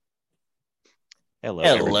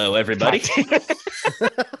Hello, everybody.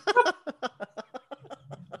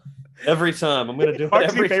 Every time I'm gonna do it.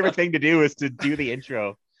 Mark's Every favorite thing to do is to do the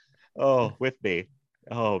intro. Oh, with me.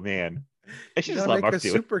 Oh man, I should You just gotta let make Mark a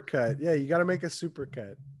do it. supercut. Yeah, you gotta make a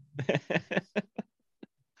supercut.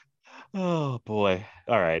 Oh boy.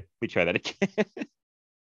 All right, we try that again.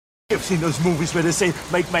 You've seen those movies where they say,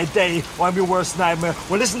 make my day, or I'm your worst nightmare.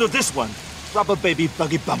 Well, listen to this one. Rubber baby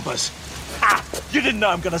buggy bumpers. Ha! You didn't know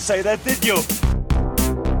I'm gonna say that, did you?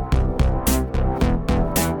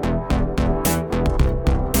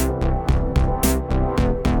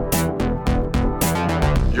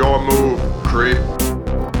 Your move, creep.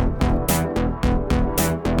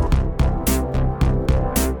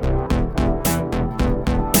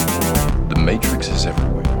 The Matrix is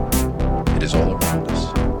everywhere. It is all around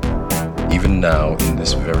us. Even now, in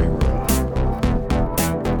this very room.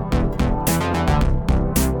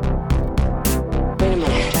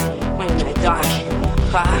 Wait a minute, Doc.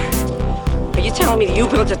 Are you telling me that you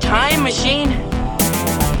built a time machine?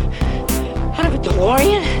 Out of a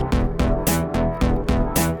DeLorean?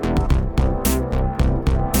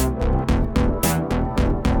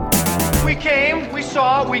 We came, we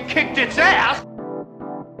saw, we kicked its ass.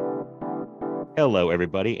 Hello,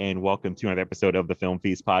 everybody, and welcome to another episode of the Film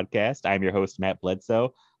Feast podcast. I'm your host, Matt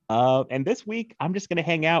Bledsoe. And this week, I'm just going to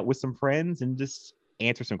hang out with some friends and just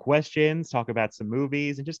answer some questions, talk about some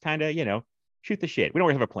movies, and just kind of, shoot the shit. We don't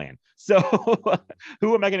really have a plan. So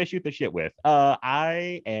who am I going to shoot the shit with?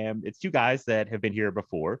 It's two guys that have been here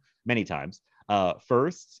before many times.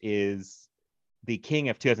 First is the king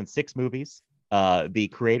of 2006 movies, the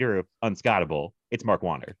creator of Unscottable. It's Mark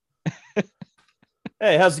Warner.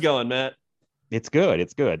 Hey, how's it going, Matt? It's good.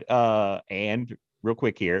 It's good. And real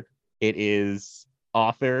quick here, it is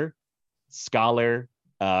author, scholar,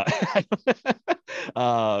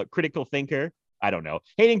 critical thinker. I don't know.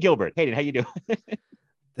 Hayden Gilbert. Hayden, how you doing?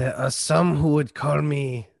 There are some who would call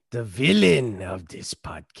me the villain of this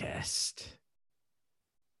podcast.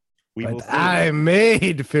 We will But see. I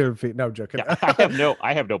made film feed. No, I'm joking. Yeah,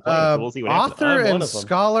 I have no plan. So we'll see what happens. Author I'm one and of them.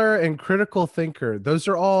 scholar and critical thinker. Those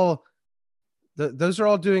are all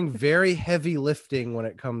doing very heavy lifting when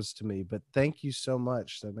it comes to me. But thank you so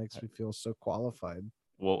much. That makes me feel so qualified.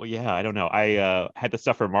 Well, yeah, I don't know. I had to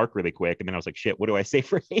suffer Mark really quick, and then I was like, "Shit, what do I say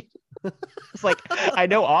for Hayden?" It's like I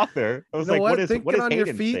know author. I was You know like, Thinking what is on your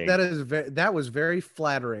Hayden's feet, thing? that was very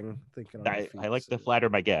flattering. Thinking on your feet, I like to so. flatter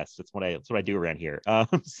my guests. That's what I do around here.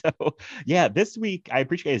 So yeah, this week I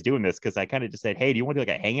appreciate you guys doing this because I kind of just said, hey, do you want to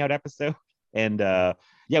do like a hangout episode? And yeah,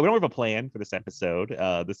 we don't have a plan for this episode.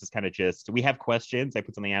 This is kind of just we have questions. I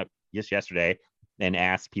put something out just yesterday and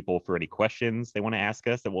asked people for any questions they want to ask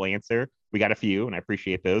us that we'll answer. We got a few, and I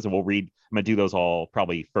appreciate those. And we'll read. I'm gonna do those all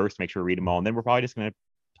probably first, make sure we read them all, and then we're probably just gonna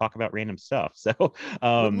talk about random stuff. So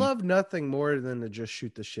Would love nothing more than to just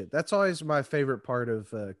shoot the shit. That's always my favorite part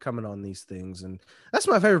of coming on these things, and that's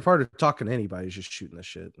my favorite part of talking to anybody is just shooting the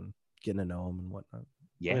shit and getting to know them and whatnot.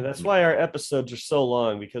 yeah, I mean, that's why our episodes are so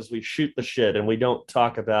long, because we shoot the shit and we don't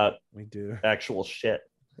talk about We do. actual shit.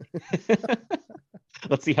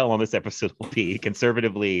 Let's see how long this episode will be.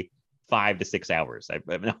 Conservatively, 5 to 6 hours.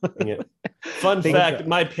 Yeah. Fun fact: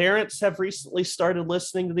 my parents have recently started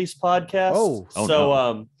listening to these podcasts. Oh,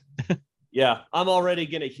 so no. Yeah, I'm already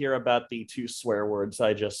gonna hear about the 2 swear words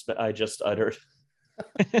I just uttered.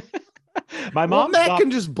 My Well, mom Matt stopped-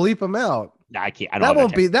 can just bleep them out. Nah, I can't. I don't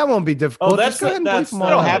have That won't be difficult. Oh, that's Just go ahead and bleep that's- them I all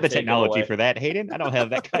don't I'll out. have the take it technology away. for that, Hayden. I don't have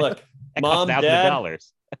that kind. Look, That Mom, costs thousands Dad, of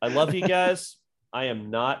dollars. I love you guys. I am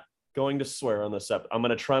not going to swear on this episode. I'm going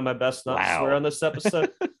to try my best not to Wow. swear on this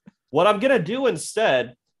episode. What I'm going to do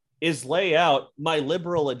instead is lay out my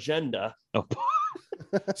liberal agenda. Oh,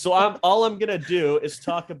 So all I'm going to do is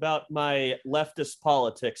talk about my leftist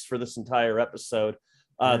politics for this entire episode.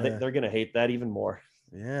 Yeah. They're going to hate that even more.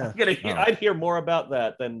 Yeah. I'd hear more about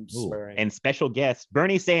that than ooh. swearing. And special guest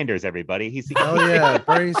Bernie Sanders, everybody. He's Oh yeah,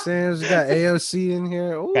 Bernie Sanders. We got AOC in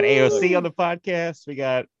here. Ooh. got AOC on the podcast. We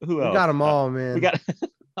got who We else? got them all, man. We got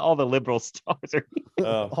all the liberal stars.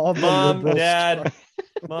 Oh. all the Mom, liberal Dad,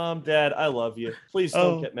 Mom, Dad, I love you. Please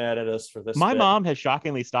don't Oh. get mad at us for this. My bit. mom has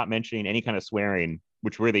shockingly stopped mentioning any kind of swearing,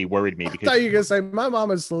 which really worried me I because thought you were gonna say my mom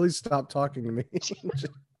has slowly stopped talking to me.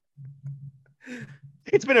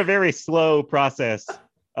 it's been a very slow process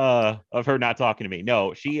of her not talking to me.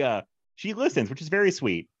 No, she listens, which is very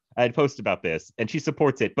sweet. I had posted about this and she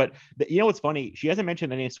supports it. But you know what's funny? She hasn't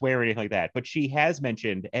mentioned any swear or anything like that, but she has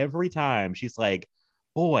mentioned every time she's like,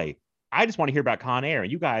 boy, I just want to hear about Con Air.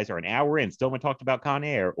 And you guys are an hour in, still haven't talked about Con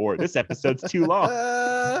Air, or this episode's too long.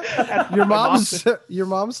 Your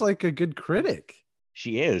mom's like a good critic.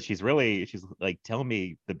 She is. She's like telling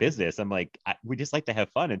me the business. I'm like, we just like to have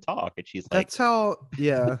fun and talk. And she's like, That's how.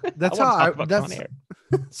 Yeah, that's I how. wanna talk about Con Air.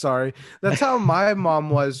 Sorry, that's how my mom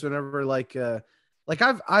was. Whenever like I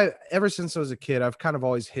ever since I was a kid, I've kind of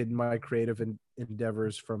always hidden my creative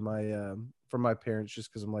endeavors from my parents,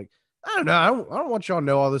 just because I'm like, I don't know, I don't want y'all to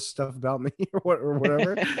know all this stuff about me or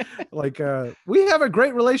whatever. Like, we have a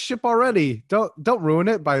great relationship already. Don't ruin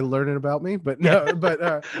it by learning about me. But no,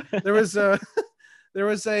 but there was a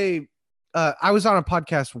I was on a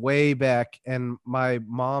podcast way back, and my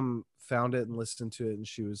mom found it and listened to it, and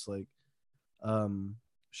she was like,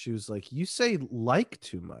 you say like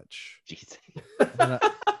too much. Jeez.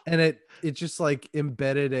 And it just like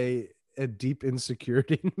embedded a deep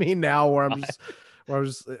insecurity in me now, where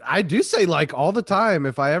I do say like all the time.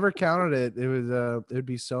 If I ever counted it, it would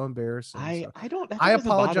be so embarrassing. I I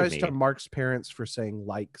apologize to Mark's parents for saying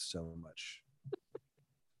like so much.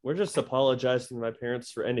 We're just apologizing to my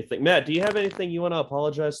parents for anything. Matt, do you have anything you want to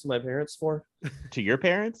apologize to my parents for? To your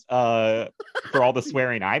parents? For all the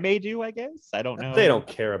swearing I made you, I guess. I don't know. They don't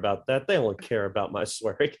care about that. They only care about my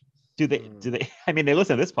swearing. Do they? I mean, they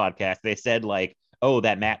listen to this podcast. They said like, oh,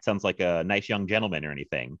 that Matt sounds like a nice young gentleman or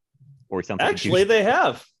anything. Or something. Actually, they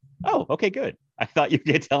have. Oh, okay, good. I thought you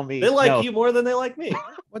could tell me. They like you more than they like me.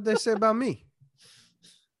 What'd they say about me?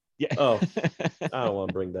 Yeah. Oh, I don't want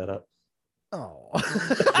to bring that up. Oh.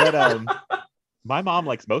 But my mom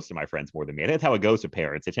likes most of my friends more than me. That's how it goes with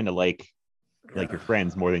parents. They tend to like your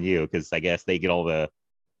friends more than you, because I guess they get all the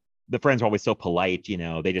friends are always so polite, you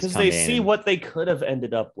know. They just because they see what they could have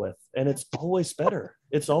ended up with, and it's always better.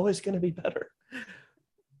 It's always going to be better.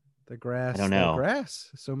 The grass. I don't know. The grass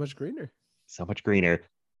is so much greener. So much greener.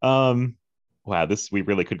 Wow, we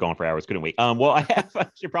really could go on for hours, couldn't we? Well, I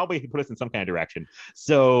should probably put us in some kind of direction.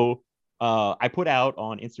 So I put out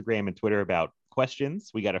on Instagram and Twitter about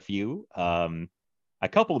questions. We got a few. A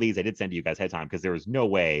couple of these I did send to you guys ahead of time, because there was no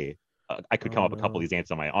way I could come up with a couple of these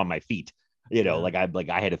answers on my feet. You know,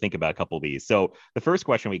 I had to think about a couple of these. So the first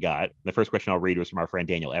question I'll read was from our friend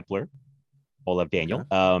Daniel Epler. I love Daniel.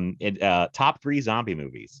 Okay. Top 3 zombie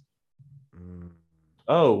movies.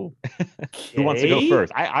 Oh, who wants to go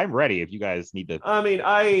first? I'm ready if you guys need to. I mean,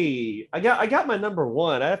 I got my number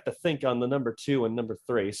 1. I have to think on the number 2 and number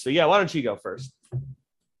 3. So yeah, why don't you go first?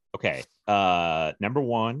 Okay. Number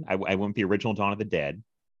 1, I went with the original Dawn of the Dead.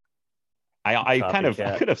 I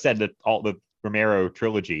could have said that all the Romero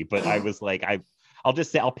trilogy, but I was like, I'll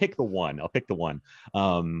just say I'll pick the one.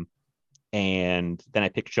 And then I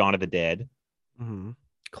picked Shaun of the Dead. Mm-hmm.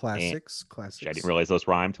 Classics. I didn't realize those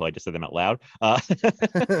rhymed until I just said them out loud.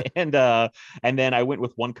 And then I went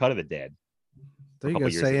with One Cut of the Dead. There you go,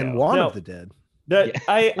 saying One of the Dead.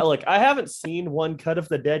 I haven't seen One Cut of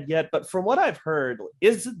the Dead yet, but from what I've heard,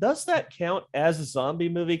 does that count as a zombie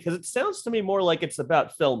movie? Because it sounds to me more like it's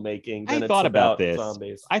about filmmaking than it's about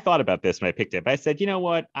zombies. I thought about this when I picked it, but I said, you know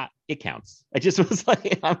what? It counts. I just was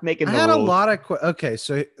like, I'm making the rules. A lot of okay,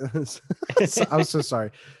 so I'm so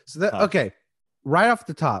sorry. So okay. Right off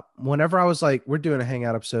the top, whenever I was like, we're doing a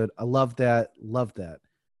hangout episode, I love that.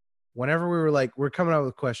 Whenever we were like, we're coming out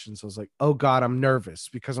with questions, I was like, oh God, I'm nervous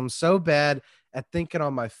because I'm so bad at thinking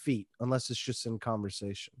on my feet, unless it's just in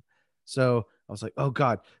conversation. So I was like, oh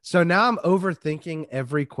God. So now I'm overthinking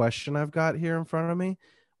every question I've got here in front of me,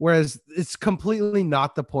 whereas it's completely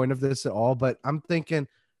not the point of this at all. But I'm thinking,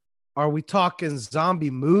 are we talking zombie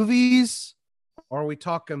movies? Or are we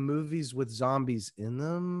talking movies with zombies in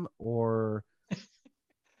them? Or...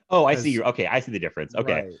 Oh, I see. Okay, I see the difference.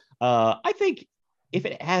 Okay. Right. I think if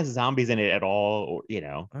it has zombies in it at all, or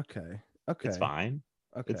okay, it's fine.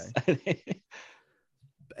 Okay.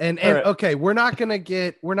 And right. Okay, we're not gonna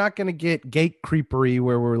get gate creepery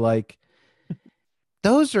where we're like,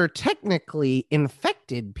 those are technically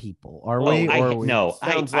infected people, are we? No,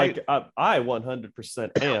 sounds like I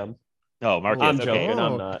 100% am. No, Marcus, I'm joking.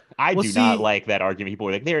 I'm not. I do not like that argument. People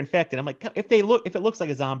are like, they're infected. I'm like, if it looks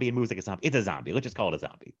like a zombie and moves like a zombie, it's a zombie. Let's just call it a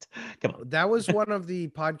zombie. Come on. That was one of the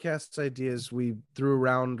podcast ideas we threw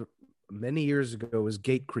around many years ago, was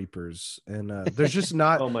gate creepers. And there's just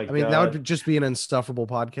not, oh my God. I mean, that would just be an insufferable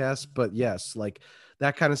podcast, but yes, like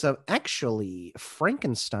that kind of stuff. Actually,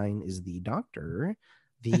 Frankenstein is the doctor.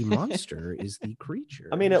 The monster is the creature.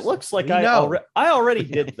 I mean, it looks like I already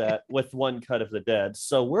did that with One Cut of the Dead,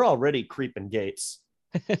 so we're already creeping gates.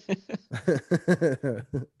 All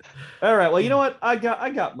right. Well, you know what? I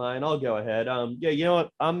got mine. I'll go ahead. Yeah. You know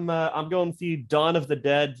what? I'm going with the Dawn of the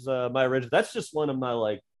Dead. My original. That's just one of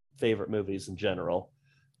my favorite movies in general.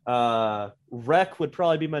 Wreck would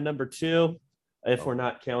probably be my number 2. If we're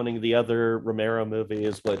not counting the other Romero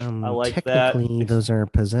movies, which I like that. Technically, those are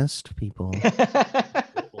possessed people.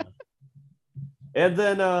 And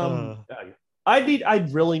then I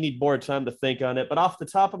really need more time to think on it, but off the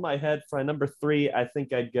top of my head, for number 3, I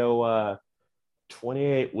think I'd go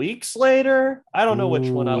 28 Weeks Later. I don't know which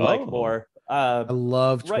one I like more. I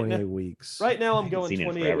love 28 now, weeks. Right now, I'm haven't going seen it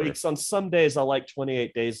 28 forever. weeks. On some days, I like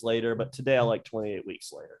 28 Days Later, but today I like 28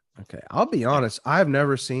 Weeks Later. Okay, I'll be honest. I've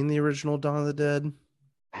never seen the original Dawn of the Dead.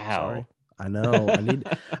 Wow. Sorry. I know.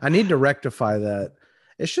 I need to rectify that.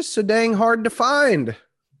 It's just so dang hard to find.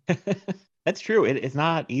 That's true. It's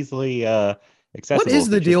not easily accessible. What is as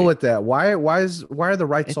the it should deal be. with that? Why are the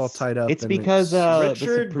rights all tied up? It's and because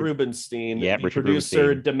Richard Rubenstein, Yeah, the Richard producer,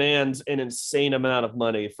 Rubenstein. demands an insane amount of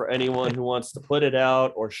money for anyone who wants to put it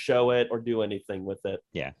out or show it or do anything with it.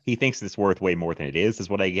 Yeah, he thinks it's worth way more than it is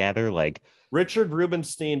what I gather. Like, Richard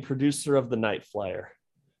Rubenstein, producer of The Night Flyer.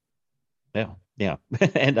 yeah.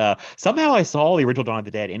 And somehow I saw the original Dawn of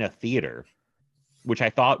the Dead in a theater, which I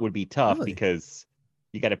thought would be tough Really? because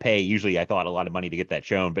you got to pay. Usually, I thought a lot of money to get that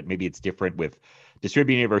shown, but maybe it's different with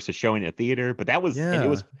distributing it versus showing in a theater. But that was, and it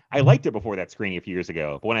was, I liked it before that screening a few years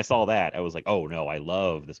ago. But when I saw that, I was like, oh no, I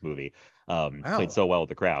love this movie. Played so well with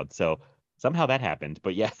the crowd. So somehow that happened.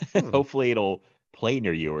 But yeah, hopefully it'll play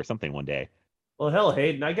near you or something one day. Well, hell,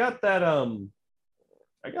 Hayden, I got that.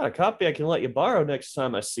 I got a copy I can let you borrow next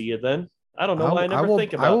time I see you. Then I don't know why I never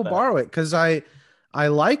think about that. I will borrow it because I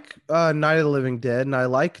like Night of the Living Dead and I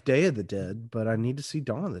like Day of the Dead, but I need to see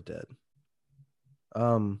Dawn of the Dead.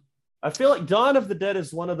 I feel like Dawn of the Dead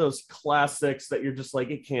is one of those classics that you're just like,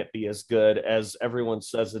 it can't be as good as everyone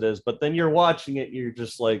says it is. But then you're watching it, and you're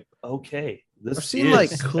just like, okay, this I've seen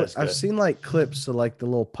like clips of like the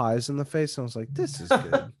little pies in the face, and I was like, this is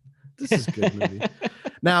good. This is a good movie.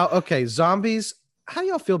 Now, okay, zombies. How do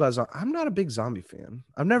y'all feel about zombies? I'm not a big zombie fan.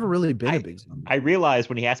 I've never really been a big zombie. I realized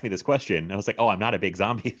when he asked me this question, I was like, oh, I'm not a big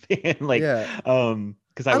zombie fan. Like,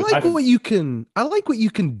 because I like what you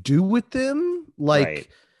can do with them. Like,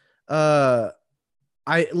 Right.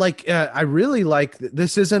 I really like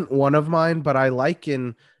this. Isn't one of mine, but I like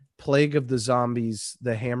in Plague of the Zombies,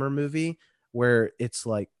 the Hammer movie, where it's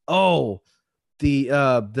like, oh,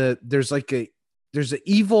 there's an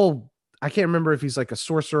evil. I can't remember if he's like a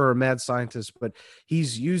sorcerer or a mad scientist, but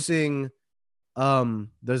he's using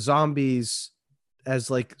the zombies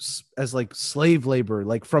as like slave labor,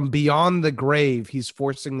 like from beyond the grave. He's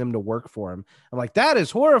forcing them to work for him. I'm like, that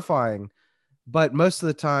is horrifying. But most of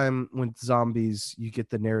the time with zombies, you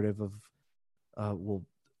get the narrative of, well,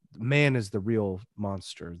 man is the real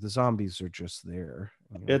monster. The zombies are just there.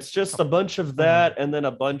 It's just a bunch of that and then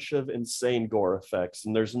a bunch of insane gore effects,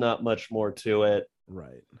 and there's not much more to it.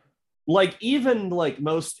 Right. Like, even like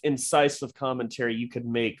most incisive commentary you could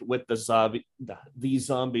make with the zombie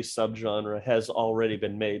subgenre has already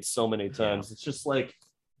been made so many times. Yeah. It's just like,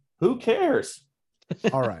 who cares?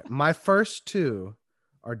 All right. My first two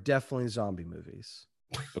are definitely zombie movies.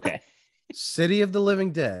 Okay. City of the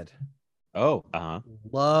Living Dead. Oh,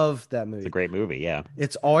 love that movie. It's a great movie. Yeah.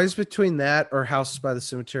 It's always between that or House by the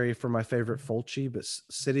Cemetery for my favorite Fulci, but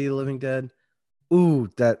City of the Living Dead. Ooh,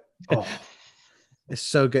 it's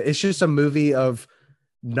so good. It's just a movie of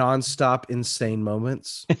nonstop insane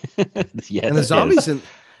moments. Yeah. And the zombies and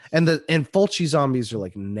Fulci zombies are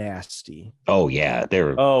like nasty. Oh yeah.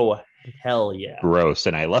 They're hell yeah. Gross,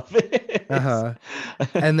 and I love it.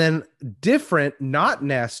 And then different, not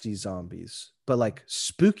nasty zombies, but like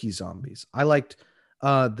spooky zombies. I liked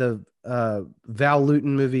the Val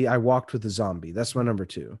Lewton movie, I Walked with a Zombie. That's my number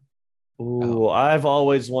 2. Ooh, I've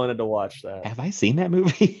always wanted to watch that. Have I seen that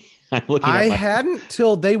movie? I hadn't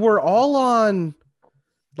till they were all on.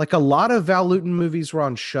 Like a lot of Val Lewton movies were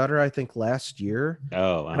on Shudder, I think last year.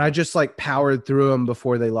 Oh, wow. And I just like powered through them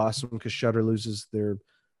before they lost them because Shudder loses their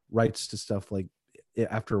rights to stuff like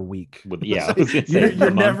after a week. Yeah, like, you're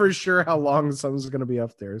never sure how long something's going to be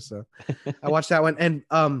up there. So I watched that one, and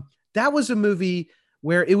that was a movie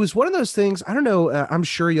where it was one of those things. I don't know. I'm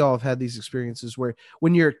sure y'all have had these experiences where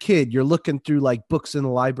when you're a kid, you're looking through like books in the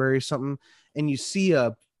library or something, and you see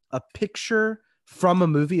a picture from a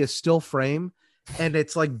movie, a still frame, and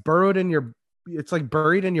it's like buried in your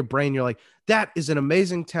brain. You're like, that is an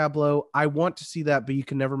amazing tableau. I want to see that, but you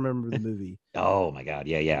can never remember the movie. Oh my God.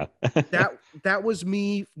 Yeah. that was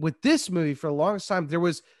me with this movie for the longest time.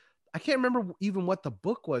 I can't remember even what the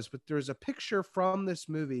book was, but there's a picture from this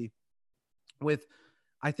movie with,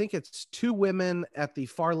 I think it's 2 women at the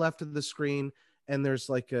far left of the screen. And there's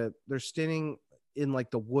like they're standing in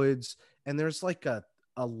like the woods, and there's like a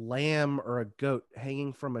lamb or a goat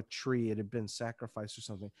hanging from a tree. It had been sacrificed or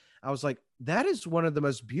something. I was like, that is one of the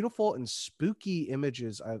most beautiful and spooky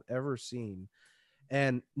images I've ever seen,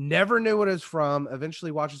 and never knew what it was from.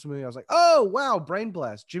 Eventually watched this movie. I was like, oh wow, Brain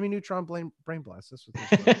Blast, Jimmy Neutron Brain Blast. That's what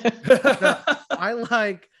this was.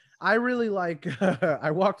 I really like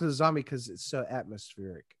I Walked with a Zombie because it's so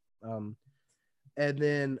atmospheric. And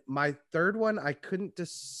then my third one, I couldn't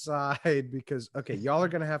decide because y'all are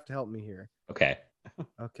gonna have to help me here. Okay.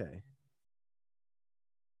 Okay.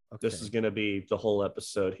 This is going to be the whole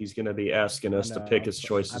episode. He's going to be asking us to pick his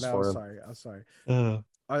choices for him. I'm sorry.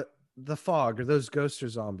 The Fog, are those ghosts or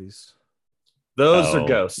zombies? Those are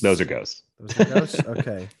ghosts. Those are ghosts. Those are ghosts?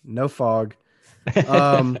 Okay. No fog.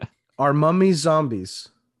 Are mummies zombies?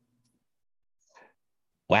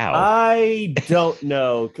 Wow. I don't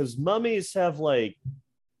know, because mummies have like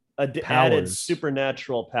added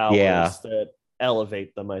supernatural powers that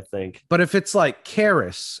elevate them, I think. But if it's like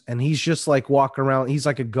Karis and he's just like walking around, he's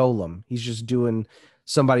like a golem. He's just doing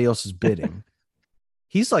somebody else's bidding.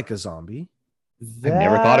 He's like a zombie. I've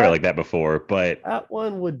never thought of it like that before, but that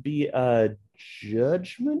one would be a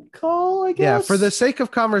judgment call, I guess. Yeah, for the sake of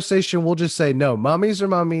conversation, we'll just say no. Mummies are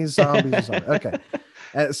mummies, zombies are zombies.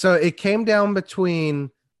 Okay. So it came down between,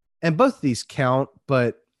 and both of these count,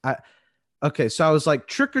 but so I was like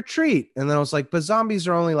Trick or Treat, and then I was like, but zombies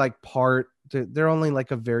are only like they're only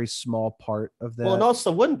like a very small part of that. Well, and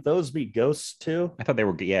also, wouldn't those be ghosts too? I thought they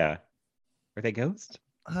were. Yeah, are they ghosts?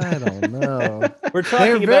 I don't know. We're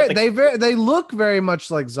talking about they look very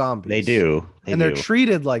much like zombies. They do, they're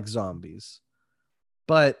treated like zombies.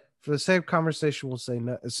 But for the sake of conversation, we'll say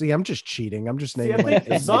no. See, I'm just cheating. I'm just naming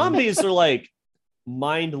like zombies are like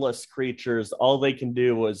mindless creatures. All they can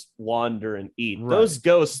do is wander and eat. Right. Those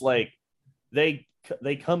ghosts, like they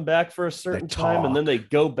come back for a certain time and then they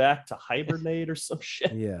go back to hibernate or some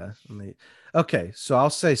shit. Yeah. Okay, so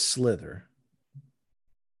I'll say Slither.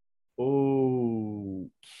 Okay,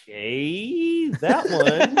 that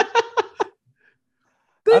one.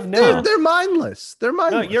 They're mindless. They're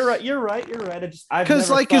mindless. No, you're right. Because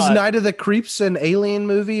like, is Night of the Creeps an alien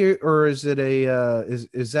movie, or is it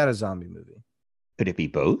is that a zombie movie? Could it be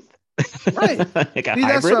both? Right. Like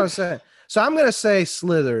that's what I was saying. So I'm gonna say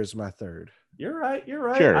Slither is my third. You're right.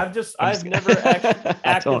 Sure. I've never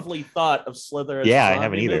actively thought of Slither as a zombie I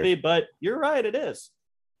haven't either. movie, but you're right, it is.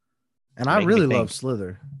 And I really love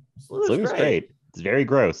Slither. Slither's great. It's very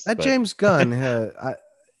gross. That James Gunn,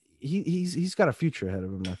 he's got a future ahead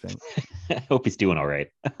of him, I think. I hope he's doing all right.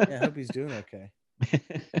 Yeah, I hope he's doing okay.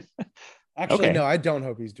 Actually, no, I don't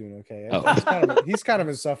hope he's doing okay. Oh. He's kind of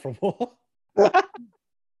insufferable.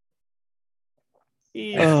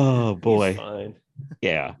 Oh boy. He's fine.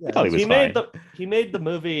 Yeah, I thought he was fine. He made the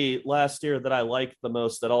movie last year that I liked the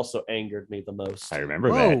most, that also angered me the most. I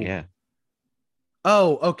remember that. Yeah.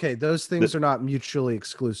 Oh, okay. Those things are not mutually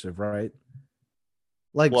exclusive, right?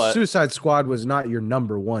 Like what? Suicide Squad was not your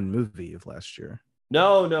number one movie of last year.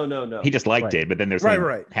 No. He just liked it, but then there's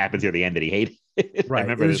something happens near the end that he hated. Right.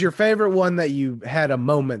 It was your favorite one that you had a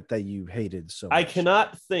moment that you hated so much. I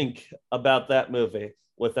cannot think about that movie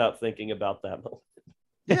without thinking about that moment.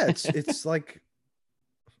 Yeah, it's like,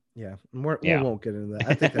 yeah, we won't get into that.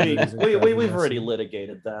 I think we've already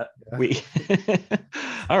litigated that. Yeah.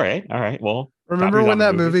 All right. Well, remember when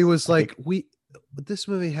that movie was like, this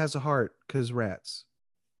movie has a heart because rats.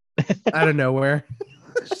 Out of nowhere.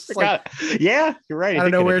 Yeah, you're right. Out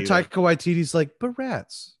of nowhere, Taika Waititi's like, but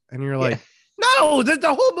rats. And you're like, no,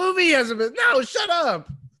 the whole movie hasn't been. No, shut up.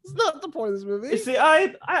 It's not the point of this movie. You see,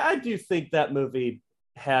 I do think that movie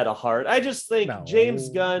had a heart. I just think James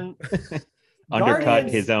Gunn undercut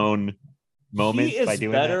his own moments by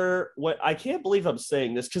doing better. What I can't believe I'm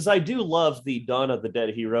saying this, because I do love the Dawn of the Dead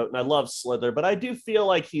he wrote, and I love Slither, but I do feel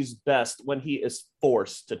like he's best when he is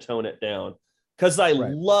forced to tone it down. Because I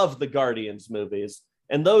love the Guardians movies,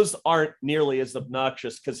 and those aren't nearly as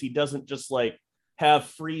obnoxious because he doesn't just like have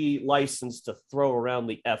free license to throw around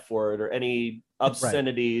the F word or any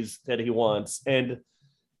obscenities that he wants. And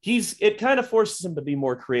it kind of forces him to be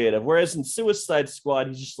more creative. Whereas in Suicide Squad,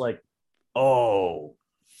 he's just like, oh,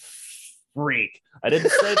 freak. I didn't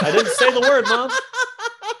say the word, Mom.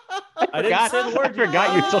 I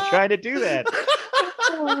forgot you're still trying to do that.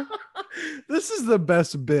 This is the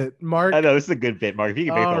best bit, Mark. I know this is a good bit, Mark. If you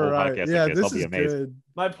can make the whole podcast like this, I'll be amazed. Good.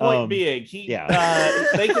 My point being,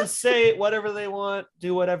 they can say whatever they want,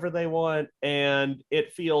 do whatever they want, and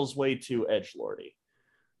it feels way too edgelordy.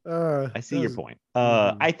 I see your point.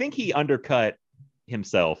 I think he undercut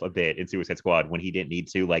himself a bit in Suicide Squad when he didn't need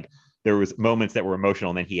to. Like, there was moments that were emotional,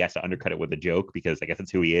 and then he has to undercut it with a joke because I guess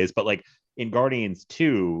that's who he is. But like in Guardians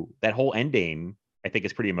 2, that whole ending, I think,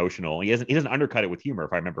 is pretty emotional. He doesn't undercut it with humor,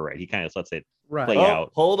 if I remember right. He kind of just lets it play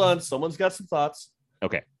out. Hold on, someone's got some thoughts.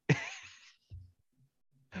 Okay.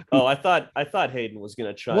 I thought Hayden was going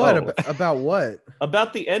to chime in. About what?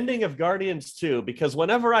 About the ending of Guardians 2, because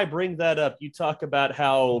whenever I bring that up, you talk about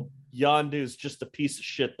how Yondu's just a piece of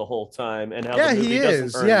shit the whole time, and how Yeah, the movie he doesn't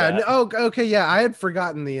is. earn Yeah. that. Okay. Yeah, I had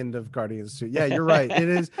forgotten the end of Guardians 2. Yeah, you're right. It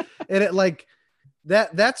is, and it like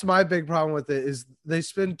that's my big problem with it is they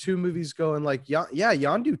spend 2 movies going like, yeah,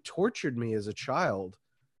 Yondu tortured me as a child.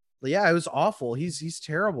 Yeah, it was awful. He's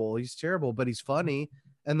terrible. He's terrible, but he's funny.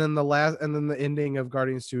 And then the ending of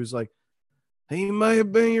Guardians 2 is like, he may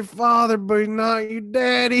have been your father, but he's not your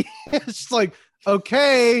daddy. It's just like,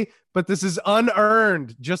 okay, but this is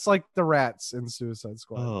unearned, just like the rats in Suicide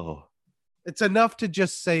Squad. Oh, It's enough to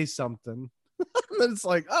just say something. And then it's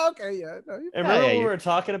like, oh, okay, yeah. No, And remember when we were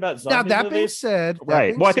talking about zombie now that being movies? said,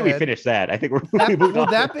 right. Well, I think we finished that. I think we moved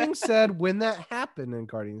on. that being said, when that happened in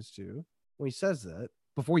Guardians 2, when he says that,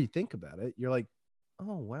 before you think about it, you're like,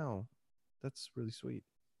 oh wow, that's really sweet.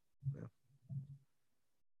 Yeah.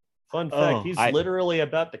 Fun fact, he's literally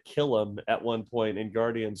about to kill him at one point in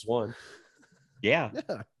Guardians 1. Yeah.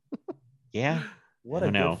 Yeah. What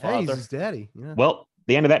a good Hey, father. he's his daddy. Yeah. Well,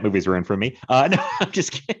 the end of that movie's ruined for me. No, I'm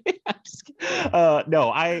just kidding.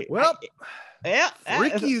 No,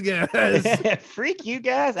 freak you guys. Freak you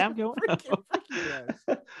guys. I'm going. Freak you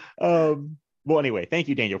guys. Well, anyway, thank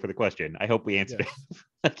you, Daniel, for the question. I hope we answered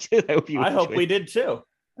it. I hope we did too.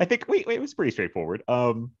 I think it was pretty straightforward.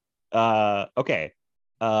 Okay.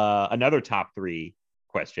 Another top 3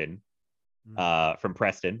 question from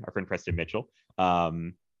Preston, our friend Preston Mitchell.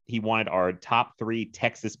 He wanted our top 3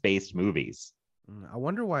 Texas-based movies. I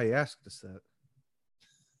wonder why he asked us that.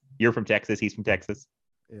 You're from Texas. He's from Texas.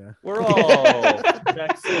 Yeah, we're all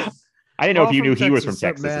Texas. I didn't know if you knew he was from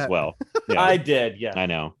Texas as well. Yeah. I did. Yeah, I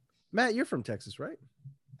know. Matt, you're from Texas, right?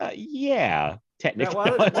 Yeah,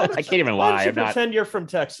 technically. Matt, I can't even lie. Why don't you I'm pretend you're from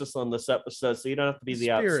Texas on this episode, so you don't have to be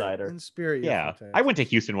the outsider. In spirit, yeah, I went to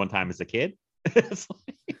Houston one time as a kid. I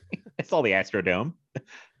saw the Astrodome.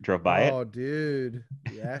 Drove by it. Oh, dude,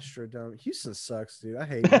 the Astrodome. Houston sucks, dude. I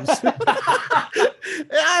hate Houston.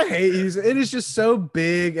 I hate Houston. It is just so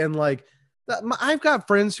big and like I've got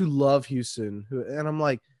friends who love Houston, and I'm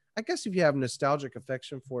like, I guess if you have nostalgic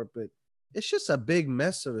affection for it, but it's just a big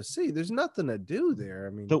mess of a city. There's nothing to do there. I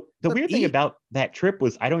mean, the weird thing about that trip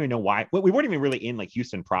was I don't even know why. We weren't even really in like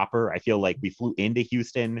Houston proper. I feel like we flew into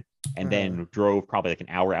Houston and then drove probably like an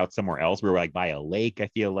hour out somewhere else. We were like by a lake. I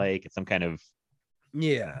feel like it's some kind of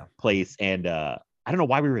place, and I don't know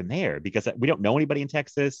why we were in there because we don't know anybody in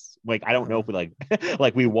Texas. Like, I don't know if we like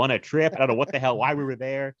we won a trip. I don't know what the hell, why we were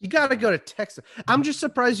there. You got to go to Texas. I'm just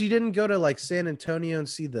surprised you didn't go to like San Antonio and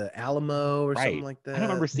see the Alamo or something like that. I don't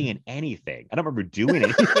remember seeing anything. I don't remember doing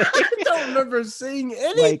anything. I don't remember seeing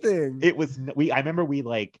anything. Like, I remember we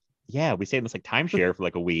stayed in this like timeshare for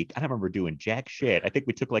like a week. I don't remember doing jack shit. I think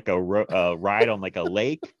we took like a ride on like a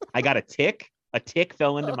lake. I got a tick. A tick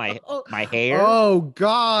fell into my hair. Oh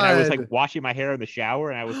God! And I was like washing my hair in the shower,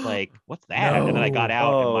 and I was like, "What's that?" And then I got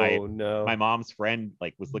out, and my mom's friend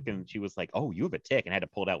like was looking. She was like, "Oh, you have a tick," and I had to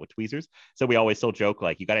pull it out with tweezers. So we always still joke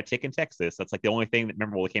like, "You got a tick in Texas." That's like the only thing that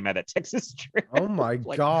memorable came out of that Texas trip. Oh my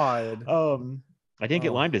God! I didn't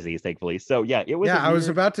get Lyme disease, thankfully. So yeah, it was. Yeah, I was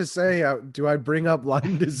about to say, do I bring up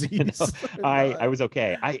Lyme disease? No, I was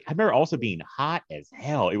okay. I remember also being hot as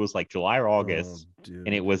hell. It was like July or August, and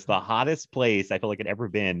it was the hottest place I feel like I'd ever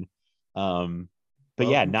been. But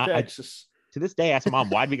yeah, not Texas. To this day, I asked my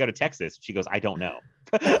mom, "Why'd we go to Texas?" She goes, "I don't know."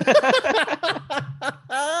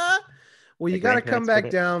 Well, you got to come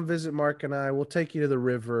back down, visit Mark and I. We'll take you to the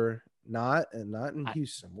river. Not in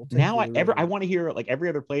Houston. We'll take I want to hear like every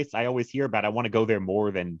other place I always hear about. I want to go there more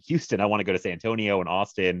than Houston. I want to go to San Antonio and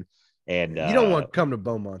Austin. And you don't want to come to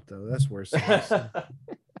Beaumont though. That's worse. What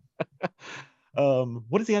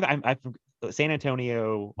is the other? I'm San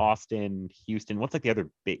Antonio, Austin, Houston. What's like the other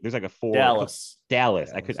big? There's like a 4. Dallas.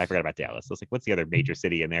 I forgot about Dallas. I was like, what's the other major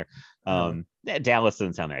city in there? Dallas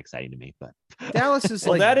doesn't sound that exciting to me, but Dallas is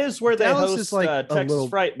well, like that is where they Dallas host is like Texas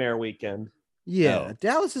Frightmare weekend. Yeah,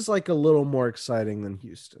 Dallas is like a little more exciting than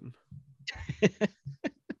Houston.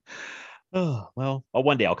 Oh well,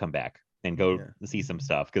 one day I'll come back and go see some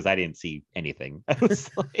stuff because I didn't see anything. I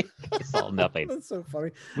was like, I saw nothing. That's so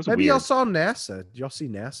funny. Maybe y'all saw NASA. Did y'all see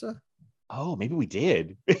NASA? Oh, maybe we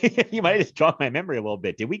did. You might have just jogged my memory a little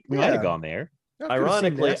bit. Did we? We might have gone there.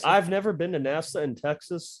 Ironically, I've never been to NASA in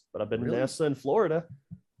Texas, but I've been to NASA in Florida.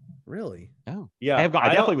 Really? Oh, yeah. I've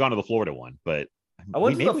definitely gone to the Florida one, but I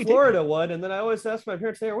went to the Florida one, and then I always ask my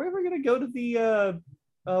parents, "Hey, are we ever going to go to the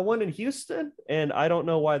one in Houston?" And I don't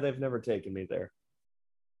know why they've never taken me there.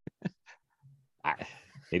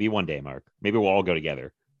 Maybe one day, Mark. Maybe we'll all go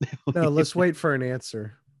together. No, let's wait for an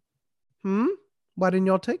answer. Why didn't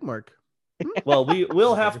y'all take Mark? Well,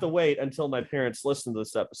 we'll have to wait until my parents listen to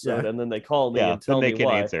this episode, and then they call me and tell me they can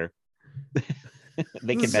why. answer.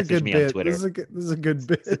 They This can is a message good me bit. on Twitter. This is a good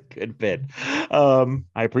bit. It's a good bit.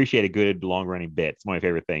 I appreciate a good long running bit. It's one of my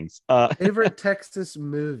favorite things. Favorite Texas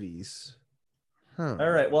movies. Huh. All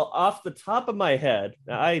right. Well, off the top of my head,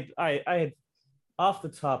 I off the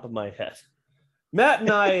top of my head, Matt and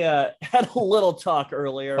I had a little talk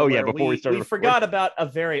earlier. Oh, yeah, where before we started we recording. forgot about a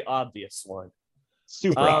very obvious one.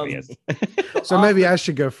 Super obvious. So maybe I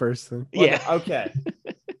should go first then. Well, Yeah. Okay.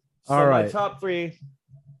 So All right. my top three,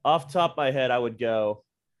 off the top of my head, I would go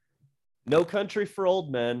No Country for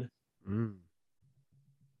Old Men. Mm.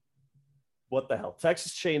 What the hell?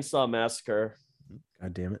 Texas Chainsaw Massacre.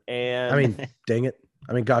 God damn it. And I mean, dang it.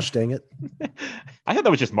 I mean, gosh dang it. I thought that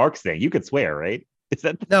was just Mark's thing. You could swear, right? Is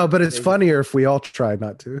that No, but it's funnier if we all tried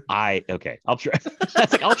not to. okay. I'll try. I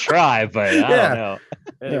was like, I'll try, but I Yeah. don't know.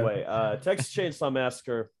 anyway, Texas Chainsaw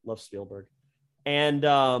Massacre. Love Spielberg. And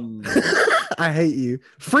I hate you.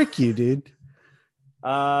 Freak you, dude.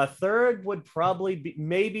 third would probably be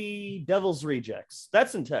maybe Devil's Rejects.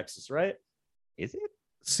 That's in Texas, right? Is it?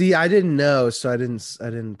 See, I didn't know, so I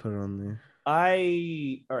didn't put it on there. All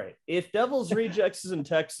right. If Devil's Rejects is in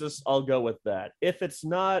Texas, I'll go with that. If it's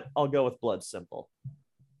not, I'll go with Blood Simple.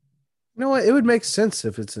 You know what? It would make sense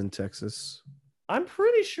if it's in Texas. I'm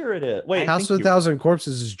pretty sure it is. Wait, House of a Thousand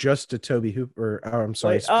Corpses is just a Toby Hooper. Oh, I'm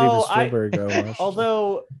sorry, Wait, Steven Spielberg. homage.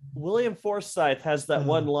 although William Forsythe has that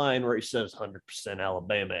one line where he says 100%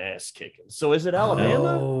 Alabama ass kicking. So is it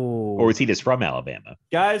Alabama? Oh. Or is he just from Alabama?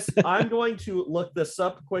 Guys, I'm going to look this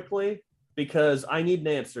up quickly because I need an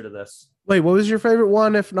answer to this. Wait, what was your favorite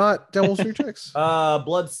one? If not Devil's Rejects?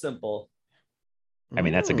 Blood Simple. I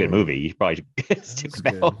mean, that's a good movie. You should probably stick That's with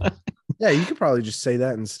that one. Yeah, you could probably just say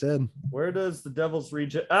that instead. Where does the Devil's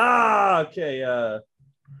Reject? Okay.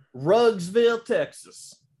 Rugsville,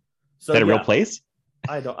 Texas. So Is that a real place?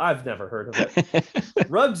 I've never heard of it.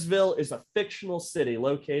 Rugsville is a fictional city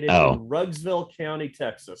located in Rugsville County,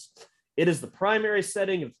 Texas. It is the primary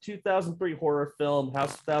setting of the 2003 horror film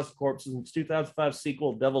House of a Thousand Corpses and its 2005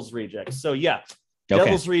 sequel Devil's Rejects. So yeah,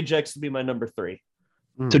 Devil's Rejects would be my number 3.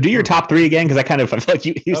 So do your top 3 again, because I feel like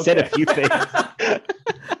you said a few things.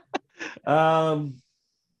 No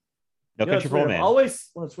Country for Old Men.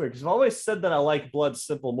 It's weird because I've always said that I like Blood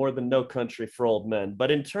Simple more than No Country for Old Men.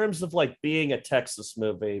 But in terms of like being a Texas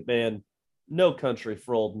movie, man, No Country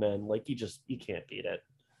for Old Men, like you can't beat it.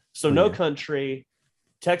 So No Country,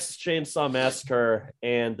 Texas Chainsaw Massacre,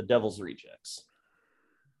 and The Devil's Rejects.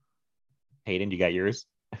 Hayden, you got yours?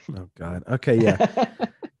 Oh God. Okay, yeah.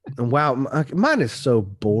 Wow, mine is so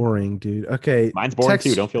boring, dude. Okay, mine's boring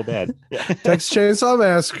too. Don't feel bad. Texas Chainsaw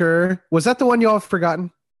Massacre. Was that the one y'all have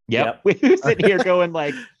forgotten? Yep. We were sitting here going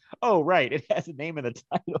like, "Oh, right, it has a name in the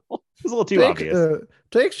title." It's a little too obvious.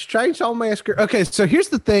 Texas Chainsaw Massacre. Okay, so here's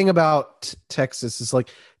the thing about Texas is like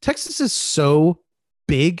Texas is so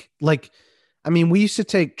big. Like, I mean, we used to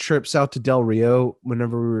take trips out to Del Rio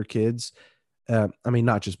whenever we were kids. I mean,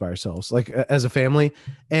 not just by ourselves, like as a family,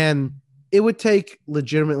 and it would take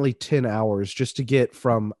legitimately 10 hours just to get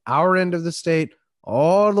from our end of the state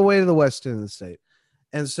all the way to the west end of the state.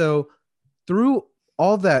 And so through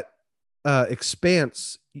all that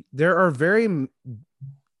expanse, there are very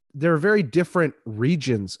different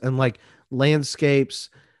regions and like landscapes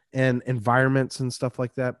and environments and stuff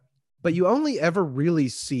like that. But you only ever really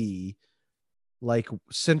see like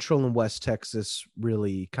Central and West Texas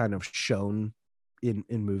really kind of shown in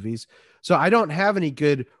movies. So I don't have any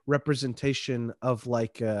good representation of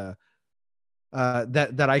like that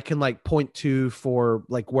I can like point to for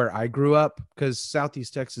like where I grew up, because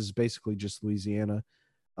Southeast Texas is basically just Louisiana.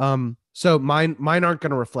 So mine aren't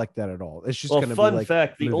going to reflect that at all. It's just going to be like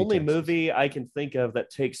fact, the only Texas. movie I can think of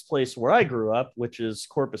that takes place where I grew up, which is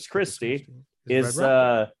Corpus Christi, is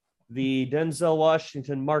Red the Denzel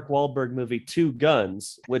Washington Mark Wahlberg movie Two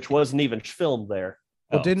Guns, which wasn't even filmed there.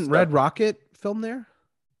 Well, didn't Red Rocket film there?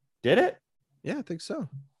 Did it? Yeah, I think so.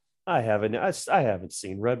 I haven't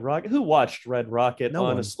seen Red Rocket. Who watched Red Rocket? No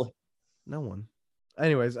one. Honestly, No one.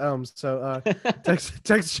 Anyways, so Texas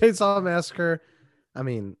Chainsaw Massacre. I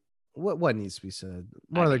mean, what needs to be said?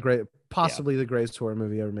 One of the great, possibly the greatest horror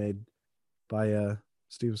movie ever made by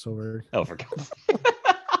Steven Spielberg. Oh, for God's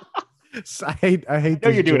I hate. I know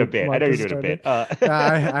you're doing a bit. I know you're doing a bit.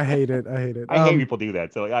 I hate it. I hate it. I hate people do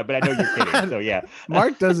that. So, but I know you're kidding. So, yeah.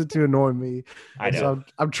 Mark does it to annoy me. I know. So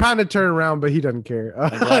I'm trying to turn around, but he doesn't care.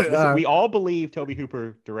 Listen, we all believe Toby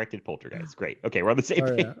Hooper directed Poltergeist. Great. Okay, we're on the same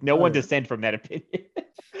page. Yeah. No one dissent from that opinion.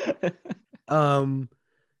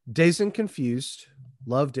 Dazed and Confused.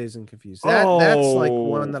 Love Dazed and Confused. That's like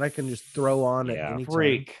one that I can just throw on at any time.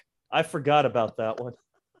 freak. I forgot about that one.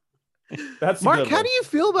 That's a Mark, good how one. do you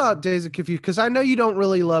feel about Days of Confused? Because I know you don't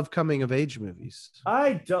really love coming of age movies.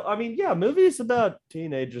 I don't. I mean, yeah, movies about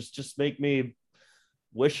teenagers just make me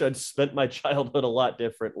wish I'd spent my childhood a lot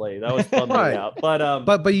differently. That was bumming Right. me out. But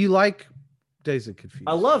But you like Days of Confused.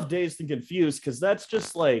 I love Dazed and Confused because that's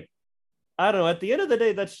just like, I don't know. At the end of the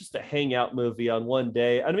day, that's just a hangout movie on one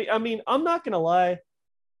day. I mean, I'm not gonna lie.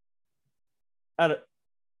 I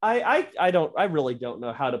really don't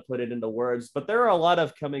know how to put it into words, but there are a lot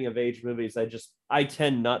of coming of age movies I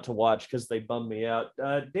tend not to watch because they bum me out.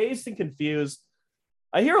 Dazed and Confused,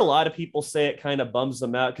 I hear a lot of people say it kind of bums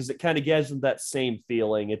them out because it kind of gives them that same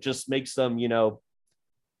feeling. It just makes them,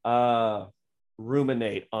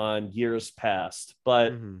 ruminate on years past.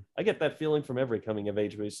 But I get that feeling from every coming of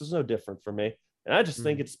age movie, so it's no different for me. And I just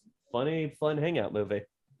think it's funny, fun hangout movie.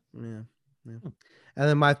 Yeah. And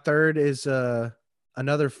then my third is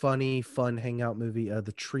another funny, fun hangout movie,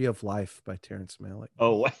 The Tree of Life by Terrence Malick.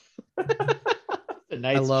 Oh, a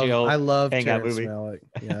nice I love hangout Terrence movie. Malick.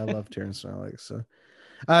 Yeah, I love Terrence Malick. So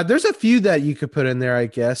there's a few that you could put in there, I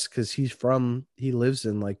guess, because he lives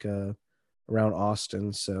in like around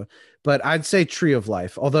Austin. So, but I'd say Tree of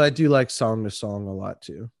Life, although I do like Song to Song a lot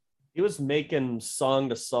too. He was making Song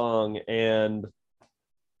to Song and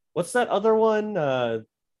what's that other one?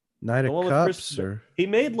 Night the of one with Cups, or he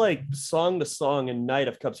made like Song to Song and Night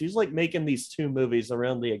of Cups. He's like making these two movies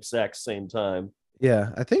around the exact same time.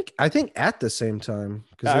 yeah, I think at the same time,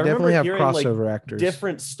 because I they remember definitely have hearing, like, crossover actors.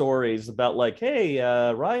 Different stories about like, hey,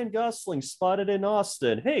 Ryan Gosling spotted in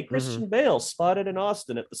Austin. Hey, Christian Bale spotted in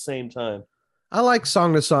Austin at the same time. I like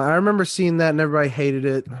Song to Song. I remember seeing that and everybody hated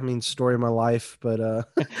it. I mean, story of my life, but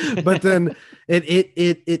but then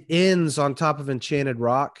it ends on top of Enchanted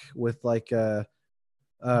Rock with like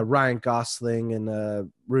Ryan Gosling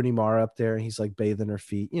and Rooney Mara up there, and he's like bathing her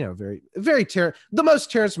feet. Very the most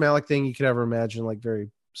Terrence Malick thing you could ever imagine. Like very,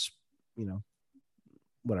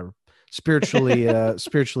 whatever,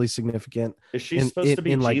 spiritually significant. Is she supposed to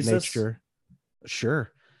be in like Jesus? nature?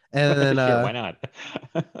 Sure. And then Sure, why not?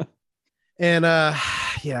 and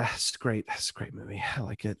yeah, it's great. It's a great movie. I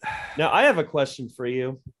like it. Now, I have a question for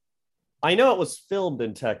you. I know it was filmed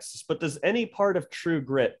in Texas, but does any part of True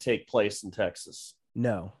Grit take place in Texas?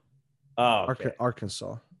 No. Oh, okay.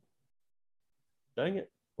 Arkansas. Dang it.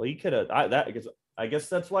 Well, you could have. I guess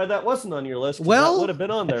that's why that wasn't on your list. 'Cause Well- that would have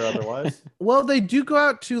been on there otherwise. Well, they do go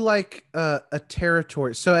out to like a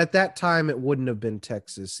territory. So at that time, it wouldn't have been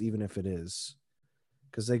Texas, even if it is,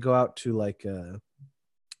 because they go out to like a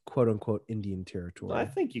quote unquote Indian territory. I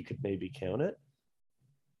think you could maybe count it.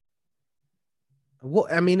 Well,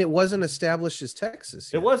 I mean, it wasn't established as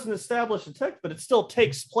Texas yet. It wasn't established in Texas, but it still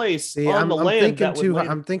takes place See, on I'm the land. thinking That would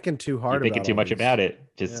later- I'm thinking too hard. You're thinking about too all much these. about it.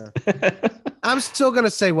 Just I'm still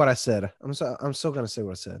gonna say what I said. I'm still gonna say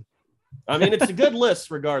what I said. I mean, it's a good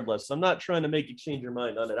list regardless. I'm not trying to make you change your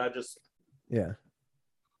mind on it. I just Yeah.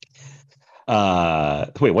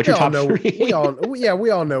 wait, what's your top three? We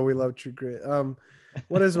all know we love True Grit.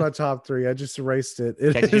 What is my top three? I just erased it.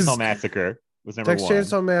 It Texas is Chainsaw Massacre was number Texas one.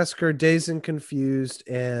 Chainsaw Massacre, Dazed and Confused,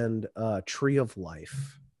 and Tree of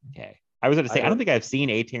Life. Okay. I was going to say, I don't think I've seen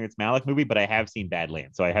a Terrence Malick movie, but I have seen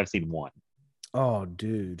Badlands, so I have seen one. Oh,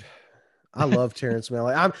 dude. I love Terrence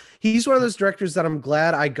Malick. He's one of those directors that I'm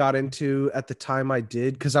glad I got into at the time I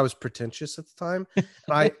did, because I was pretentious at the time.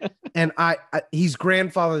 And he's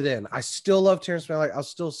grandfathered in. I still love Terrence Malick. I'll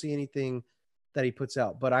still see anything that he puts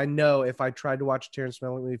out. But I know if I tried to watch a Terrence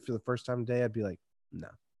Malick movie for the first time today, I'd be like, no.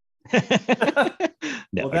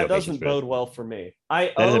 No, well, that doesn't bode well for me.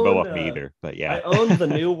 That doesn't bode well for me either. But yeah, I own The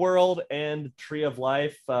New World and Tree of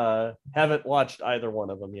Life. Haven't watched either one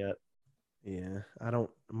of them yet. Yeah, I don't,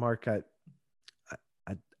 Mark.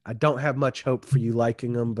 I don't have much hope for you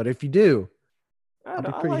liking them, but if you do, I'll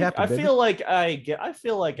be pretty happy. I baby. feel like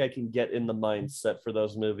I can get in the mindset for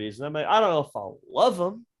those movies, and I don't know if I'll love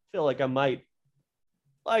them. I feel like I might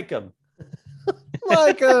like them.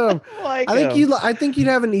 like them. I think you'd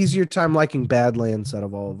have an easier time liking Badlands out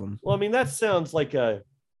of all of them. Well, I mean, that sounds like a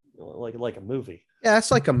movie. Yeah, it's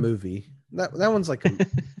like a movie. That one's like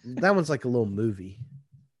that one's like a little movie.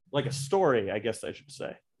 Like a story, I guess I should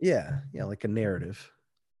say. Yeah, like a narrative,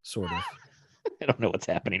 sort of. I don't know what's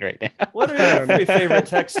happening right now. What are your three favorite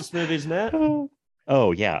Texas movies, Matt?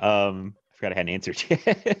 Oh yeah, I forgot I hadn't answered yet.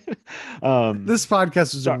 This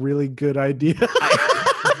podcast is a really good idea.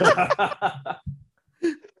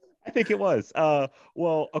 I think it was.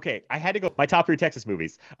 Well, okay. I had to go. My top three Texas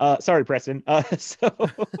movies. Sorry, Preston. Also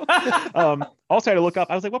I had to look up.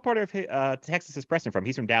 I was like, what part of Texas is Preston from?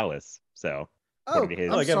 He's from Dallas. So. Oh,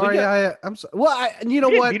 I'm sorry. I'm sorry. Well, you know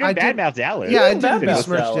what? You didn't badmouth Dallas. Yeah, I didn't badmouth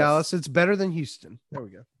besmirch Dallas. Dallas. It's better than Houston. There we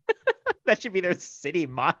go. That should be their city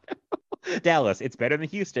motto. Dallas, it's better than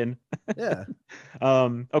Houston. Yeah.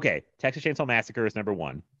 Okay, Texas Chainsaw Massacre is number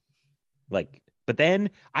 1. Like, but then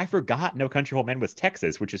I forgot No Country for Old Men was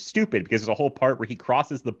Texas, which is stupid because there's a whole part where he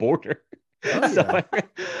crosses the border. Oh, So, yeah.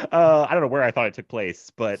 I don't know where I thought it took place,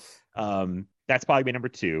 but that's probably my number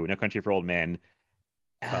 2, No Country for Old Men.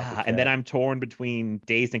 And then I'm torn between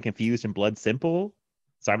Dazed and Confused and Blood Simple.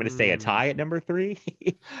 So I'm going to say a tie at number 3.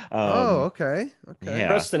 Okay. Yeah.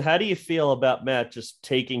 Preston, how do you feel about Matt just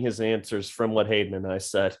taking his answers from what Hayden and I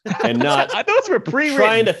said and not those were pre-written.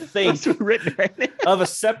 trying to think Those were written right now. of a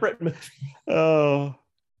separate movie? Oh,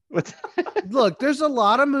 Look, there's a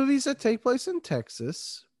lot of movies that take place in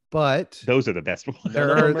Texas, but those are the best ones. None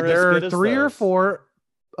there of them are as are good as 3 or those. 4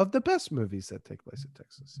 of the best movies that take place in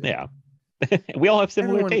Texas. Yeah. We all have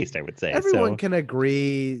similar Everyone- taste, I would say. Everyone so. can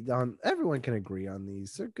agree on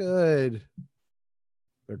these. They're good.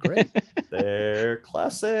 They're great. They're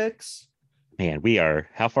classics. Man, we are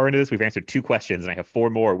how far into this? We've answered 2 questions, and I have 4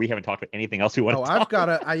 more. We haven't talked about anything else we want Oh, to I've talk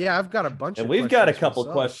got I've got a bunch And of we've got a questions couple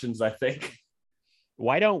myself. questions, I think.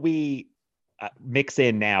 Why don't we mix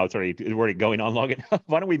in now? Sorry, we're already going on long enough.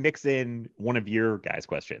 Why don't we mix in one of your guys'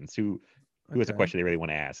 questions? Who has a Okay. question they really want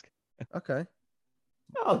to ask? Okay.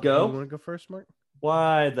 I'll You go. want to go first, Mark?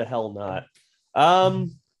 Why the hell not?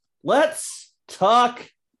 Let's talk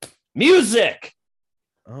music.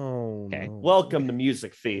 Oh, Okay. no. Welcome to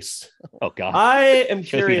Music Feast. Oh God, I am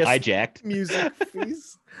Show's being curious. hijacked. Music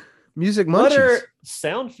feast. Music What munchies. are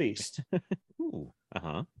Sound Feast? Ooh,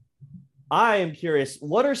 uh-huh. I am curious.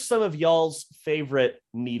 What are some of y'all's favorite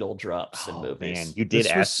needle drops in Oh, movies? man, you did This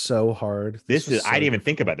was ask. so hard. This was is. so I didn't even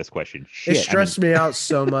think difficult. about this question. Shit, It stressed me out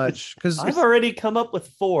so much because I've already come up with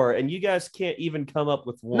 4, and you guys can't even come up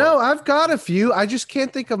with 1. no, I've got a few. I just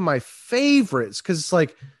can't think of my favorites because it's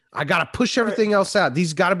like I gotta push everything else out.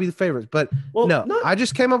 These got to be the favorites, but well, no, not- I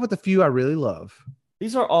just came up with a few I really love.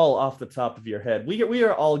 these are all off the top of your head. We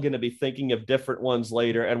are all going to be thinking of different ones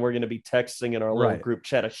later, and we're going to be texting in our little Right. group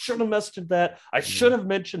chat. I should have mentioned that. I should have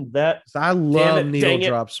mentioned that. So I love it, needle dang it.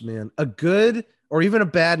 drops, man. A good or even a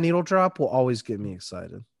bad needle drop will always get me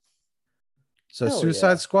excited. So Hell Suicide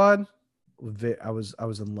yeah. Squad, I was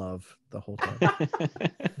in love the whole time.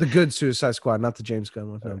 The good Suicide Squad, not the James Gunn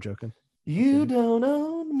one. No, I'm joking. You don't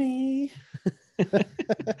own me.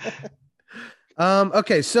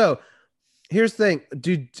 Okay, so here's the thing.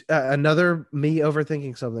 Do another me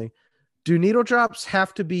overthinking something. Do needle drops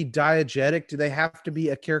have to be diegetic? Do they have to be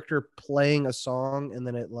a character playing a song and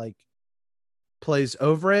then it like plays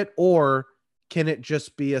over it, or can it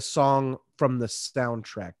just be a song from the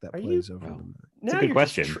soundtrack that Are you- plays over Wow. the movie? It's a good you're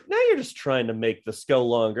question. now you're just trying to make this go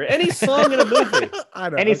longer. Any song in a movie. I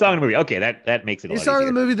don't Any know. song in the movie. Okay, that makes it a Any lot song in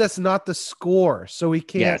easier. the movie that's not the score, so we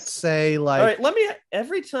can't Yes. say like All right, let me.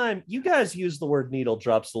 Every time you guys use the word needle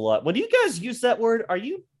drops a lot. When you guys use that word, are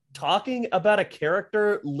you talking about a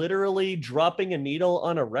character literally dropping a needle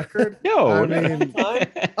on a record? No, I no. mean-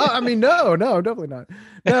 Oh, I mean, no, definitely not.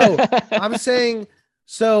 No, I'm saying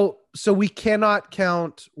so we cannot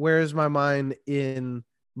count Where's My Mind in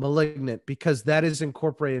Malignant because that is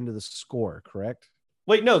incorporated into the score, correct?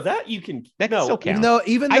 Wait, no, that you can. That no, still counts.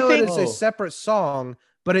 Even I though think- it is a Oh. separate song,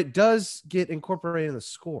 but it does get incorporated in the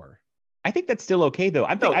score. I think that's still okay though.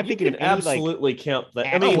 I'm no, thinking you of can any, like, absolutely count that.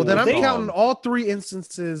 I Oh, mean, Well, then I'm they- counting all 3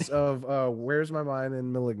 instances of Where's My Mind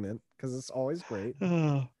in Malignant because it's always great.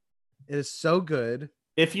 It is so good.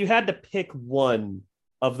 if you had to pick one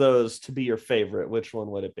of those to be your favorite, which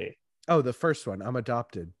one would it be? Oh, the first one, I'm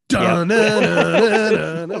Adopted. Yep.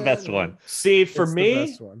 The best one. See, for It's the me,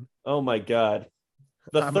 best one. oh my god,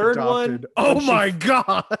 the I'm third Adopted. one. Oh when my she,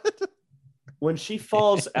 god. when she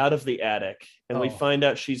falls out of the attic and we Oh. find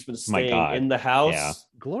out she's been My staying God. in the house, Yeah.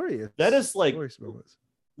 Glorious. That is like- Glorious moments.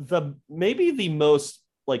 maybe the most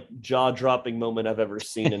like jaw-dropping moment I've ever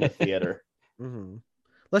seen in a theater. Mhm.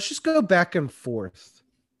 Let's just go back and forth.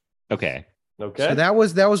 Okay. Okay, So that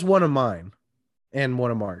was one of mine and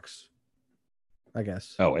one of Mark's, I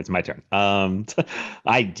guess. Oh, it's my turn.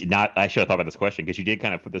 I did not. I should have thought about this question because you did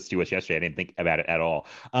kind of put this to us yesterday. I didn't think about it at all.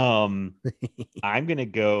 I'm gonna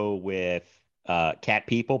go with "Cat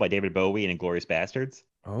People" by David Bowie and *Inglourious Bastards*.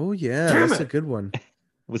 Oh yeah, Damn that's it. a good one.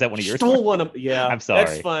 Was that one of yours? stole one of. Yeah, I'm sorry.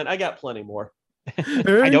 That's fine. I got plenty more. I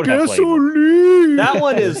don't have plenty more.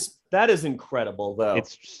 gasoline. That is incredible though.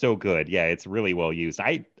 It's so good. Yeah, it's really well used.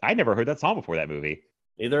 I never heard that song before that movie.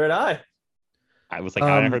 Neither had I. I was like,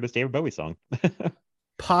 how did I Um, heard this David Bowie song?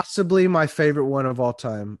 possibly my favorite one of all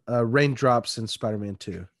time. Raindrops in Spider-Man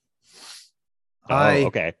 2. Oh, I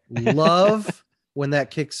okay. love when that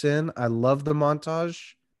kicks in. I love the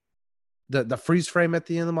montage. The freeze frame at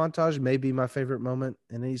the end of the montage may be my favorite moment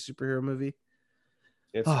in any superhero movie.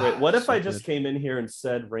 It's great. What if so I just good. came in here and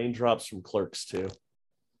said Raindrops from Clerks 2?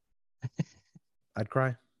 I'd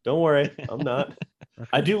cry. Don't worry, I'm not. Okay.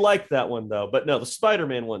 I do like that one though, but no, the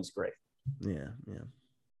Spider-Man one's great. Yeah.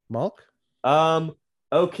 Malk?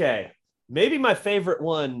 Okay. Maybe my favorite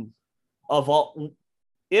one of all,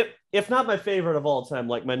 if not my favorite of all time,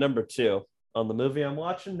 like my number 2 on the movie I'm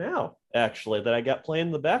watching now, actually, that I got playing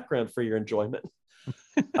in the background for your enjoyment.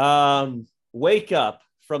 Wake Up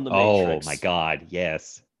from the Matrix. Oh my God,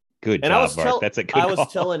 yes. Good And job, Mark. That's a good I was call.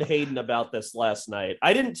 telling Hayden about this last night.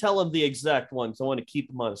 I didn't tell him the exact one because I want to keep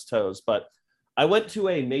him on his toes, but I went to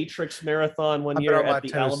a Matrix marathon one year at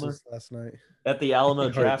the Alamo last night. at the Alamo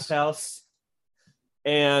It Draft hurts. House.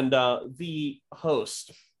 And the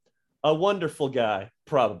host, a wonderful guy,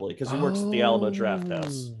 probably, because he works at the Alamo Draft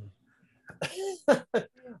House.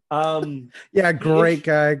 Yeah, great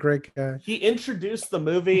guy. He introduced the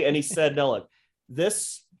movie and he said, no, look,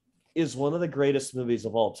 this is one of the greatest movies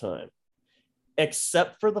of all time,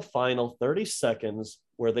 except for the final 30 seconds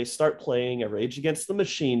where they start playing a Rage Against the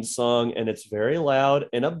Machine song and it's very loud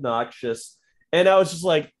and obnoxious. And I was just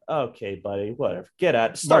like, okay, buddy, whatever. Get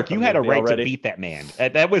out. Mark, you had a right already. to beat that man.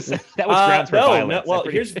 That was grounds for violence. Well,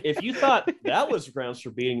 if you thought that was grounds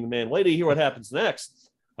for beating the man, wait till you hear what happens next.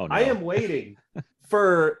 Oh, no. I am waiting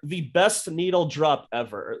for the best needle drop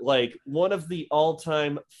ever. Like one of the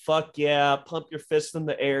all-time fuck yeah, pump your fist in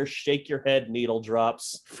the air, shake your head needle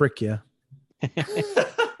drops. Frick yeah.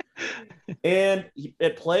 And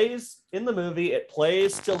it plays in the movie. It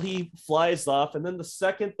plays till he flies off. And then the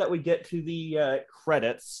second that we get to the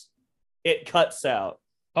credits, it cuts out.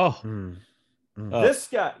 Oh. This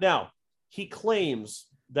guy, now, he claims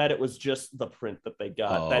that it was just the print that they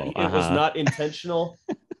got, that it was not intentional.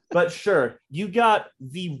 But sure, you got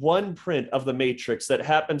the one print of the Matrix that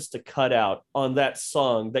happens to cut out on that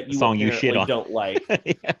song that you apparently don't like.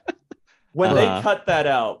 Yeah. When they cut that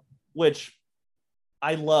out, which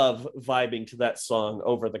I love vibing to that song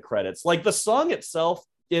over the credits. Like the song itself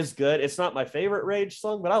is good. It's not my favorite Rage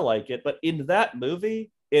song, but I like it. But in that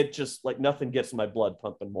movie, it just like nothing gets my blood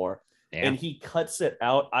pumping more. Yeah. And he cuts it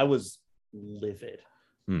out. I was livid.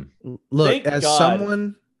 Look, Thank as God.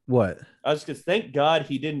 someone, what? I was just thank God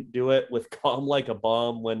he didn't do it with Calm Like a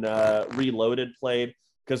Bomb when Reloaded played,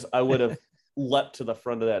 because I would have leapt to the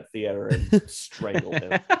front of that theater and strangled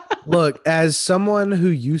him. Look, as someone who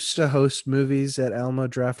used to host movies at Alamo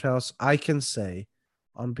Draft House, I can say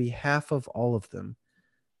on behalf of all of them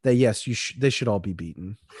that yes, they should all be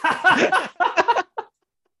beaten.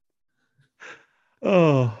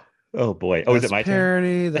 Oh boy. Oh, is it my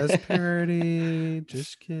turn? That's parody.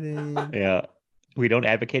 Just kidding. Yeah. We don't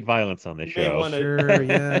advocate violence on this You may show. wanna- Sure,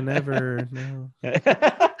 yeah, never. No.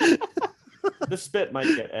 The spit might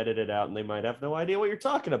get edited out and they might have no idea what you're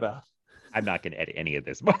talking about. I'm not going to edit any of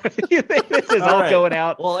this. This is all right. going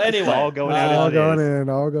out. Well, It's anyway, all going out. All as it going is. in,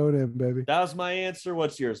 all going in, baby. That was my answer.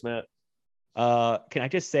 What's yours, Matt? Can I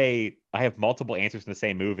just say I have multiple answers in the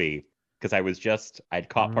same movie because I'd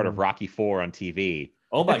caught part of Rocky IV on TV.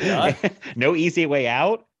 Oh my God. No Easy Way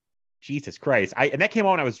Out. Jesus Christ. And that came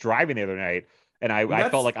on when I was driving the other night, and I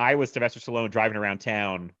felt like I was Sylvester Stallone driving around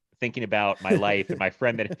town thinking about my life and my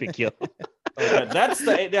friend that had been killed. Okay, that's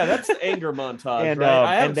the anger montage, And, right?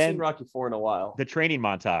 I haven't and then seen Rocky IV in a while. The training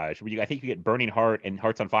montage, where I think you get Burning Heart and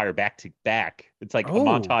Hearts on Fire back to back. It's like a Oh.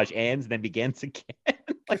 montage ends and then begins again.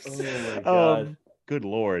 Like, Oh my God. good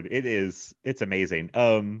Lord, it's amazing.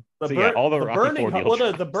 The All the Rocky burning IV heart, needle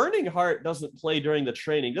the drops. burning heart doesn't play during the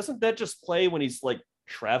training. Doesn't that just play when he's like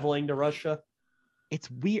traveling to Russia?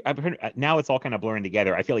 It's weird. I've heard now it's all kind of blurring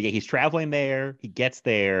together. I feel like he's traveling there. He gets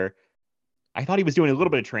there. I thought he was doing a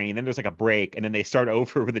little bit of training. Then there's like a break, and then they start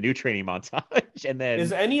over with a new training montage. And then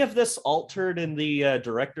Is any of this altered in the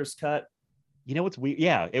director's cut? you know what's weird?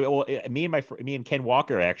 Yeah, me and Ken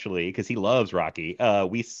Walker actually, because he loves Rocky.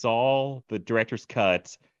 We saw the director's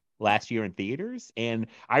cut last year in theaters, and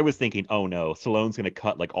I was thinking, oh no, Stallone's gonna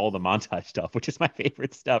cut like all the montage stuff, which is my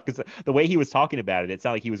favorite stuff, because the way he was talking about it, it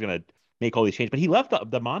sounded like he was gonna make all these changes, but he left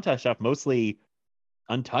the montage stuff mostly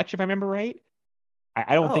untouched, if I remember right.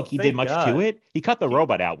 I don't think he did thank much God. to it. He cut the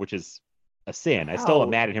robot out, which is a sin. I still am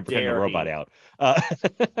mad at him for cutting the dare robot he. out.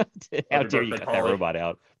 How dare you birthday, cut that Polly. robot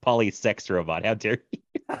out? Polly's sex robot. How dare you?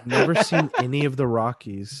 Never seen any of the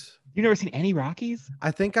Rockies. You've never seen any Rockies?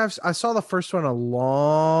 I think I saw the first one a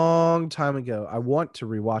long time ago. I want to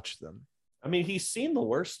rewatch them. I mean, he's seen the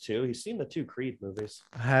worst two. He's seen the two Creed movies.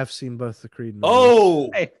 I have seen both the Creed movies. Oh,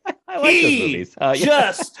 Hey, I like those he movies. Yeah.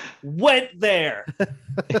 just went there.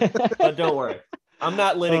 But don't worry, I'm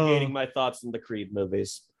not litigating my thoughts on the Creed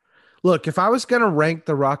movies. Look, if I was gonna rank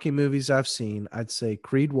the Rocky movies I've seen, I'd say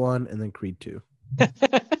Creed 1 and then Creed 2.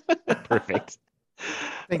 Perfect.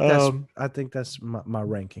 I think that's my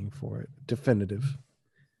ranking for it. Definitive.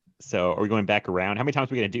 So are we going back around? How many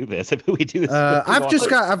times are we going to do this? If we do this,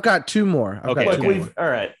 I've got two more. All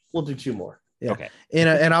right, we'll do two more. Yeah. Okay.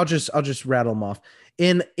 And I'll just rattle them off.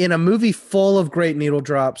 In a movie full of great needle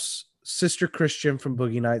drops, Sister Christian from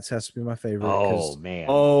Boogie Nights has to be my favorite. Oh man.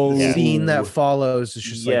 The scene that follows is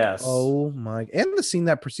just yes. like, oh my, and the scene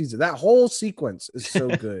that precedes it. That whole sequence is so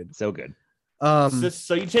good. So good.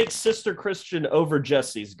 So you take Sister Christian over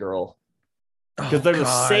Jesse's Girl. Because they're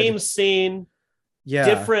the same scene. Yeah.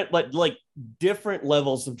 Different like different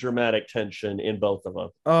levels of dramatic tension in both of them.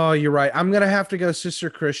 Oh, you're right. I'm gonna have to go Sister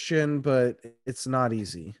Christian, but it's not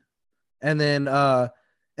easy. And then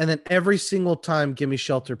every single time Gimme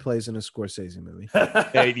Shelter plays in a Scorsese movie.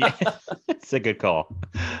 It's a good call.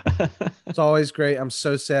 It's always great. I'm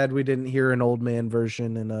so sad we didn't hear an old man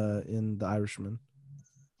version in The Irishman.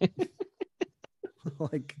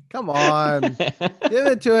 Like, come on. Give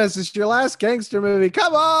it to us. It's your last gangster movie.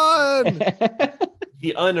 Come on.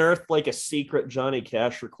 He unearthed like a secret Johnny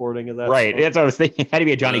Cash recording of that. Right. Song. That's what I was thinking. Had to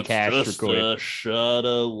be a Johnny Cash just recording. A shot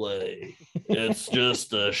away. It's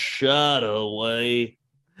just a shot away.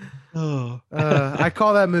 I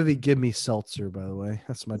call that movie Give Me Seltzer, by the way.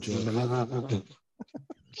 That's my joke.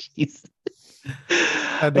 Jeez.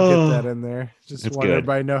 Had to get that in there. Just That's want good.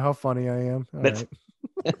 everybody to know how funny I am. All right.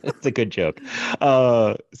 It's a good joke.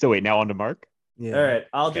 So wait, now on to Mark. Yeah. All right.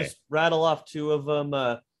 I'll just rattle off two of them.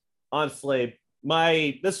 Honestly,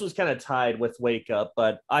 this was kind of tied with Wake Up,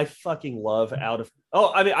 but I fucking love I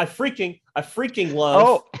freaking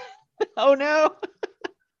love Oh no.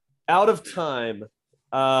 Out of Time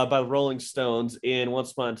by Rolling Stones in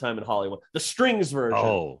Once Upon a Time in Hollywood. The strings version.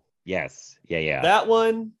 Oh, yes. Yeah. That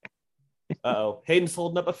one. Hayden's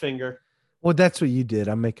holding up a finger. Well, that's what you did.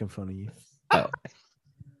 I'm making fun of you.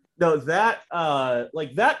 No, that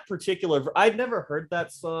that particular I'd never heard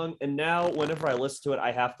that song, and now whenever I listen to it,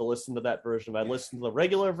 I have to listen to that version. If I listen to the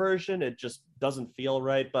regular version, it just doesn't feel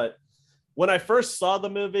right. But when I first saw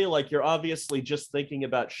the movie, like, you're obviously just thinking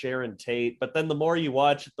about Sharon Tate, but then the more you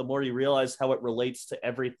watch it, the more you realize how it relates to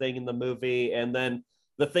everything in the movie. And then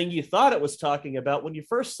the thing you thought it was talking about when you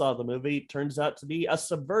first saw the movie turns out to be a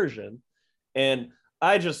subversion. And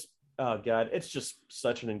I just, oh God, it's just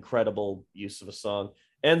such an incredible use of a song.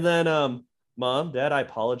 And then, Mom, Dad, I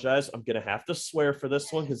apologize. I'm going to have to swear for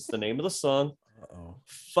this one because it's the name of the song.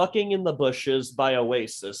 Fucking in the Bushes by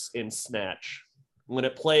Oasis in Snatch. When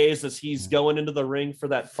it plays as he's going into the ring for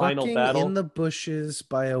that final battle. In the Bushes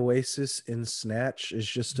by Oasis in Snatch is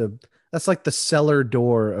just that's like the cellar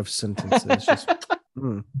door of sentences.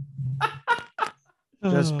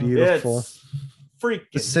 Just beautiful. It's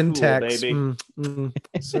freaking the syntax, cool, baby.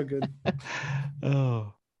 So good.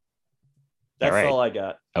 That's all I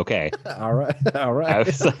got. Okay. All right. I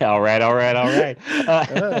was like, all right.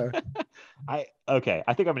 I think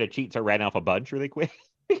I'm going to cheat to write off a bunch really quick.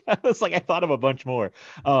 I thought of a bunch more.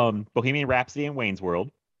 Bohemian Rhapsody and Wayne's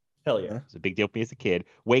World. Hell yeah. It's a big deal for me as a kid.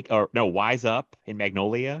 Wise Up in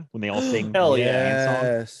Magnolia when they all sing. Hell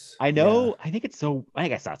yes. I know. Yeah. I think it's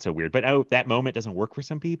not so weird, but that moment doesn't work for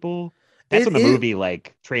some people. That's when the movie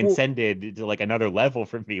transcended to another level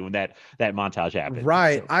for me when that montage happened.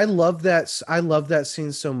 Right. I love that. I love that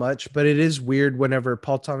scene so much, but it is weird whenever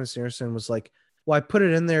Paul Thomas Anderson was like, well, I put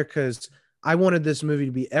it in there because I wanted this movie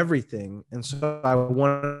to be everything. And so I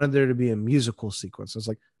wanted there to be a musical sequence. I was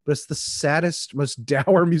like, but it's the saddest, most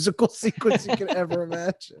dour musical sequence you can ever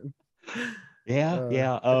imagine. Yeah.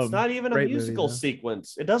 It's not even a musical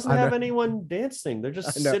sequence. It doesn't have anyone dancing. They're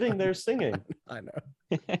just sitting there singing. I know.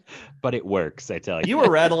 But it works, I tell you. You were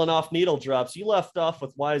rattling off needle drops. You left off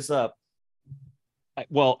with Wise Up.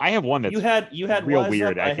 I have one that's you had real Wise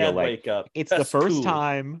weird. Up, I feel like Wake Up. It's the first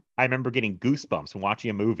time I remember getting goosebumps when watching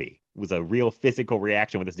a movie. It was a real physical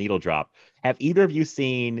reaction with this needle drop. Have either of you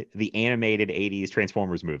seen the animated 80s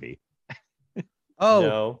Transformers movie? Oh,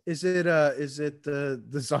 no. Is it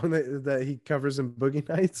the song that he covers in Boogie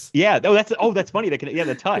Nights? Yeah, that's funny.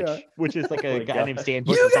 The touch, which is like a guy named Stan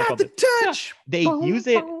Bush. You got the touch. They use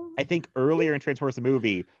it, I think, earlier in Transformers the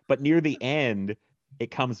movie, but near the end,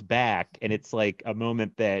 it comes back, and it's like a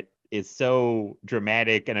moment that is so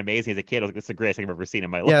dramatic and amazing as a kid. I was like, "This is the greatest thing I've ever seen in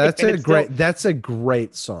my life." Yeah, that's a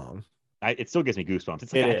great song. It still gives me goosebumps.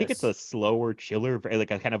 It's I think it's a slower, chiller,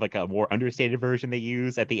 like a more understated version they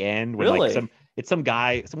use at the end. When really? Some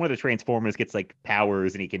guy, one of the Transformers gets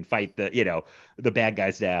powers and he can fight the bad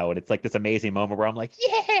guys now. And it's like this amazing moment where I'm like,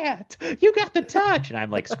 yeah, you got the touch. And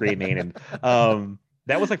I'm screaming. And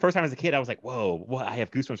that was first time as a kid. I was like, whoa, I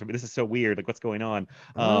have goosebumps from it. This is so weird. What's going on?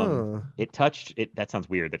 It touched it. That sounds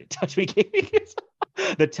weird that it touched me.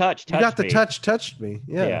 The touch touched me. You got the touch touched me.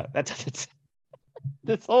 Yeah. That's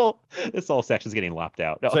This whole section's getting lopped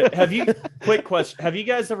out. No. So quick question. Have you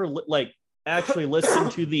guys ever actually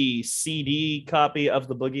listened to the CD copy of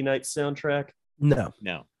the Boogie Nights soundtrack? No.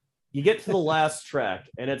 You get to the last track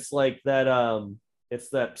and it's like that it's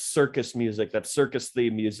that circus music, that circus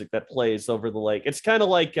theme music that plays over the lake. It's kind of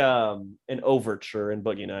like an overture in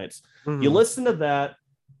Boogie Nights. You listen to that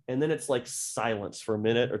and then it's like silence for a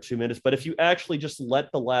minute or 2 minutes. But if you actually just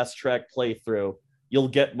let the last track play through, you'll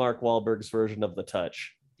get Mark Wahlberg's version of The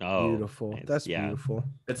Touch. Oh, beautiful. That's beautiful.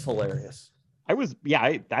 It's hilarious. I was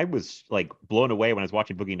like blown away when I was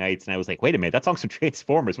watching Boogie Nights, and I was like, wait a minute, that song's from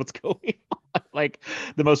Transformers. What's going on? Like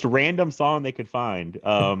the most random song they could find.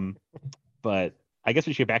 But I guess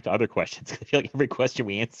we should get back to other questions. I feel like every question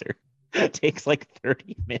we answer takes like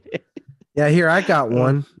 30 minutes. Yeah, here I got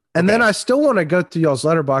one. And then I still want to go through y'all's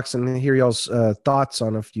letterbox and hear y'all's thoughts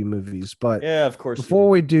on a few movies. But yeah, of course. Before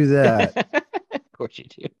we do that, of course you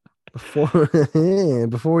do.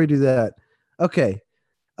 Before we do that, okay.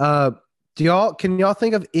 Can y'all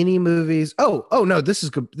think of any movies? Oh no, this is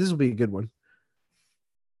good. This will be a good one.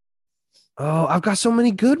 Oh, I've got so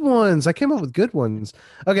many good ones. I came up with good ones.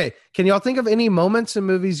 Okay, can y'all think of any moments in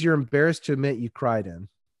movies you're embarrassed to admit you cried in?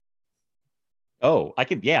 Oh, I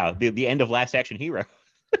can. Yeah, the end of Last Action Hero.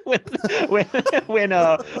 when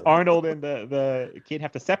Arnold and the kid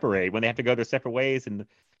have to separate, when they have to go their separate ways, and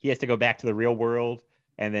he has to go back to the real world,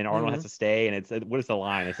 and then Arnold has to stay. And it's what is the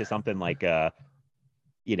line? It's just something like I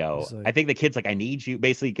think the kid's like, I need you,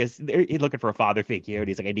 basically, because he's looking for a father figure, and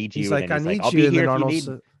he's like, I need you. He's like, and I need I'll you. Be here and if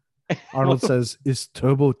then Arnold says, it's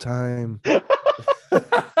turbo time. I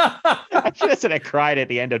should have said I cried at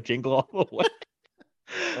the end of Jingle All the Way.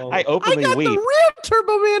 I openly got weep. the real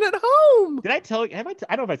Turbo Man at home. Did I tell you? I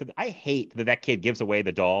don't know if I said. I hate that kid gives away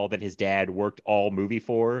the doll that his dad worked all movie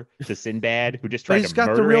for to Sinbad, who just tried to murder him. He's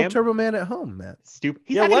got the real Turbo Man at home, Matt. Stupid.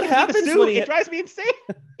 Yeah, what happens when it drives me insane?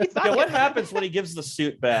 What happens when he gives the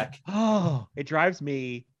suit back? Oh, it drives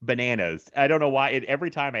me bananas. I don't know why.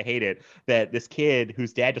 Every time I hate it that this kid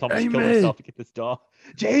whose dad just almost killed himself to get this doll.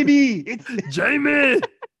 Jamie, it's Jamie.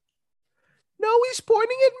 No, he's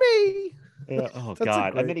pointing at me. Yeah, oh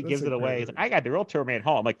God. And then he gives it away. He's like, I got the real Turbo Man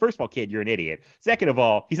home. I'm like, first of all, kid, you're an idiot. Second of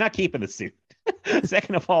all, he's not keeping the suit.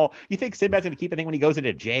 Second of all, you think Sinbad's gonna keep the thing when he goes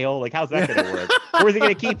into jail? Like, how's that gonna work? Or is he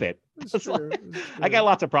gonna keep it? I got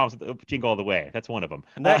lots of problems with Jingle All the Way. That's one of them.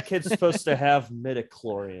 And that kid's supposed to have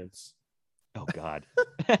midichlorians. Oh God.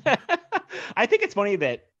 I think it's funny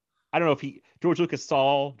that I don't know if George Lucas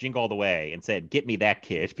saw Jingle All the Way and said, "Get me that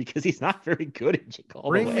kid," because he's not very good at Jingle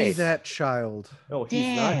All the Way. Bring me that child. No,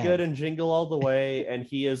 he's not good in Jingle All the Way, and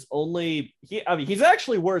he's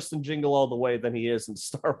actually worse in Jingle All the Way than he is in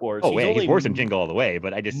Star Wars. Oh, he's worse in Jingle All the Way,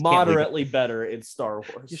 but I just moderately better in Star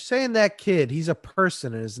Wars. You're saying that kid? He's a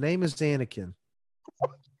person, and his name is Anakin.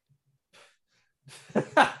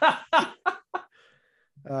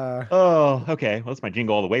 Okay. Well, that's my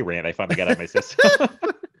Jingle All the Way rant I finally got out of my system.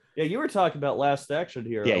 Yeah, you were talking about Last Action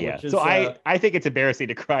Hero. Yeah. Which is, so I think it's embarrassing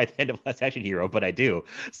to cry at the end of Last Action Hero, but I do.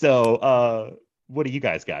 So what do you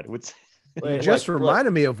guys got? You just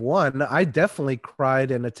reminded me of one. I definitely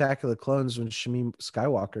cried in Attack of the Clones when Shmi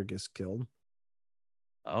Skywalker gets killed.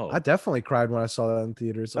 Oh, I definitely cried when I saw that in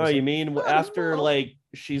theaters. Oh, you mean after like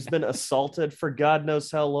she's been assaulted for God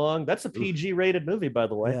knows how long? That's a PG rated movie, by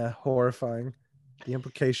the way. Yeah, horrifying. The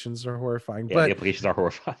implications are horrifying. Yeah, but the implications are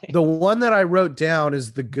horrifying. The one that I wrote down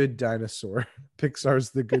is The Good Dinosaur.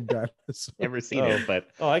 Pixar's The Good Dinosaur. Never seen it, but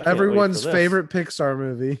everyone's favorite Pixar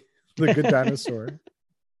movie, The Good Dinosaur.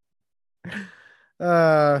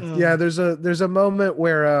 Yeah, there's a moment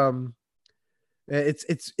where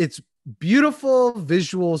it's beautiful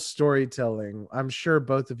visual storytelling. I'm sure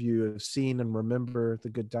both of you have seen and remember The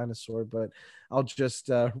Good Dinosaur, but I'll just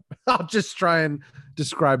try and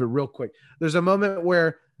describe it real quick. There's a moment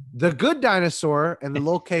where the good dinosaur and the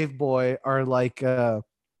little cave boy are like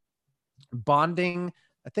bonding,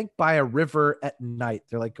 I think, by a river at night.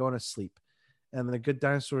 They're like going to sleep, and the good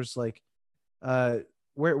dinosaur's like,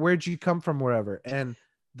 where'd you come from, wherever? And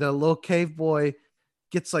the little cave boy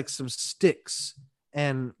gets like some sticks,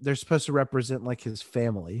 and they're supposed to represent like his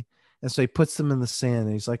family. And so he puts them in the sand,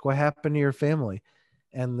 and he's like, what happened to your family?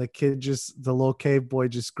 And the little cave boy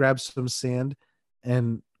just grabs some sand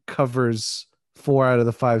and covers 4 out of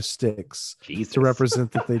the 5 sticks to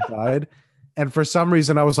represent that they died. And for some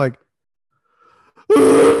reason I was like,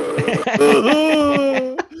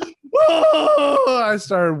 I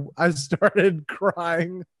started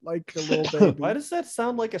crying like a little baby. Why does that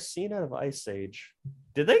sound like a scene out of Ice Age?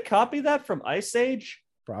 Did they copy that from Ice Age?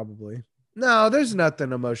 Probably. No, there's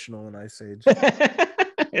nothing emotional in Ice Age.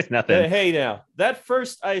 It's nothing. Hey, now, that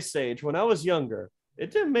first Ice Age, when I was younger,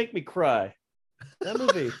 it didn't make me cry. That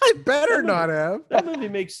movie. I better that not movie, have. That movie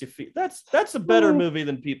makes you feel. That's a better movie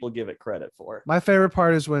than people give it credit for. My favorite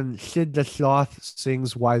part is when Sid the Sloth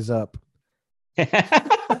sings "Wise Up."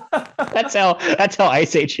 That's how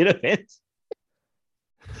Ice Age should have been.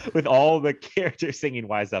 With all the characters singing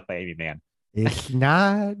 "Wise Up" by Amy Mann. It's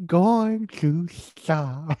not going to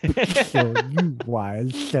stop. So you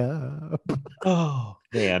wise up. Oh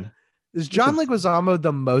man. Is John Leguizamo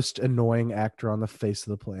the most annoying actor on the face of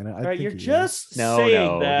the planet? All right, you're he is. just No, saying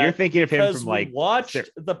no. that You're thinking of him because from we like watched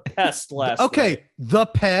The Pest last. Okay, night. The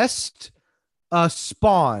Pest,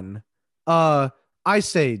 Spawn,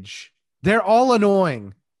 Ice Age. They're all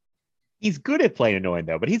annoying. He's good at playing annoying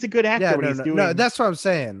though, but he's a good actor Yeah, when he's doing. no, that's what I'm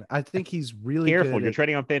saying. I think he's really careful. good You're at-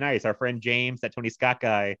 treading on thin ice. Our friend James, that Tony Scott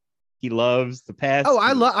guy, he loves The Pest. Oh,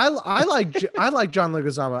 I like John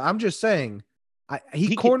Leguizamo. I'm just saying, he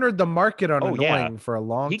He cornered the market on Oh, annoying yeah. for a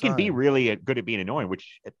long time. He can be really good at being annoying,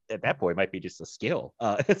 which at that point might be just a skill.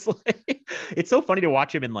 It's like, it's so funny to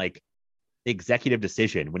watch him in like Executive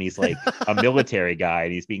Decision when he's like a military guy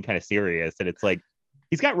and he's being kind of serious, and it's like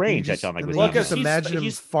he's got range. That John and Leguizamo. then you Because just imagine him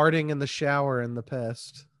he's- farting in the shower in The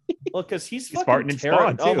Pest. Well, because he's He's fucking farting in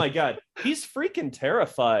Spawn, Oh too. my god, he's freaking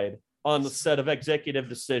terrified on the set of Executive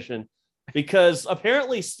Decision because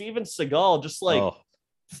apparently Steven Seagal just like Oh,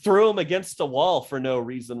 threw him against a wall for no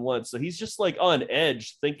reason once. So he's just like on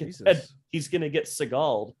edge, thinking Jesus. that he's gonna get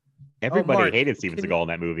Seagaled. everybody Mark, hated Steven can Seagal in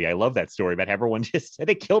that movie. I love that story, but everyone just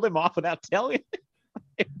they killed him off without telling.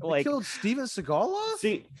 They Like killed Steven Seagal off?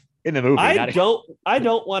 See, in the movie. I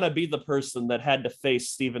don't want to be the person that had to face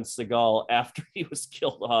Steven Seagal after he was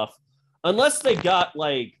killed off, unless they got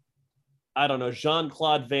like, I don't know,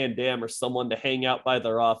 Jean-Claude Van Damme or someone to hang out by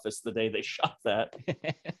their office the day they shot that.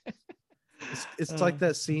 It's like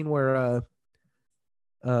that scene where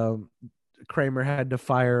Kramer had to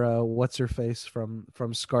fire what's her face from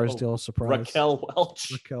Scarsdale Surprise. Raquel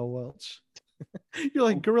Welch. Raquel Welch. You're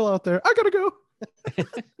like gorilla out there. I gotta go.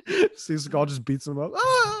 Steven Seagal just beats him up.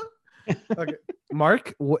 Ah! Okay,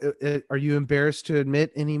 Mark, are you embarrassed to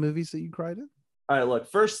admit any movies that you cried in? All right,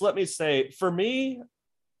 look, first let me say, for me,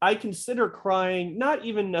 I consider crying not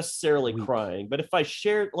even necessarily Weak. crying, but if I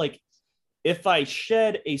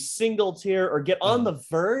shed a single tear or get on the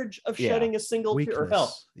verge of Yeah. shedding a single tear, or hell,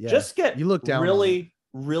 Weakness. Yeah. just get You look down on really,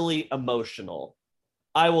 really emotional,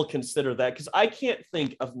 I will consider that because I can't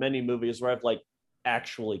think of many movies where I've like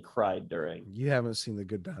actually cried during. You haven't seen The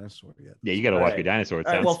Good Dinosaur yet. Yeah, you got to All watch right. Your Dinosaur. It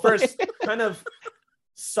All right, sounds well, like. first, kind of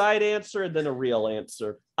side answer, then a real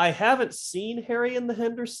answer. I haven't seen Harry and the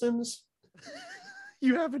Hendersons,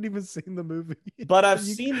 You haven't even seen the movie. but I've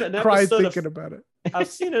You seen an cried episode thinking of about it. I've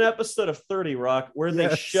seen an episode of 30 Rock where they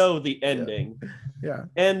Yes. show the ending. Yeah.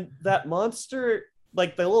 And that monster,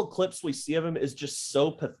 like the little clips we see of him, is just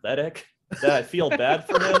so pathetic that I feel bad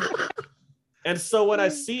for him. And so when I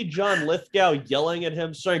see John Lithgow yelling at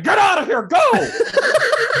him, saying, "Get out of here, go!"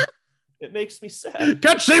 it makes me sad.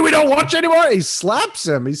 Can't see we don't watch anymore. He slaps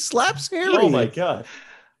him. He slaps Harry. Oh my god.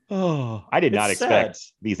 Oh, I did not It's expect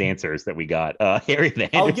sad. these answers that we got. Harry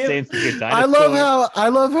the I'll give- Hendersons, The Good I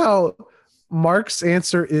love how Mark's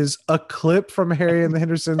answer is a clip from Harry and the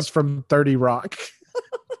Hendersons from 30 Rock.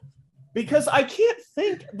 Because I can't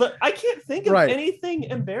think of Right. anything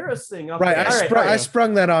embarrassing. Right. All right, I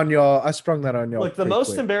sprung that on y'all. I sprung that on y'all. Look, the pretty most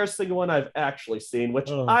quick. embarrassing one I've actually seen, which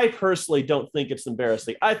Oh. I personally don't think it's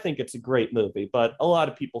embarrassing. I think it's a great movie, but a lot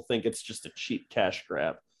of people think it's just a cheap cash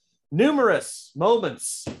grab. Numerous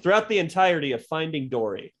moments throughout the entirety of Finding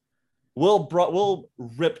Dory will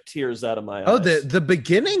rip tears out of my Oh, eyes. the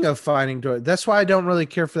beginning of Finding Dory. That's why I don't really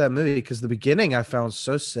care for that movie, because the beginning I found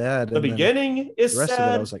so sad. The and then beginning is the rest sad,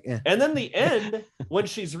 of it I was like, eh. and then the end, when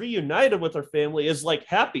she's reunited with her family, is like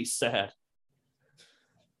happy sad.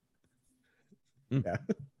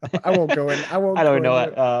 I won't go in. I won't. I don't go know.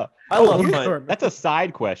 into it. I love you my go in. That's a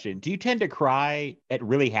side question. Do you tend to cry at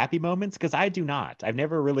really happy moments? Because I do not. I've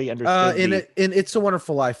never really understood. In It's a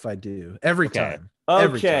Wonderful Life, I do every Okay. time.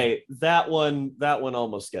 Every Okay, that one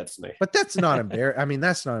almost gets me. But that's not embarrassing. I mean,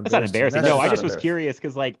 that's not That's not embarrassing. embarrassing. No, I not just was embarrassing. curious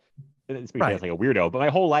because, like, it's because Right. like a weirdo. But my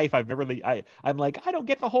whole life, I've never really. I'm like, I don't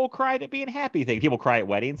get the whole cry at being happy thing. People cry at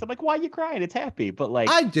weddings. I'm like, why are you crying? It's happy. But like,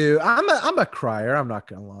 I do. I'm a crier. I'm not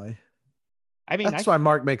gonna lie. I mean, That's why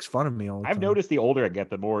Mark makes fun of me all the I've time. noticed the older I get,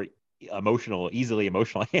 the more easily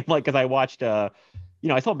emotional I am. Like, because I watched, I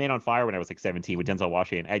saw Man on Fire when I was like 17 with Denzel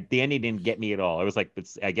Washington. The ending didn't get me at all. I was like,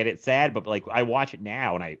 I get it sad, but like I watch it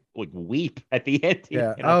now and I like weep at the ending.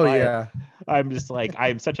 Yeah. Man on Oh Fire. yeah. I'm just like,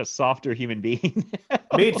 I'm such a softer human being.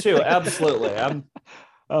 Me too, absolutely. I'm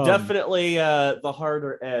Um, definitely the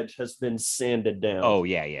harder edge has been sanded down. Oh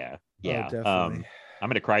yeah, yeah, yeah. Oh, definitely. I'm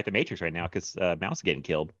gonna cry at the Matrix right now because Mouse is getting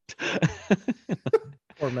killed.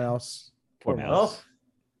 Poor Mouse. Poor Poor Mouse. Well,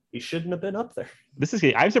 he shouldn't have been up there.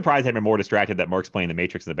 I'm surprised I'm more distracted that Mark's playing the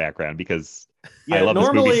Matrix in the background because Yeah, I love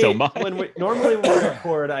this movie so much. Normally when we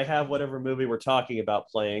record, I have whatever movie we're talking about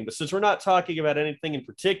playing. But since we're not talking about anything in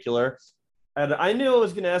particular, and I knew I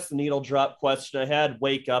was going to ask the needle drop question. I had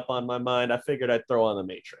Wake Up on my mind. I figured I'd throw on the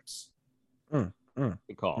Matrix. Good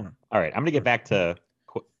call. All right, I'm gonna get back to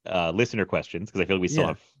listener questions because I feel like we still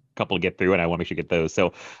have a couple to get through, and I want to make sure we get those.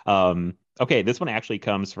 So, okay, this one actually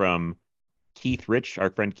comes from Keith Rich, our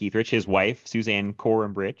friend Keith Rich. His wife, Suzanne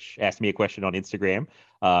Coram-Rich, asked me a question on Instagram.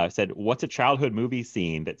 Said, what's a childhood movie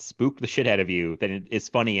scene that spooked the shit out of you that is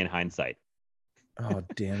funny in hindsight? Oh,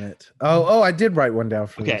 damn it. Oh, I did write one down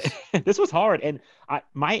for this. This was hard. And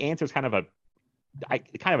my answer is kind of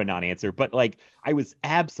a non-answer, but like I was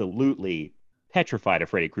absolutely petrified of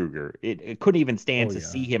Freddy Krueger. It couldn't even stand to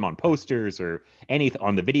see him on posters or anything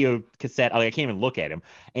on the video cassette. Like, I can't even look at him.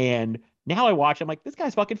 And now I watch, I'm like, this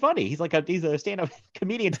guy's fucking funny. He's a stand-up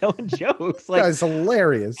comedian telling jokes. Like, guy's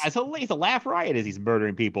hilarious. He's a laugh riot as he's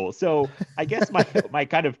murdering people. So I guess my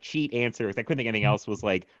kind of cheat answer, if I couldn't think of anything else, was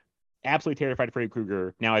like absolutely terrified of Freddy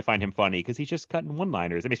Krueger. Now I find him funny because he's just cutting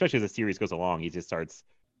one-liners. I mean, especially as the series goes along, he just starts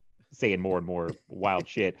saying more and more wild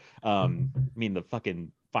shit. I mean, the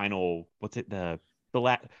fucking final, what's it? The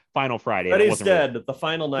final Friday. Freddy's dead. The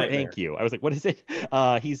final nightmare. Thank you. I was like, what is it?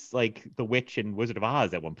 He's like the witch in Wizard of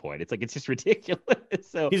Oz at one point. It's like, it's just ridiculous.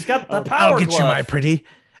 So he's got the power. I'll get you, my pretty,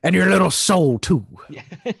 and your little soul too. Yeah.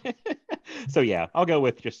 So yeah, I'll go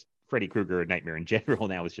with just Freddy Krueger Nightmare in general.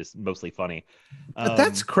 Now it's just mostly funny. But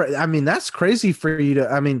that's crazy. I mean, that's crazy for you to.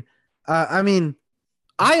 I mean,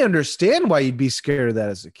 I understand why you'd be scared of that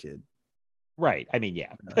as a kid. Right. I mean,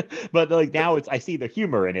 yeah. But like now I see the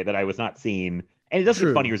humor in it that I was not seeing. And it does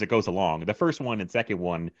get funnier as it goes along. The first one and second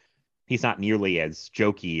one, he's not nearly as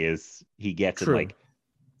jokey as he gets. And like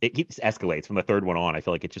it keeps escalates from the third one on. I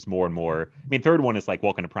feel like it's just more and more. I mean, third one is like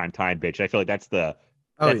welcome to prime time, bitch. I feel like that's the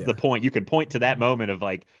point. You can point to that moment of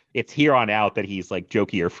like it's here on out that he's like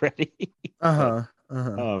jokier Freddy.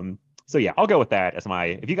 So yeah, I'll go with that as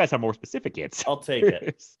my. If you guys have more specific answers, I'll take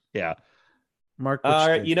it. Yeah. Mark. All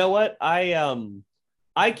right. You know what?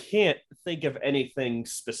 I can't think of anything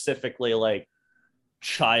specifically like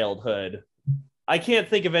childhood. I can't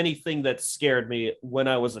think of anything that scared me when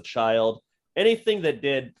I was a child. Anything that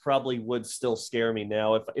did probably would still scare me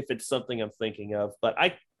now if it's something I'm thinking of. But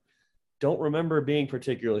I don't remember being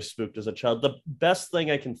particularly spooked as a child. The best thing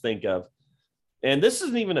I can think of, and this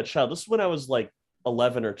isn't even a child. This is when I was like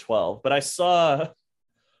 11 or 12. But I saw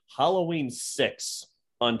Halloween 6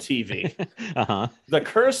 on TV. The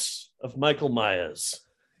Curse of Michael Myers.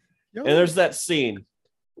 And there's that scene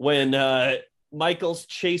when Michael's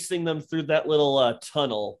chasing them through that little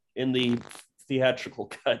tunnel in the theatrical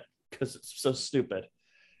cut because it's so stupid.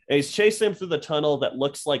 And he's chasing him through the tunnel that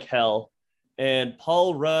looks like hell. And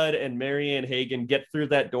Paul Rudd and Marianne Hagen get through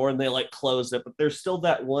that door and they like close it. But there's still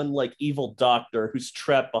that one like evil doctor who's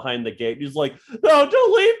trapped behind the gate. He's like, no,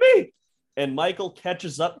 don't leave me. And Michael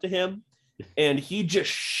catches up to him and he just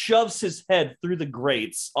shoves his head through the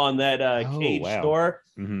grates on that cage door.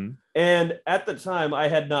 Mm-hmm. And at the time, I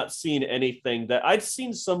had not seen anything that I'd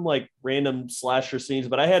seen some like random slasher scenes,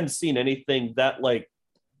 but I hadn't seen anything that like,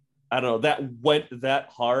 I don't know, that went that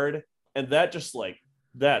hard. And that just like,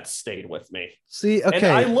 that stayed with me. See, okay. And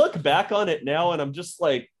I look back on it now and I'm just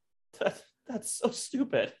like, that's so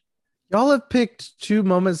stupid. Y'all have picked two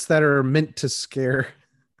moments that are meant to scare.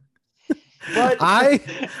 But I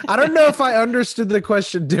don't know if I understood the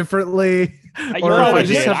question differently. I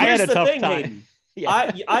had a tough time.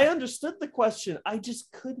 Yeah. I understood the question. I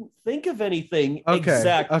just couldn't think of anything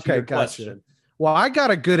exact to your question. Well, I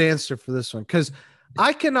got a good answer for this one because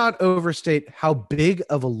I cannot overstate how big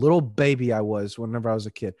of a little baby I was whenever I was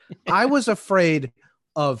a kid. I was afraid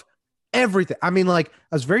of everything. I mean, like,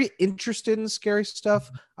 I was very interested in scary stuff.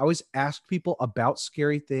 I always asked people about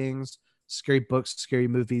scary things, scary books, scary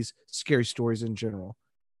movies, scary stories in general.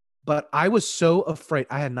 But I was so afraid.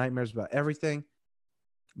 I had nightmares about everything.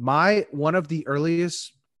 One of the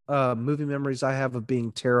earliest movie memories I have of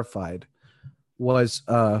being terrified was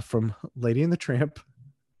from Lady and the Tramp.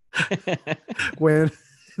 When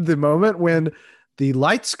the moment when the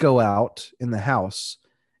lights go out in the house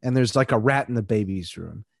and there's like a rat in the baby's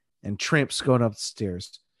room and Tramp's going up the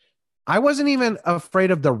stairs. I wasn't even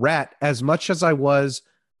afraid of the rat as much as I was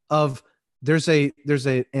of there's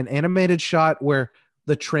an animated shot where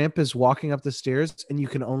the Tramp is walking up the stairs and you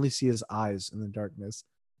can only see his eyes in the darkness.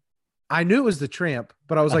 I knew it was the Tramp,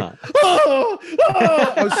 but I was like, oh!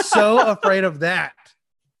 I was so afraid of that.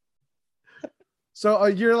 So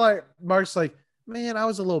you're like, Mark's like, Man, I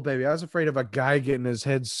was a little baby. I was afraid of a guy getting his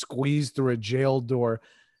head squeezed through a jail door.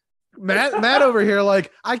 Matt over here,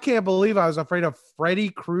 like, I can't believe I was afraid of Freddy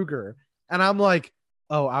Krueger. And I'm like,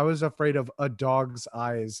 oh, I was afraid of a dog's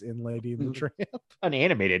eyes in Lady and the Tramp. An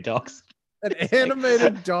animated dogs. An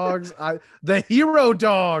animated dog's eye. The hero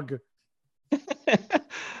dog.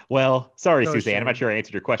 Well, sorry, No Suzanne. shame. I'm not sure I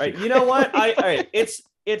answered your question. Right, you know what? All right,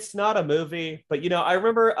 it's not a movie, but I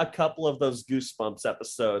remember a couple of those Goosebumps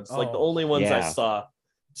episodes, like the Oh, only ones I yeah. saw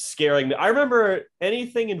scaring me. I remember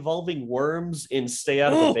anything involving worms in Stay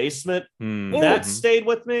Out of the Basement. Hmm. That stayed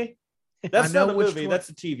with me. That's I know not a which movie. one- That's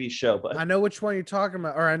a TV show. But I know which one you're talking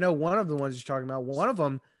about, or I know one of the ones you're talking about. One of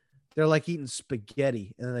them, they're like eating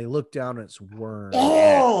spaghetti, and then they look down and it's worms.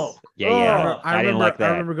 Oh! Yeah. I didn't remember- like that.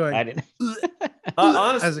 I remember going, I didn't.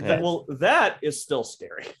 honestly, As a kid. well, that is still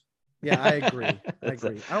scary. Yeah, I agree. I That's a-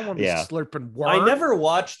 agree. I don't want to be yeah. slurping worms. I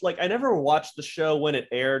never watched the show when it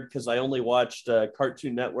aired because I only watched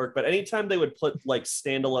Cartoon Network. But anytime they would put like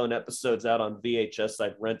standalone episodes out on VHS,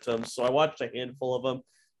 I'd rent them. So I watched a handful of them,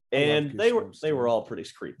 and they Goosebumps, were dude. all pretty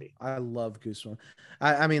creepy. I love Goosebumps.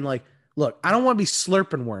 I mean, like, look, I don't want to be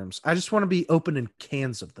slurping worms. I just want to be opening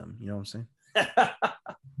cans of them. You know what I'm saying?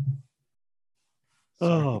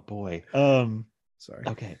 Oh boy. Sorry.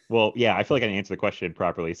 Okay. Well, yeah, I feel like I didn't answer the question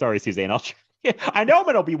properly. Sorry, Suzanne. I'll try. I know I'm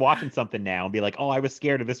gonna be watching something now and be like, oh, I was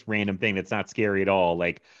scared of this random thing that's not scary at all.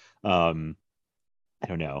 Like, I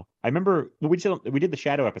don't know. I remember we did the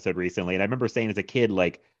Shadow episode recently, and I remember saying as a kid,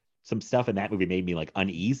 like, some stuff in that movie made me like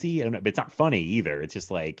uneasy. I don't know, but it's not funny either. It's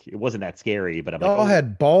just like it wasn't that scary, but I'm like, Y'all oh,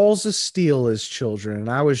 had balls of steel as children, and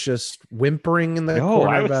I was just whimpering in the no,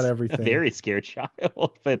 corner I was about a everything. very scared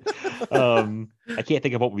child, but I can't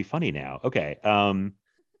think of what would be funny now. Okay.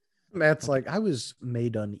 Matt's like, I was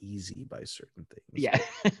made uneasy by certain things. Yeah.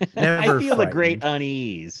 Never I feel a great frightened.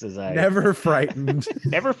 unease as I Never frightened.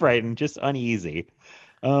 never frightened, just uneasy.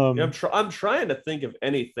 I'm trying to think of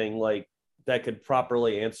anything like that could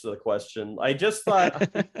properly answer the question. I just thought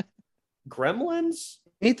Gremlins.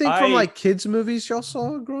 Anything from I- like kids movies y'all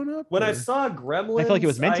saw growing up? When I or- saw Gremlins, I feel like it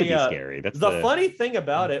was meant to be scary. That's the funny thing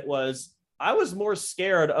about it was I was more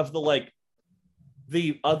scared of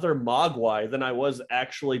the other Mogwai than I was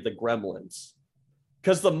actually the Gremlins.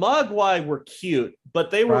 Because the Mogwai were cute, but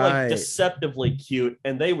they were Right. like deceptively cute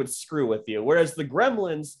and they would screw with you. Whereas the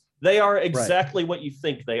Gremlins, they are exactly what you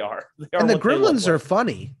think they are. They are and the what they look Gremlins are like.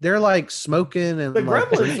 funny. They're like smoking and The like,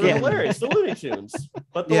 Gremlins are Yeah. hilarious. The Looney Tunes.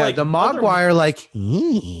 But the, yeah, like, the other- Mogwai are like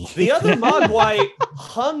The other Mogwai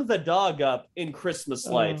hung the dog up in Christmas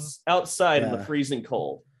lights outside in the Yeah. freezing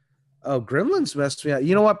cold. Oh, Gremlins messed me up.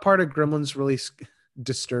 You know what part of Gremlins really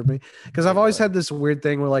disturbed me? Because I've always had this weird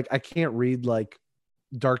thing where like I can't read like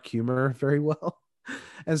dark humor very well.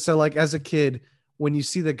 And so like as a kid, when you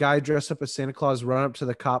see the guy dressed up as Santa Claus run up to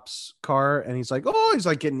the cop's car and he's like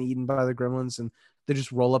getting eaten by the Gremlins and they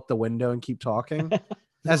just roll up the window and keep talking.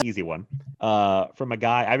 That's an easy one. From a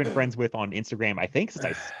guy I've been friends with on Instagram, I think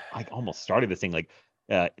since I almost started this thing, like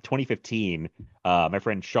 2015. My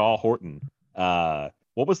friend Shaw Horton.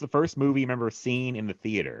 What was the first movie you remember seeing in the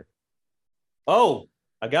theater? Oh,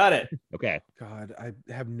 I got it. Okay. God, I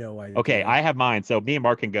have no idea. Okay, I have mine. So me and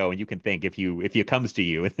Mark can go, and you can think if it comes to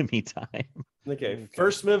you in the meantime. Okay.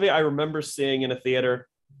 First movie I remember seeing in a theater,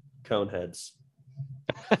 Coneheads.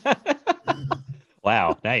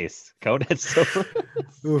 Wow, nice. Coneheads. So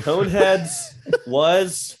Coneheads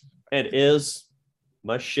was and is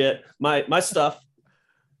my shit, my stuff.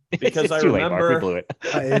 Because it's I too late, Mark. We remember- blew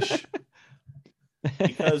it. Ish.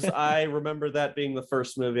 Because I remember that being the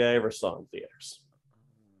first movie I ever saw in theaters.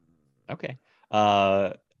 Okay.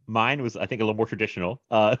 Mine was, I think, a little more traditional.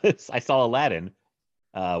 I saw Aladdin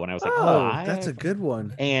when I was like, That's a good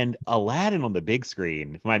one. And Aladdin on the big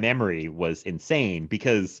screen, my memory was insane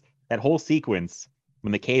because that whole sequence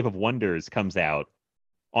when the Cave of Wonders comes out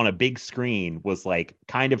on a big screen was like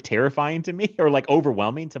kind of terrifying to me or like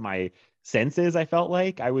overwhelming to my senses. I felt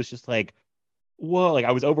like I was just like, whoa, like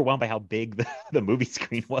I was overwhelmed by how big the movie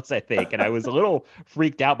screen was, I think. And I was a little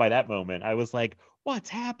freaked out by that moment. I was like, what's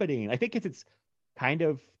happening? I think it's kind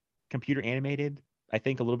of computer animated, I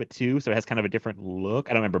think a little bit too. So it has kind of a different look.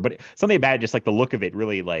 I don't remember, but something about it, just like the look of it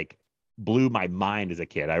really like blew my mind as a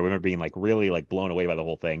kid. I remember being like really like blown away by the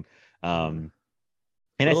whole thing.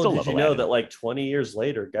 And I still Little love did you know Aladdin. that like 20 years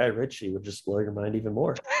later, Guy Ritchie would just blow your mind even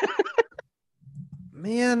more.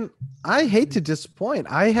 Man, I hate to disappoint.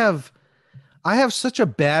 I have such a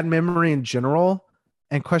bad memory in general,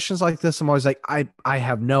 and questions like this, I'm always like, I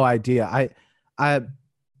have no idea. I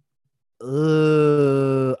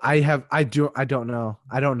don't know.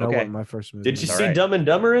 I don't know Okay. what my first movie. Did you was. see Alright. Dumb and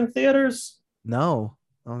Dumber in theaters? No.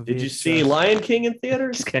 on Did you VHS. see Lion King in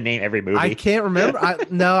theaters? Just gonna name every movie. I can't remember. I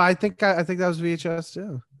think that was VHS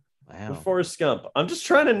too. Wow. Forrest Gump. I'm just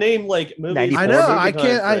trying to name like movies. 94 I know. movie I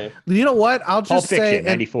can't. time frame. You know what? I'll Pulp just say Fiction, and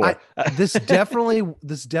 94. this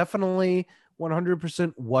definitely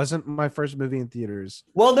 100% wasn't my first movie in theaters.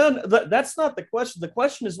 Well, no, that's not the question. The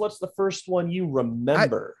question is, what's the first one you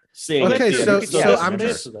remember seeing? Okay, in theaters? so that's I'm the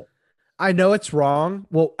just- answer to that. I know it's wrong.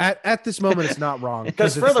 Well, at this moment, it's not wrong.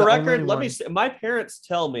 Because for it's the only record, let one. me say, my parents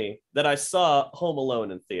tell me that I saw Home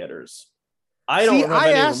Alone in theaters. I don't See, have I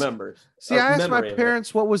any asked- remembers. See, I asked my memory of it.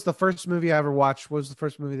 parents what was the first movie I ever watched. What was the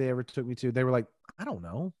first movie they ever took me to? They were like, I don't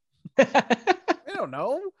know. I don't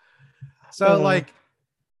know. So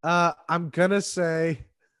I'm gonna say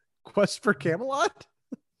Quest for Camelot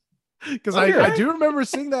because I do remember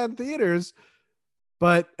seeing that in theaters.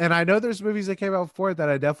 And I know there's movies that came out before it that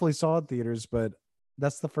I definitely saw in theaters, but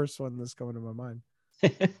that's the first one that's coming to my mind.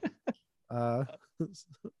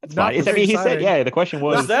 That's fine. I mean, he said, yeah. The question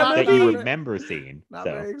was that that movie- you remember seeing. Not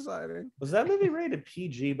So very exciting. Was that movie rated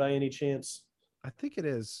PG by any chance? I think it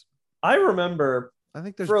is. I remember I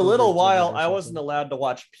think there's for a little bootlegs in it while or I wasn't something. allowed to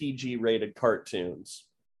watch PG rated cartoons.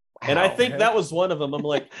 And I Wow. think that was one of them. I'm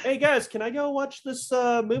like, hey guys, can I go watch this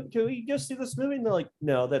movie? Can we go see this movie? And they're like,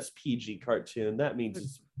 no, that's PG cartoon. That means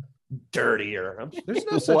it's dirtier. I'm just, There's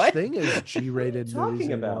no such What? thing as G-rated What are you movies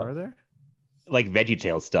talking anymore, about? are there? like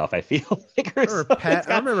VeggieTales stuff, I feel like. I or remember, something. It's I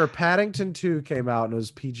got- remember Paddington 2 came out and it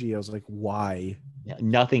was PG. I was like, why?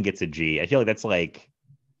 nothing gets a G. I feel like that's like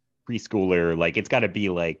preschooler. Like it's got to be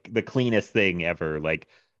like the cleanest thing ever. Like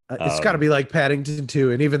It's got to be like Paddington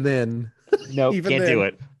 2. And even then, no, Even can't do then.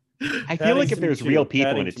 it. I feel like if Paddington there's 2, real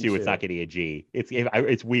people in it Paddington too, it's 2. not getting a G.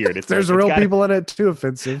 It's weird. It's there's like, real it's gotta, people in it, too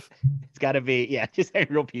offensive. It's got to be just saying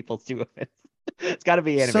real people's too offensive. It's got to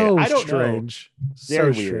be animated. So I don't know. strange.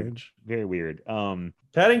 Very So weird. strange. Very weird.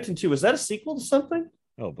 Paddington 2, was that a sequel to something?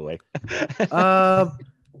 Oh boy. I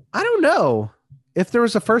don't know. If there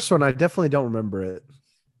was a first one, I definitely don't remember it.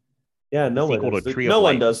 Yeah, no one sequel to does. Tree of No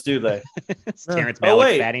one Life. does, do they? It's Terrence Oh, Malick,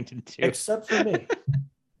 wait. Paddington 2. Except for me.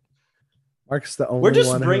 Mark's the only just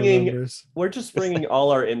one who bringing- remembers. We're just bringing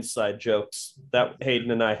all our inside jokes that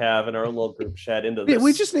Hayden and I have in our little group chat into Yeah, this.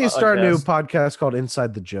 we just need to start a new podcast. podcast called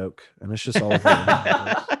Inside the Joke, and it's just all of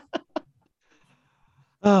them.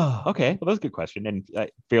 Oh, okay. Well, that was a good question and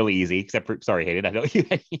fairly easy, except for sorry, Hayden. I know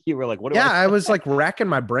you were like, what do Yeah, I I was like racking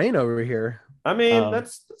my brain over here. I mean, Um,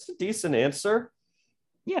 that's a decent answer.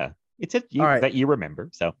 Yeah, it's a All right. that you remember.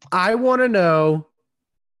 So I want to know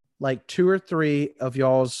like 2 or 3 of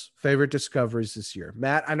y'all's favorite discoveries this year.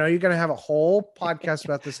 Matt, I know you're going to have a whole podcast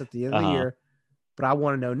about this at the end of the Uh-huh. year, but I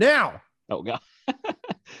want to know now. oh god.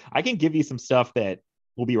 I can give you some stuff that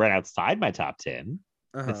will be right outside my top 10.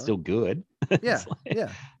 Uh-huh. It's still good. Yeah, It's like-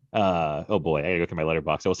 yeah. Oh boy, I gotta go through my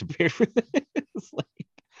letterbox. I was prepared for this. Like,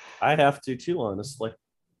 I have to too, honestly.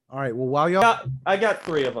 All right. Well, while y'all, I got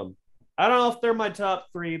 3 of them. I don't know if they're my top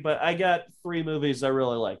 3, but I got 3 movies I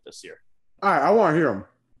really like this year. all right, I want to hear them.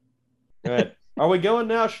 All right. Are we going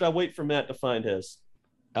now? Should I wait for Matt to find his?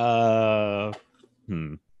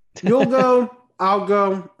 You'll go, I'll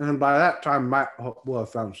go, and by that time, Matt will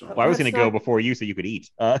have found something. Well, I was That's gonna go not- before you, so you could eat.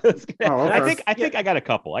 okay. I think I got a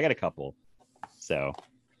couple. So,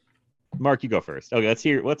 Mark, you go first. Okay,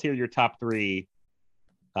 let's hear your top 3.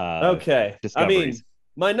 Okay. I mean, discoveries.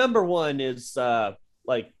 my number 1 is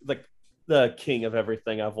like the king of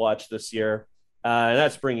everything I've watched this year. And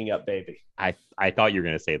that's Bringing Up Baby. I thought you were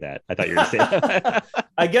gonna say that. I thought you were gonna say that.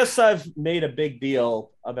 I guess I've made a big deal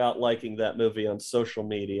about liking that movie on social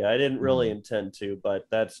media. I didn't really intend to, but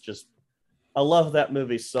that's just, I love that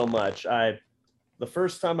movie so much. The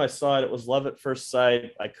first time I saw it, it was love at first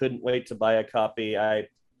sight. I couldn't wait to buy a copy. I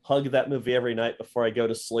hug that movie every night before I go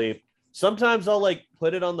to sleep. Sometimes I'll like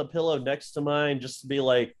put it on the pillow next to mine just to be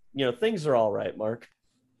like, things are all right, Mark.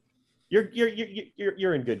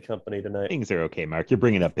 You're in good company tonight. Things are okay, Mark. You're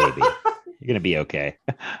bringing up baby. You're gonna be okay.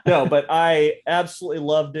 No, but I absolutely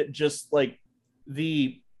loved it. Just like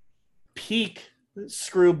the peak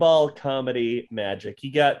screwball comedy magic.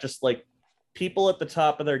 You got just like people at the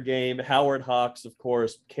top of their game. Howard Hawks, of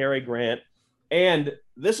course, Cary Grant. And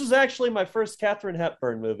this was actually my first Katharine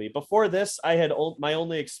Hepburn movie. Before this, I had my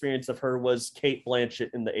only experience of her was Cate Blanchett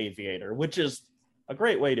in The Aviator, which is a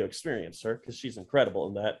great way to experience her because she's incredible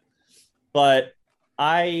in that. But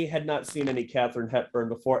I had not seen any Katharine Hepburn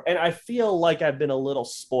before, and I feel like I've been a little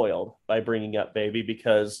spoiled by Bringing Up Baby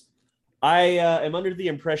because I am under the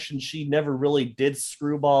impression she never really did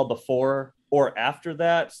screwball before or after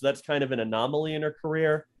that, so that's kind of an anomaly in her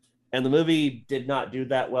career, and the movie did not do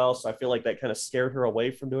that well, so I feel like that kind of scared her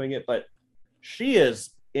away from doing it, but she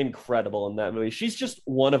is incredible in that movie. She's just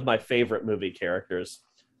one of my favorite movie characters.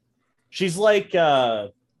 She's like,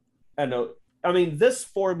 I don't know. I mean, this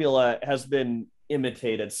formula has been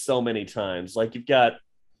imitated so many times. Like you've got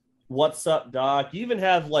What's Up, Doc? You even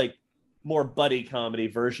have like more buddy comedy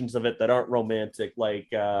versions of it that aren't romantic,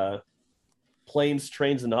 like Planes,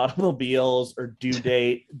 Trains, and Automobiles or Due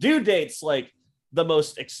Date. Due Date's like the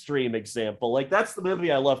most extreme example. Like that's the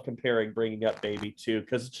movie I love comparing Bringing Up Baby to,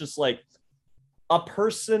 because it's just like a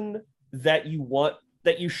person that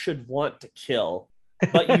you should want to kill,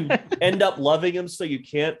 but you end up loving him so you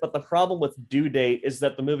can't. But the problem with Due Date is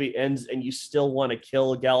that the movie ends and you still want to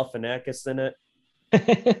kill Galifianakis in it.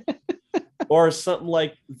 Or something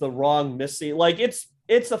like The Wrong Missy. Like it's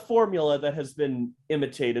a formula that has been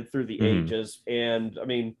imitated through the ages. And I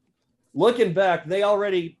mean, looking back, they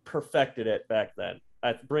already perfected it back then.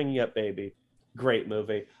 At Bringing Up Baby, great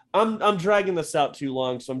movie. I'm dragging this out too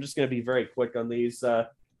long, so I'm just going to be very quick on these.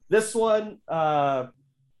 This one,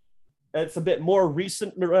 it's a bit more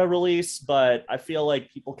recent release, but I feel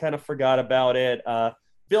like people kind of forgot about it. I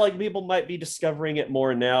feel like people might be discovering it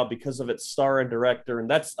more now because of its star and director, and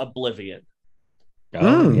that's Oblivion.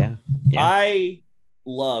 Oh, yeah. I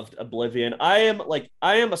loved Oblivion. I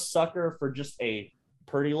am a sucker for just a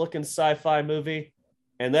pretty looking sci-fi movie,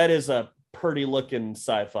 and that is a pretty looking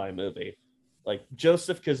sci-fi movie. Like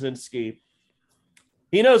Joseph Kosinski,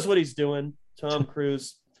 he knows what he's doing. Tom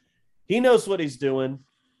Cruise, he knows what he's doing.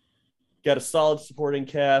 Got a solid supporting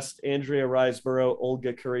cast: Andrea Riseborough,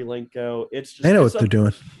 Olga Kurylenko. It's just they know what they're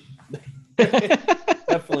doing.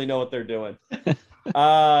 Definitely know what they're doing.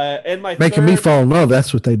 And my making me fall in love.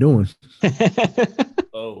 That's what they're doing.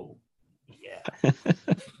 Oh yeah.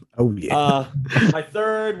 Oh yeah. My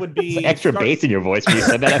third would be extra bass in your voice when you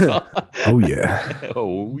said that. Oh yeah.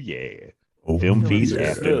 Oh yeah. Oh, Film Feast yeah.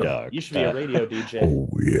 After Dark. You should be a radio DJ. Oh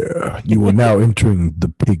yeah. You are now entering the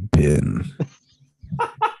pig pen.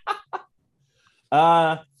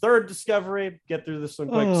 Third discovery. Get through this one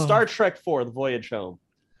quick. Star Trek IV: The Voyage Home.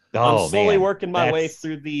 Oh, I'm slowly man. working my way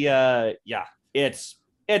through the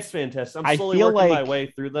it's fantastic. I'm slowly feel working my like- way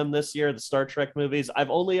through them this year, the Star Trek movies. I've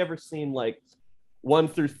only ever seen like 1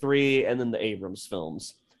 through 3 and then the Abrams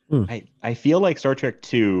films. I feel like Star Trek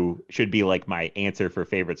 2 should be like my answer for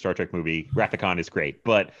favorite Star Trek movie. Wrath of Khan is great,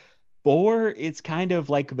 but 4 is kind of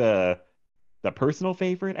like the personal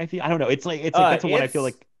favorite. I don't know. It's like that's the one I feel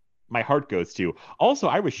like my heart goes to. Also,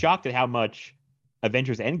 I was shocked at how much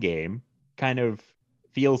Avengers Endgame kind of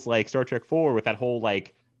feels like Star Trek 4 with that whole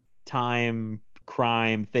like time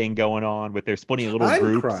crime thing going on with they're splitting little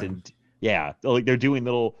groups and like they're doing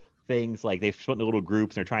little things like they've split into little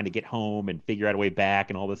groups and they're trying to get home and figure out a way back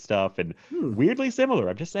and all this stuff and weirdly similar.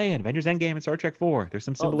 I'm just saying, Avengers Endgame and Star Trek 4. There's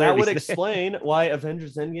some similarities. That would explain why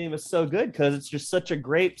Avengers Endgame is so good, because it's just such a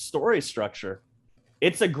great story structure.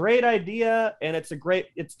 It's a great idea, and it's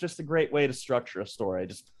just a great way to structure a story.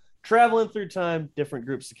 Just traveling through time, different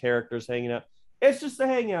groups of characters hanging out. It's just a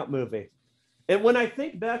hangout movie. And when I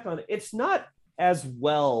think back on it, it's not as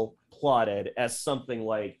well plotted as something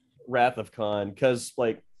like Wrath of Khan, because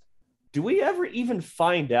like, do we ever even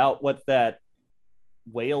find out what that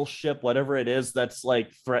whale ship, whatever it is, that's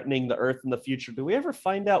like threatening the Earth in the future? Do we ever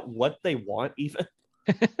find out what they want even?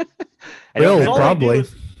 Probably.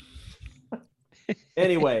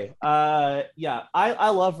 Anyway, I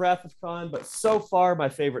love Wrath of Khan, but so far my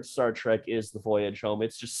favorite Star Trek is The Voyage Home.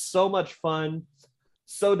 It's just so much fun,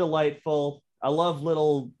 so delightful. I love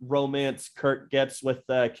little romance Kirk gets with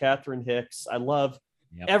Catherine Hicks. I love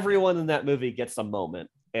everyone in that movie gets a moment,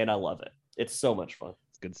 and I love it. It's so much fun.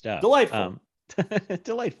 It's good stuff. Delightful.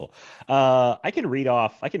 Delightful. I can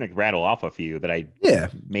rattle off a few that I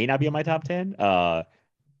may not be on my top 10.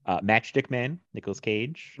 Matchstick Men, Nicolas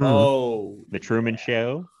Cage. Oh, The Truman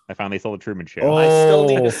Show. I finally saw The Truman Show. I still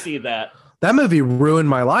need to see that. That movie ruined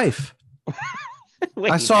my life.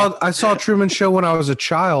 I saw Truman Show when I was a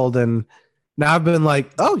child, and now I've been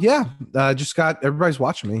like, oh yeah, just got everybody's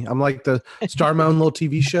watching me. I'm like the star my own little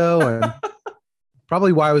TV show, and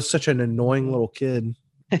probably why I was such an annoying little kid.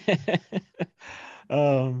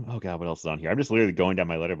 Oh god, what else is on here? I'm just literally going down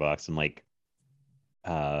my letterbox and like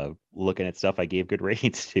looking at stuff I gave good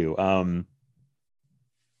ratings to. Oh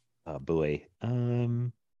boy.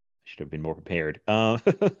 I should have been more prepared.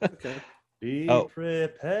 Okay. Be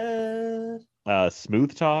prepared.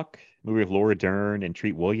 Smooth Talk, movie with Laura Dern and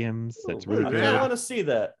Treat Williams. That's really good. I want to see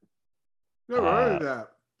that. Never heard of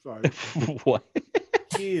that. Sorry. What?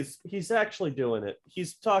 He's actually doing it.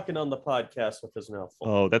 He's talking on the podcast with his mouth full.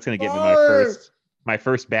 Oh, that's gonna get me my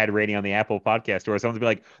first bad rating on the Apple Podcast Store. Someone's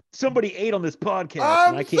gonna be like, somebody ate on this podcast.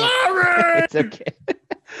 I'm sorry. It's okay.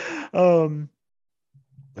 Oh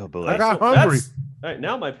boy. I got hungry. All right,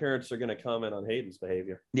 now my parents are going to comment on Hayden's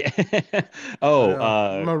behavior. Yeah. I'm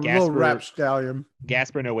a little Gasper, rapscallion.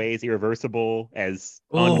 Gaspar Noé's Irreversible, as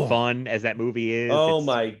Oh. unfun as that movie is. Oh it's,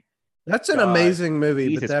 my! That's an God. amazing movie.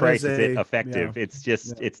 Jesus but that Christ, is is it effective? yeah. It's just,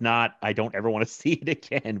 Yeah. it's not. I don't ever want to see it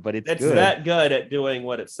again, but it's It's good. that good at doing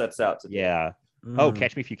what it sets out to do. Yeah. Oh, Mm.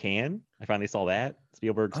 Catch Me If You Can. I finally saw that.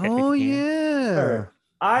 Spielberg's Catch Oh Me If You Can. yeah. Sure.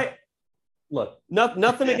 I look,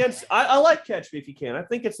 nothing against. I like Catch Me If You Can. I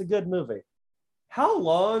think it's a good movie. How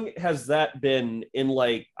long has that been in,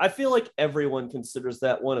 like, I feel like everyone considers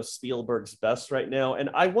that one of Spielberg's best right now. And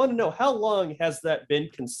I want to know, how long has that been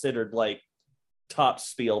considered like top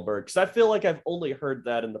Spielberg? Because I feel like I've only heard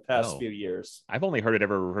that in the past Oh. few years. I've only heard it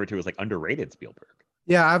ever referred to as like underrated Spielberg.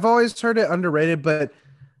 Yeah, I've always heard it underrated, but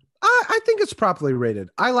I think it's properly rated.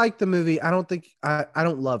 I like the movie. I don't think I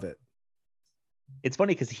don't love it. It's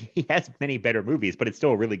funny because he has many better movies, but it's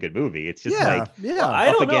still a really good movie. It's just yeah, like, yeah.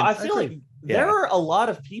 I don't know. I against- feel like there Yeah. are a lot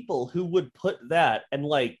of people who would put that and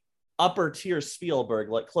like upper tier Spielberg,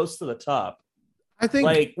 like close to the top. I think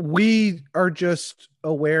like- we are just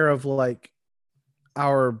aware of like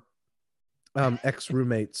our ex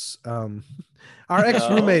roommates. Our ex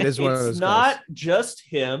roommate is one of those. It's not guys. just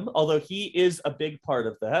him, although he is a big part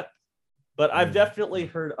of that. But I've definitely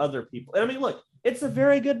heard other people. I mean, look, it's a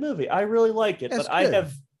very good movie. I really like it, It's but good.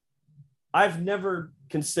 I've never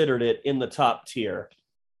considered it in the top tier.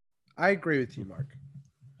 I agree with you, Mark.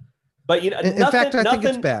 But you know, In fact, I think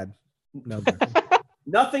it's bad. No,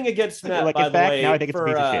 Nothing against Matt, Like, by in the fact, way. now I think it's a for,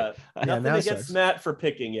 piece of shit. Yeah, nothing now it against sucks. Matt for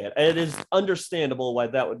picking it. It is understandable why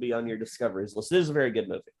that would be on your discoveries list. It is a very good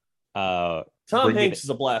movie. Tom Bring Me Hanks is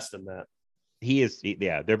a blast in that.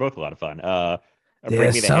 yeah, they're both a lot of fun. Bring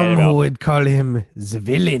There's Me the some Head who about- would call him the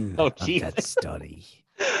villain Oh, of geez. that story.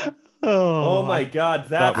 Oh my God,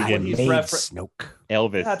 that's we what didn't. he's Made referencing. Snoke.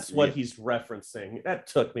 Elvis. That's what he's referencing. That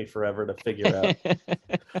took me forever to figure out.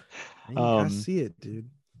 You gotta Um, see it, dude.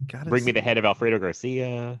 Gotta Bring Me see the it. Head of Alfredo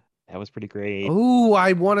Garcia. That was pretty great. Oh,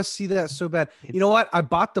 I want to see that so bad. It's- You know what? I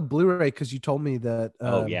bought the Blu-ray because you told me that.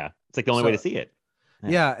 Oh yeah, it's like the only way to see it.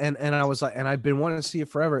 Yeah, and I was like, and I've been wanting to see it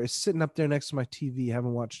forever. It's sitting up there next to my TV.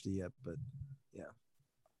 Haven't watched it yet, but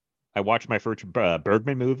I watched my first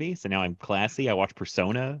Bergman movie, so now I'm classy. I watched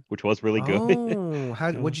Persona, which was really good. Oh,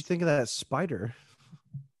 what'd you think of that spider?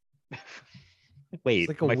 Wait, It's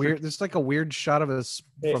like a my weird. There's like a weird shot of us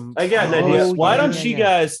Hey, from. I got an idea. Oh, Why yeah, don't yeah, you yeah.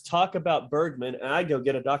 guys talk about Bergman and I go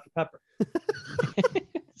get a Dr. Pepper?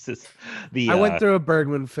 This is the I went through a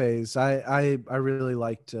Bergman phase. I really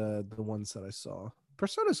liked the ones that I saw.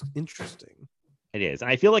 Persona's interesting. It is.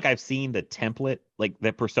 And I feel like I've seen the template like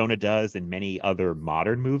that Persona does in many other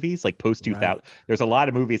modern movies, like post 2000. Right. There's a lot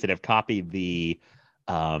of movies that have copied the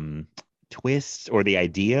twist or the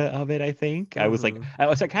idea of it, I think. I was like,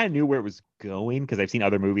 I kind of knew where it was going because I've seen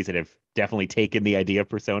other movies that have definitely taken the idea of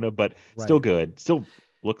Persona, but still Right. good. Still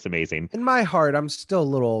looks amazing. In my heart, I'm still a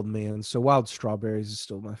little old man, so Wild Strawberries is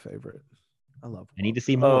still my favorite. I love. I need Wild to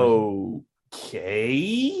see more.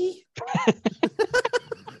 Okay.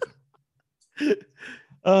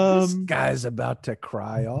 This guy's about to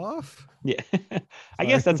cry off. Yeah. I Sorry,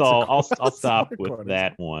 guess that's it's a all. I'll quote. stop Sorry, with quote.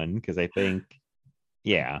 that one because I think,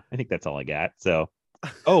 yeah, I think that's all I got. So,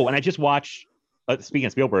 oh, and I just watched, speaking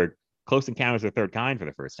of Spielberg, Close Encounters of the Third Kind for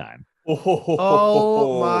the first time.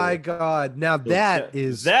 Oh my god! Now that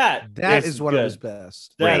is that is one of good. his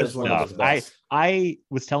best. That Great is one of stuff. his best. I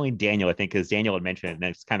was telling Daniel, I think, because Daniel had mentioned it, and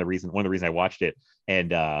that's kind of one of the reasons I watched it.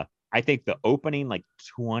 And I think the opening like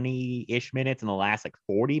 20-ish minutes and the last like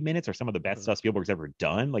 40 minutes are some of the best stuff Spielberg's ever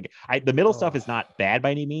done. Like the middle stuff is not bad by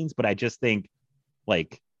any means, but I just think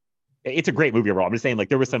like it's a great movie overall. I'm just saying like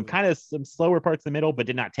there was some kind of some slower parts in the middle, but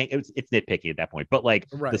did not take it's nitpicky at that point. But like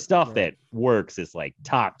the stuff that works is like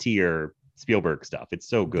top tier Spielberg stuff. It's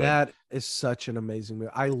so good. That is such an amazing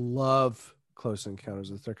movie. I love Close Encounters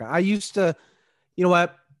of the Third Kind. I used to, you know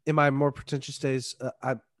what, in my more pretentious days,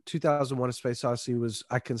 2001: A Space Odyssey was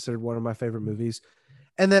I considered one of my favorite movies.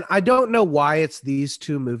 And then I don't know why it's these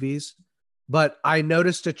two movies, but I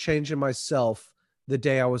noticed a change in myself the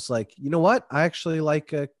day I was like, you know what? I actually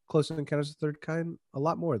like Close Encounters of the Third Kind a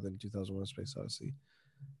lot more than 2001: A Space Odyssey.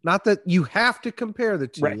 Not that you have to compare the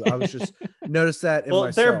two. Right. I was just noticed that in Well,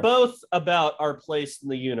 myself. they're both about our place in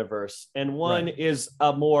the universe, and one is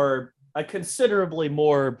a considerably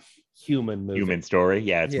more human movie. Human story.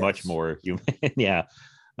 Yeah, it's Yes. much more human. Yeah.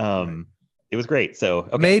 It was great. So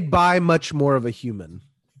okay. Made by much more of a human.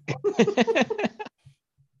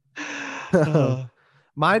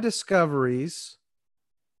 My discoveries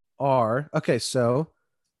are okay. So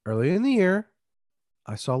early in the year,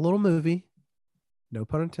 I saw a little movie, no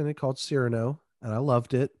pun intended, called Cyrano, and I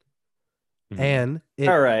loved it. Mhm. And it,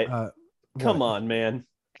 All right. Come on, man.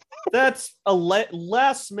 That's a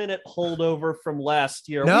last minute holdover from last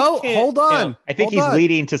year. No, We can't hold on. count. I think Hold he's on.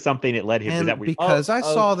 leading to something that led him. Is And that what because I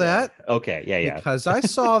saw okay. that, okay, yeah. because I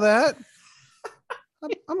saw that,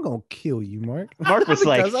 I'm gonna kill you, Mark. Mark was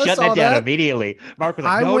like, Because I shut saw that down that. immediately. Mark was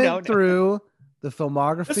like, I no, went no, no. through the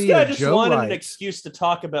filmography This guy of just Joe wanted Wright. an excuse to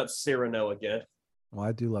talk about Cyrano again. Well,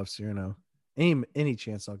 I do love Cyrano. Any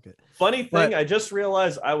chance I'll get. Funny thing, But- I just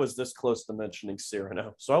realized I was this close to mentioning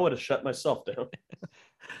Cyrano, so I would have shut myself down.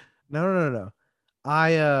 No.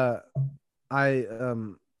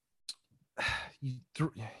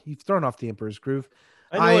 You've thrown off the Emperor's Groove.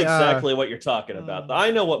 I know exactly what you're talking about.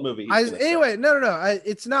 I know what movie. He's gonna say. Anyway, no.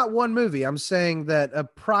 It's not one movie. I'm saying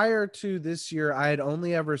that prior to this year, I had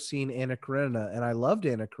only ever seen Anna Karenina, and I loved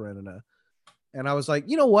Anna Karenina. And I was like,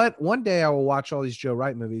 you know what? One day I will watch all these Joe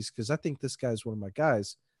Wright movies because I think this guy's one of my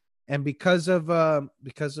guys. And because of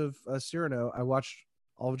Cyrano, I watched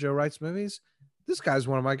all of Joe Wright's movies. This guy's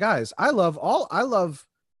one of my guys. I love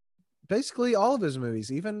basically all of his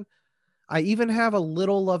movies. I even have a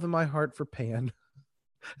little love in my heart for Pan.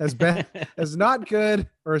 As bad as not good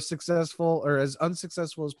or as successful or as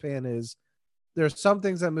unsuccessful as Pan is, there's some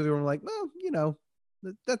things in that movie where I'm like, well,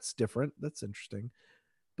 that's different. That's interesting.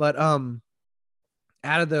 But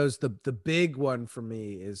out of those, the big one for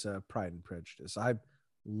me is Pride and Prejudice. I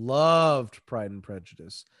loved Pride and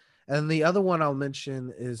Prejudice. And the other one I'll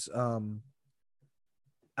mention is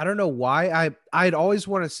I don't know why I'd always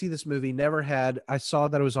want to see this movie. Never had. I saw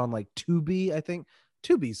that it was on like Tubi. I think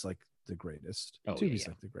Tubi's like the greatest. Tubi's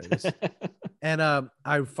like the greatest. And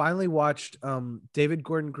I finally watched David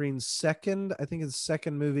Gordon Green's second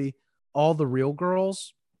movie, All the Real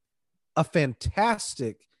Girls, a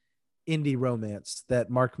fantastic indie romance that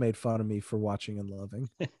Mark made fun of me for watching and loving.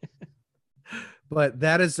 But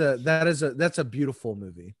that's a beautiful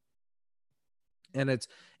movie. And it's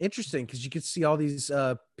interesting because you could see all these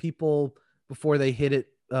people before they hit it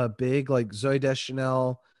big, like Zooey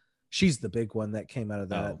Deschanel. She's the big one that came out of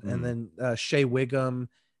that. And then Shea Wiggum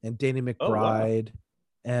and Danny McBride.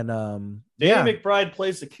 And Danny McBride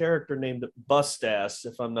plays a character named Bustass,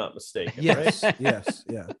 if I'm not mistaken. Yes, right? yes,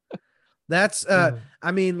 yeah. That's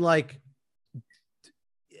I mean, like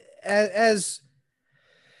as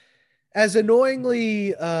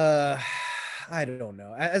annoyingly I don't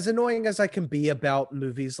know, as annoying as I can be about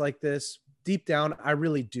movies like this, deep down I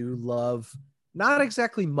really do love not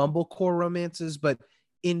exactly mumblecore romances, but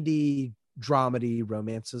indie dramedy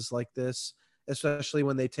romances like this, especially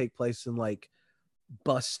when they take place in like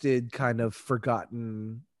busted kind of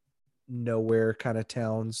forgotten nowhere kind of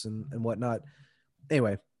towns and whatnot.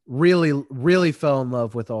 Anyway, really fell in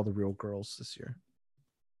love with All the Real Girls this year.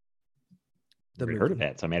 I've heard of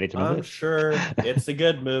that, so I'm adding to my I'm list. sure it's a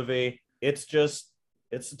good movie. It's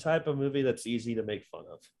the type of movie that's easy to make fun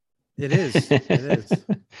of. It is.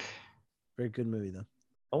 Very good movie though.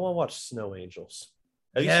 I want to watch Snow Angels.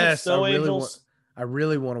 Have you seen Yes, Snow Angels? I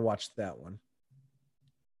really want to watch that one.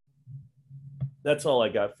 That's all I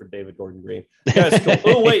got for David Gordon Green. That's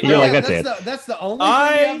cool. Oh wait, You're no, like, that's it. That's the only thing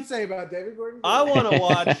I have to say about David Gordon Green. I want to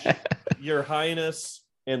watch Your Highness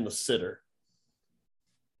and the Sitter.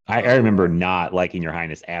 I remember not liking Your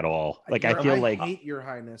Highness at all. Like I feel like hate Your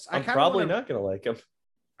Highness. I'm probably not gonna like him.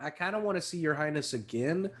 I kind of want to see Your Highness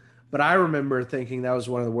again, but I remember thinking that was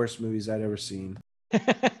one of the worst movies I'd ever seen.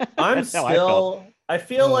 I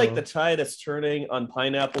feel like the tide is turning on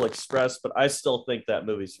Pineapple Express, but I still think that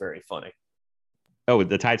movie's very funny. Oh,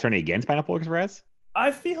 the tide's turning against Pineapple Express?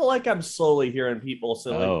 I feel like I'm slowly hearing people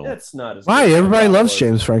say, like, that's not as Why? good as Everybody I thought loves it was."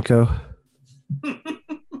 James Franco.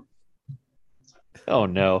 Oh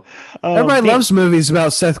no. Everybody loves movies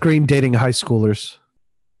about Seth Green dating high schoolers.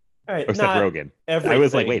 All right, Or Seth Rogen. everything. I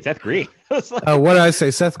was like, wait, Seth Green. I was like, Oh, what did I say?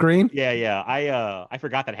 Seth Green? yeah. I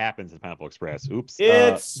forgot that happens in Pineapple Express. Oops.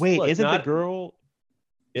 It's wait, look, isn't not- the girl?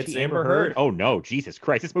 It's she Amber Heard. Oh no, Jesus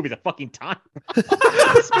Christ! This movie's a fucking time.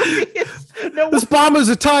 This bomb is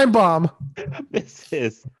a time bomb.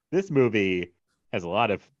 This movie has a lot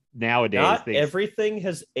of nowadays Not things. everything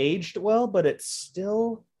has aged well, but it's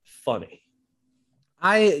still funny.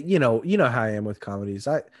 You know how I am with comedies.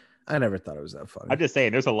 I never thought it was that funny. I'm just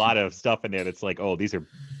saying, there's a lot of stuff in there that's like, oh, these are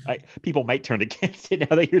people might turn against it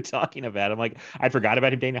now that you're talking about it. I'm like, I forgot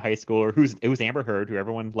about him dating a high schooler. It was Amber Heard, who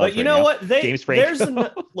everyone loves. But you right know now. what? James Franco.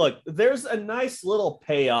 There's a nice little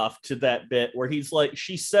payoff to that bit where he's like,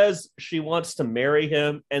 she says she wants to marry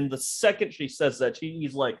him, and the second she says that,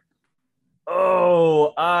 he's like,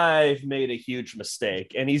 "Oh, I've made a huge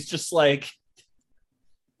mistake," and he's just like,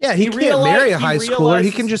 yeah, he can't marry a high schooler. He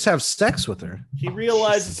can just have sex with her. He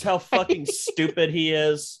realizes how fucking stupid he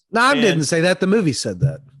is. No, I and didn't say that. The movie said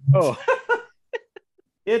that. Oh,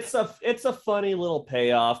 it's a funny little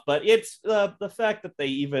payoff, but it's the fact that they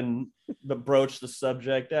even broach the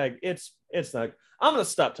subject. It's not. I'm gonna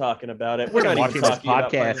stop talking about it. We're not even watching this talking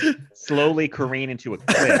about podcast slowly careen into a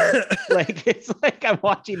cliff. Like it's like I'm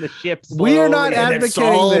watching the ship. We are not and it's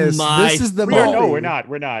advocating all this. my This is the We are, movie. no, we're not.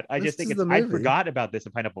 We're not. I This just think is it's. the I movie. forgot about this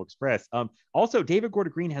in Pineapple Express. Also, David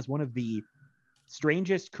Gordon Green has one of the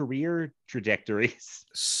strangest career trajectories.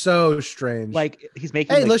 So strange. Like he's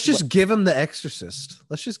making. hey, like, let's just give him The Exorcist.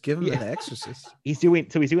 Let's just give him The Exorcist. he's doing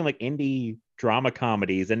like indie drama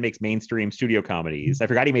comedies and makes mainstream studio comedies. I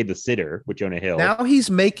forgot he made The Sitter with Jonah Hill. Now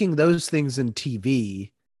he's making those things in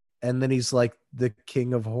TV, and then he's like the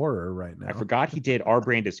king of horror right now. I forgot he did Our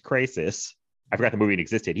Brand is Crisis. I forgot the movie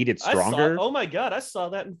existed. He did I Stronger. oh my god, I saw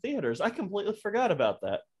that in theaters. I completely forgot about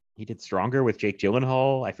that. He did Stronger with Jake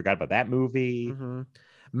Gyllenhaal. I forgot about that movie. Mhm.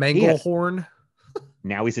 Manglehorn.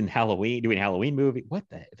 Now he's in Halloween, doing a Halloween movie. What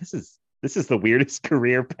the? This is the weirdest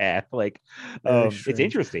career path. Like, Very it's strange.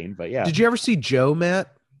 interesting, but yeah. Did you ever see Joe,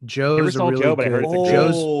 Matt? Joe Never is a saw really Joe, but I good. heard it's a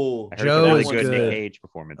Joe's, Oh, I heard Joe it's a really is good good. Nick Cage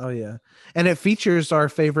performance. oh yeah, and it features our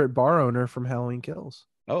favorite bar owner from Halloween Kills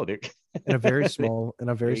Oh, there. in a very small,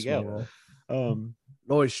 There you small go. role.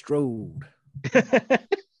 Lois Strode.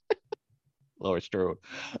 Lower Strode.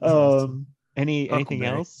 awesome. Anything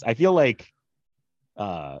Huckleberry. else? I feel like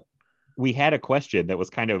we had a question that was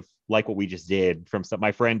kind of like what we just did from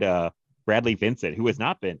my friend Bradley Vincent, who has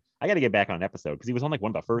not been. I got to get back on an episode because he was on like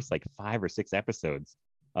one of the first like 5 or 6 episodes,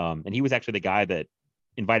 and he was actually the guy that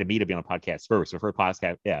invited me to be on a podcast first. So first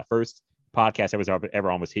podcast I was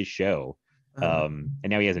ever on was his show. And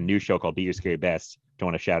now he has a new show called Be Your Scary Best. Don't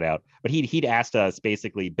want to shout out, but he'd asked us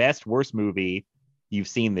basically best worst movie you've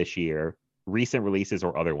seen this year, recent releases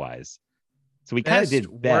or otherwise. So we kind of did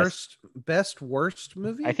best worst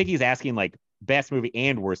movie. I think he's asking like best movie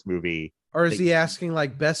and worst movie. or is he asking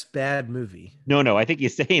like best bad movie? No, I think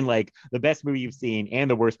he's saying like the best movie you've seen and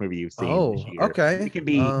the worst movie you've seen. Oh, this year. okay. It can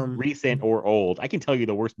be Um, recent or old. I can tell you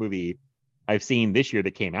the worst movie I've seen this year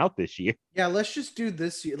that came out this year. Yeah, let's just do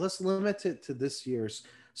this year. Let's limit it to this year's,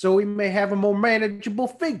 so we may have a more manageable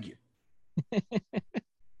figure.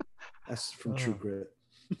 That's from True Grit.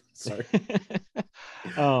 Sorry.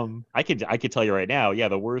 I could tell you right now. Yeah,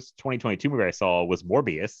 the worst 2022 movie I saw was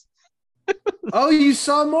Morbius. Oh, you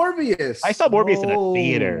saw Morbius. I saw Morbius in a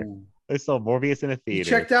theater. Oh. I saw Morbius in a You theater.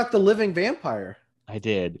 checked out The Living Vampire. I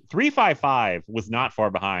did. 355 was not far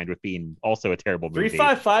behind with being also a terrible movie.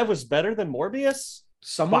 355 was better than Morbius.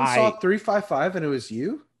 Someone By- saw 355 and it was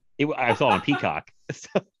you? I saw it on Peacock. So,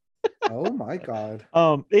 Oh my god.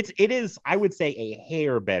 it is I would say a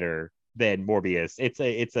hair better than Morbius. It's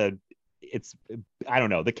I don't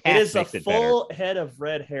know. The It cast is a makes it better. full head of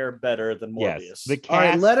red hair better than Morbius. Yes, the All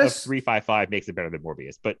right, cast let of us- 355 makes it better than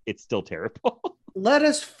Morbius, but it's still terrible. Let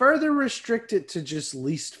us further restrict it to just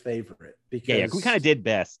least favorite because yeah, we kind of did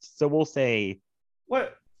best. So we'll say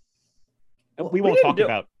What? we won't didn't talk do-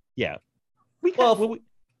 about we Well, kinda,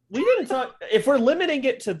 We didn't talk. If we're limiting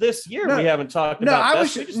it to this year, No, we haven't talked No, about. I best.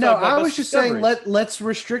 was We just no, talked about I was best just saying discoveries. let's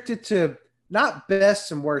restrict it to not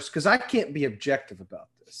best and worst because I can't be objective about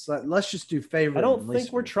this. Let's just do favorite. I don't and think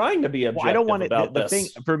least we're favorite. trying to be objective well, I don't want about the this.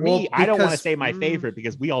 thing for Well, me. I don't want to because- say my favorite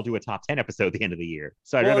because we all do a top 10 episode at the end of the year.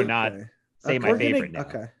 So I'd Well, rather not Okay. say Okay. my We're getting- favorite now.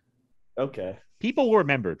 Okay. Okay. People will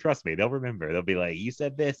remember. Trust me, they'll remember. They'll be like, "You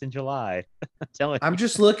said this in July." I'm telling you. I'm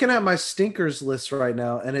just looking at my stinkers list right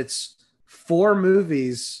now, and it's 4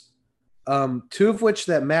 movies, 2 of which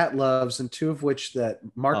that Matt loves, and 2 of which that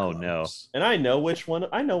Mark Oh, loves. no. And I know which one.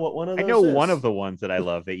 I know what one of I those. know is. one of the ones that I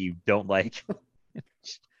love that you don't like.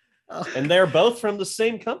 and they're both from the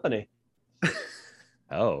same company.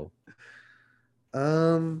 Oh,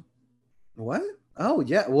 What? Oh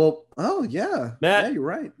yeah. Well. Oh yeah. Matt, yeah, you're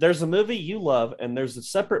right. There's a movie you love, and there's a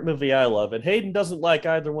separate movie I love, and Hayden doesn't like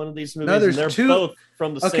either one of these movies. there's and they're 2 both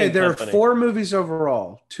from the Okay, same there company. are 4 movies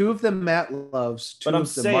overall. 2 of them Matt loves. 2 But I'm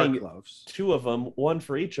of them saying- Mark loves. 2 of them, one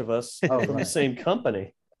for each of us, Oh, from the right. same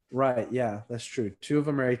company. Right. Yeah, that's true. 2 of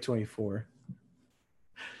them are A24.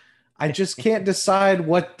 I just can't decide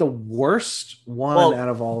what the worst one Well, out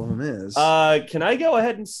of all of them is. Can I go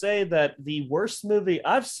ahead and say that the worst movie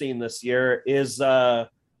I've seen this year is what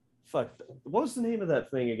was the name of that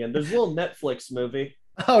thing again? There's a little Netflix movie.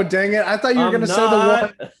 Oh dang it! I thought you were I'm going to say the one.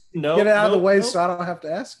 not- No, Get it out of the nope, way nope. so I don't have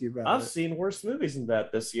to ask you about I've it. seen worse movies than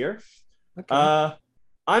that this year. Okay.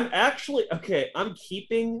 I'm actually okay. I'm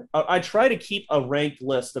keeping. I try to keep a ranked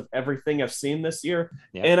list of everything I've seen this year,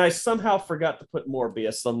 Yeah. and I somehow forgot to put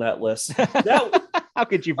Morbius on that list. That how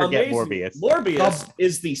could you forget amazing. Morbius? Morbius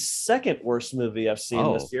is the second worst movie I've seen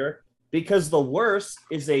Oh. this year because the worst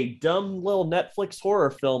is a dumb little Netflix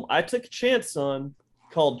horror film I took a chance on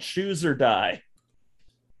called Choose or Die.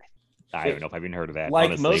 I don't know if I've even heard of that.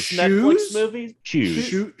 Like honestly. most Netflix Shoes? movies. Shoes.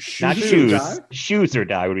 Shoes Not or shoes. die? Shoes or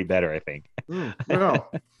die would be better, I think. No.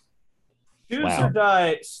 Choose Wow. or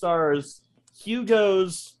Die stars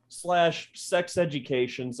Hugo's / Sex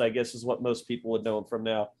Educations, I guess is what most people would know him from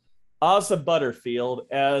now. Asa Butterfield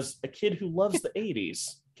as a kid who loves the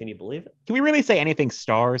 80s. Can you believe it? Can we really say anything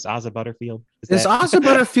stars Asa Butterfield? Is Asa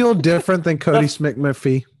Butterfield different than Cody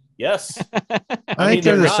McMurphy? Yes. I think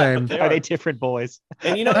they're the not, same. but Are they different boys?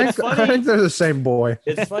 And you know, I it's think funny. they're the same boy.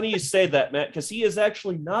 It's funny you say that, Matt, because he is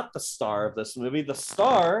actually not the star of this movie. The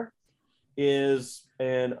star is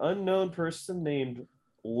an unknown person named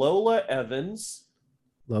Lola Evans,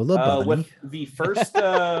 Lola Bunny. with the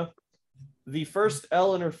first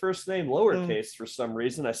L in her first name lowercase for some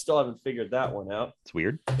reason. I still haven't figured that one out. It's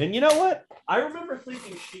weird. And you know what? I remember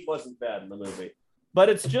thinking she wasn't bad in the movie, but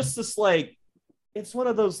it's just this like, it's one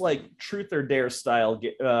of those like truth or dare style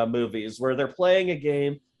movies where they're playing a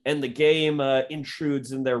game and the game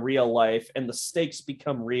intrudes in their real life and the stakes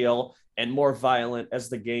become real and more violent as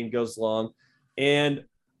the game goes along. And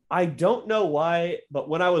I don't know why, but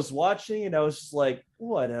when I was watching it, I was just like,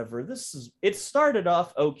 whatever. It started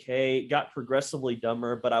off okay, got progressively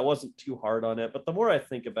dumber, but I wasn't too hard on it. But the more I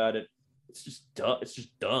think about it, it's just dumb. It's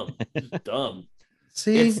just dumb. It's just dumb.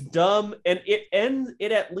 See, It's dumb, and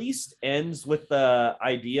it at least ends with the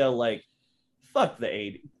idea like, fuck the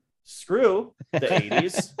 80s, screw the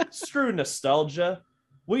 80s, screw nostalgia.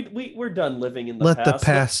 We're done living in the let past. the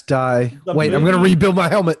past die. The Wait, I'm going to movie- rebuild my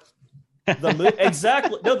helmet.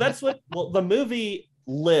 Exactly. No, that's what. Well, the movie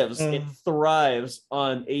lives. It thrives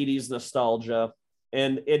on 80s nostalgia,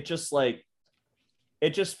 and it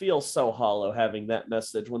just feels so hollow having that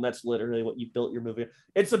message when that's literally what you built your movie.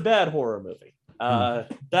 It's a bad horror movie.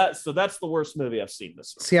 That's the worst movie I've seen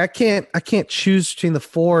this year. See, I can't choose between the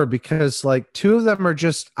four because like two of them are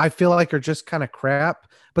just, I feel like are just kind of crap,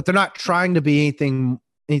 but they're not trying to be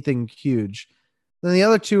anything huge. Then the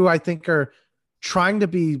other two I think are trying to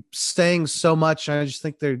be saying so much. And I just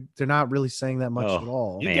think they're not really saying that much at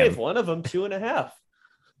all. You Man. gave one of them 2.5.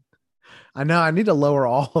 I know I need to lower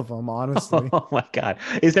all of them, honestly. Oh my god!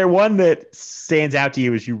 Is there one that stands out to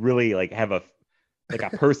you as you really like have a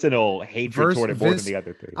personal hatred toward it more than the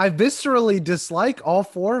other three? I viscerally dislike all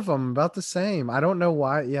four of them about the same. I don't know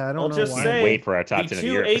why. Yeah, I don't I'll know just why. say Wait for our top 10 of the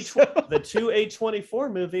year. the two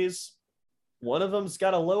A24 movies. One of them's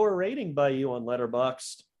got a lower rating by you on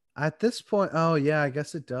Letterboxd. At this point, oh yeah, I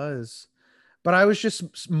guess it does. But I was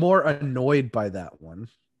just more annoyed by that one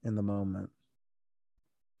in the moment.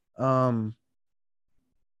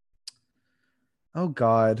 Oh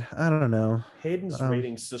God, I don't know. Hayden's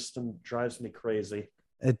rating system drives me crazy.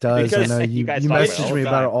 It does. Because I know you you guys talk about it message all me the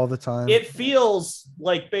about it time. all the time. It feels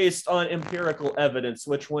like based on empirical evidence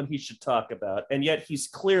which one he should talk about, and yet he's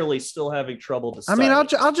clearly still having trouble I deciding. mean,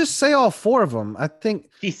 I'll just say all four of them. I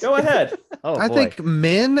think Go ahead. Oh, I boy. think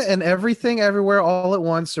Men and Everything Everywhere All at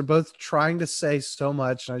Once are both trying to say so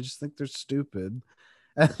much, and I just think they're stupid.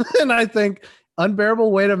 And then I think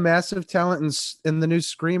Unbearable Weight of Massive Talent and the new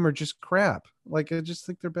Scream are just crap. Like I just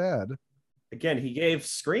think they're bad. Again, he gave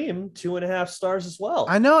Scream 2.5 stars as well.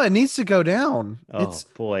 I know it needs to go down. Oh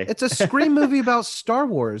boy. It's a Scream movie about Star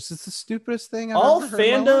Wars. It's the stupidest thing I've All ever heard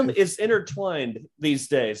in my fandom life. is intertwined these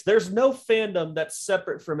days. There's no fandom that's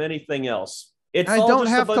separate from anything else. It's I all don't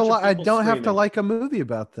just a have to bunch of like. I people don't have to screaming. like a movie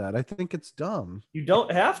about that. I think it's dumb. You don't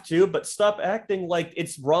have to, but stop acting like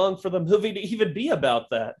it's wrong for the movie to even be about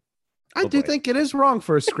that. I Oh, do boy. think it is wrong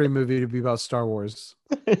for a Scream movie to be about Star Wars.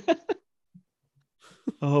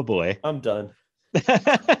 Oh boy. I'm done.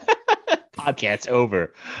 Podcast's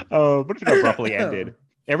over. Oh, but it abruptly ended.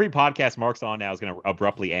 Every podcast Mark's on now is going to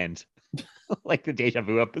abruptly end, like the Deja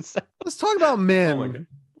Vu episode. Let's talk about Men. Oh my God.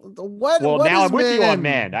 What? Well, what now is I'm with you on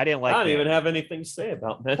Men? Men. I didn't like. I don't Men. even have anything to say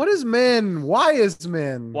about that. What is Men? Why is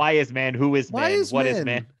Men? Why is Men? Who is Why Men? is What Men? is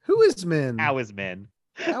Men? Who is Men? How is Men?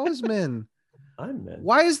 How is Men? I'm in.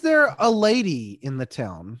 Why is there a lady in the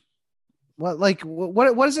town? What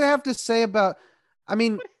does it have to say about? I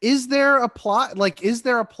mean, is there a plot? Like, is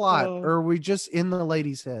there a plot, or are we just in the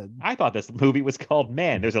lady's head? I thought this movie was called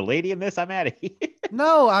Men. There's a lady in this. I'm out of here.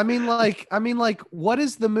 No, I mean, what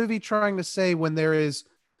is the movie trying to say when there is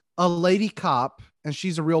a lady cop and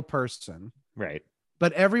she's a real person, Right.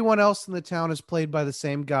 but everyone else in the town is played by the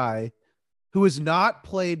same guy, who is not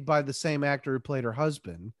played by the same actor who played her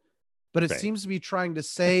husband, but it Right. seems to be trying to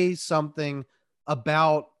say something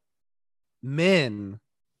about men,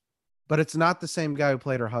 but it's not the same guy who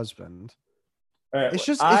played her husband. All right, It's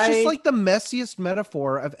just I- like the messiest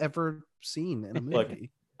metaphor I've ever seen in a Look,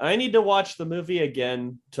 movie. I need to watch the movie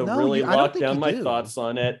again to No, really I don't lock think down you my do. thoughts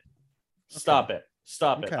on it. Stop it.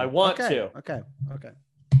 Stop it. I want to. Okay.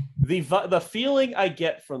 the feeling I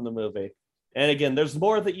get from the movie, and again, there's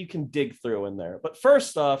more that you can dig through in there. But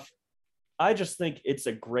first off, I just think it's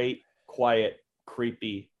a great, quiet,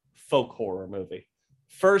 creepy folk horror movie.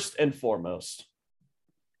 First and foremost.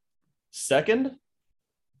 Second,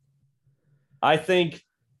 I think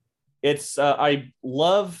it's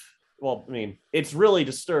it's really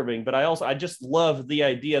disturbing, but I just love the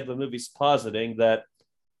idea the movie's positing that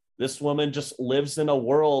this woman just lives in a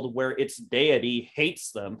world where its deity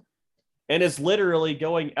hates them and is literally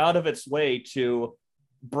going out of its way to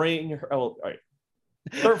bring her. Oh, all right.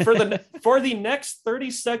 For the next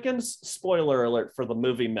 30 seconds, spoiler alert for the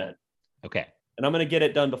movie Men. Okay. And I'm going to get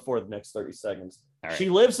it done before the next 30 seconds. Right. She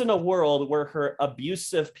lives in a world where her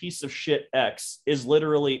abusive piece of shit ex is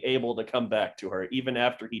literally able to come back to her even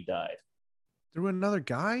after he died. Through another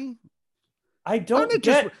guy? I don't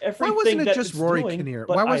get everything. Why wasn't it just Rory doing, Kinnear?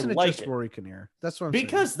 Why wasn't it like just Rory Kinnear? That's what I'm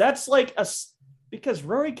because saying. that's like because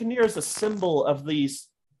Rory Kinnear is a symbol of this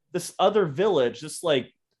other village. This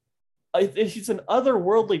like he's an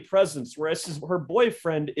otherworldly presence, whereas her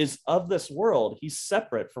boyfriend is of this world. He's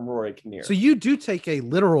separate from Rory Kinnear. So you do take a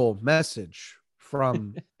literal message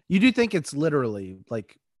from. You do think it's literally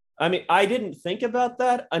like. I mean, I didn't think about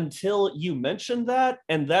that until you mentioned that,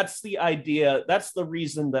 and that's the idea. That's the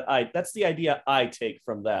reason that's the idea I take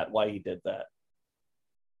from that. Why he did that.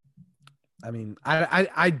 I mean,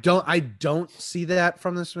 I don't see that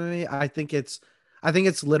from this movie. I think it's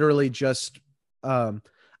literally just.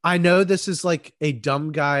 I know this is like a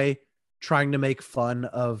dumb guy trying to make fun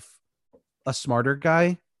of a smarter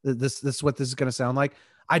guy. This is what this is going to sound like.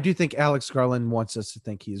 I do think Alex Garland wants us to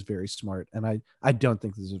think he is very smart, and I don't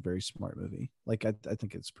think this is a very smart movie. Like I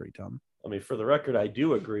think it's pretty dumb. I mean, for the record, I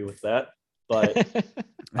do agree with that, but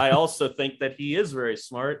I also think that he is very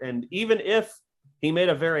smart, and even if he made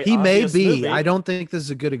a very obvious movie, I don't think this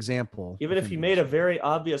is a good example. Even if he made a very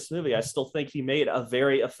obvious movie, I still think he made a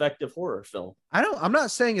very effective horror film. I'm not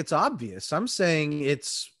saying it's obvious. I'm saying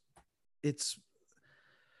it's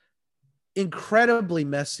incredibly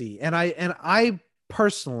messy, and I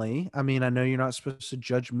personally, I mean, I know you're not supposed to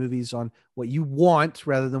judge movies on what you want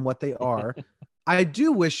rather than what they are. I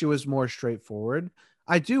do wish it was more straightforward.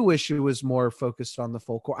 I do wish it was more focused on the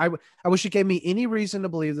folk horror. I wish it gave me any reason to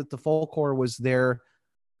believe that the folk horror was there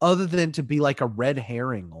other than to be like a red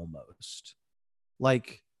herring almost.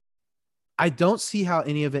 Like, I don't see how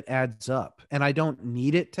any of it adds up, and I don't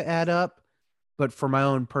need it to add up, but for my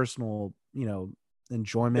own personal,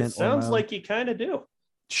 enjoyment. It sounds like you kind of do.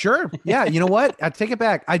 Sure. Yeah. You know what? I take it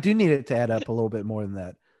back. I do need it to add up a little bit more than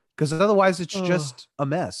that, because otherwise it's just a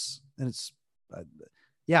mess. And it's, I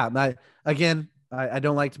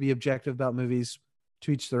don't like to be objective about movies.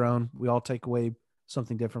 To each their own. We all take away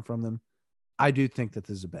something different from them. I do think that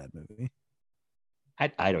this is a bad movie. I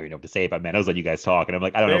don't even know what to say about Man. I was letting you guys talk, and I'm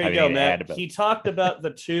like, I don't know if I have anything to add about. He talked about the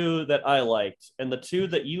two that I liked, and the two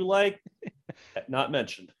that you liked, not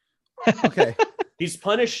mentioned. Okay. He's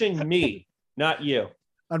punishing me, not you.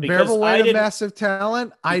 Unbearable Weight of Massive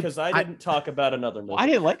Talent. Because I didn't talk about another movie. I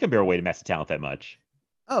didn't like Unbearable Weight of Massive Talent that much.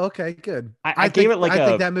 Oh, okay, good. I gave it like I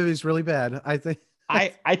think that movie's really bad. I think.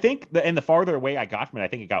 I think the farther away I got from it, I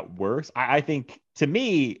think it got worse. I think, to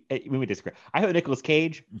me, when we disagree, I thought Nicolas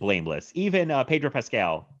Cage, blameless. Even Pedro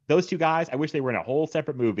Pascal, those two guys, I wish they were in a whole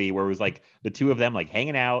separate movie where it was like the two of them like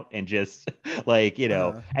hanging out and just like,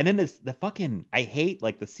 and then I hate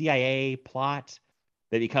like the CIA plot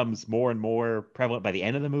that becomes more and more prevalent by the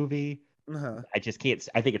end of the movie. I just can't.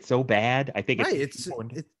 I think it's so bad. I think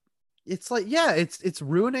it's like, yeah, it's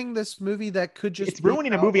ruining this movie that could just. It's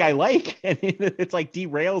ruining a movie I like, and it's like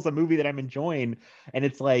derails a movie that I'm enjoying, and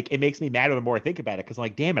it's like it makes me madder the more I think about it, because I'm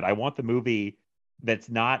like, damn it, I want the movie that's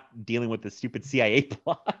not dealing with the stupid CIA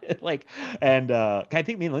plot. I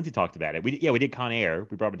think me and Lindsay talked about it. We did Con Air.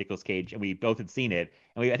 We brought up Nicolas Cage, and we both had seen it,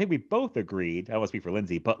 and I think we both agreed. I don't want to speak for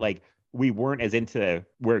Lindsay, but like we weren't as into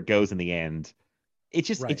where it goes in the end.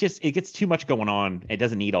 It gets too much going on. It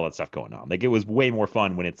doesn't need all that stuff going on. Like, it was way more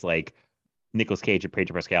fun when it's like Nicolas Cage and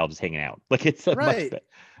Pedro Pascal just hanging out. Like, it's right.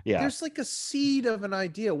 There's like a seed of an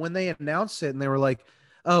idea when they announced it, and they were like,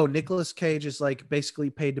 "Oh, Nicolas Cage is like basically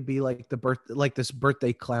paid to be like this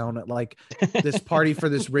birthday clown at like this party for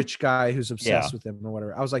this rich guy who's obsessed with him or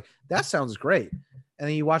whatever." I was like, "That sounds great." And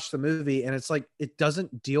then you watch the movie, and it's like it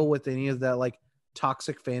doesn't deal with any of that like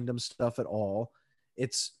toxic fandom stuff at all.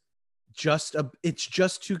 It's just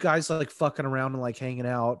two guys like fucking around and like hanging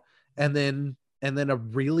out, and then a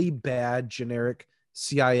really bad generic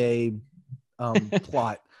CIA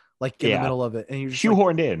plot like in the middle of it, and you're just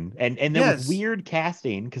shoehorned in, and then with weird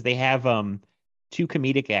casting, because they have two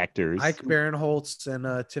comedic actors. Ike Barinholtz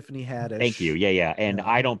and Tiffany Haddish. Thank you. Yeah. And Yeah.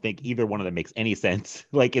 I don't think either one of them makes any sense,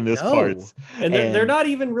 like in those No. parts. And they're not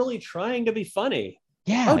even really trying to be funny.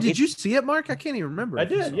 Yeah. Oh, did you see it, Mark? I can't even remember. I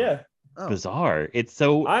if you did, saw yeah. it. Oh. Bizarre. It's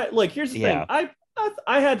so. Here's the Yeah. thing.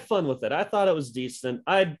 I had fun with it. I thought it was decent.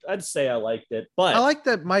 I'd say I liked it, but I like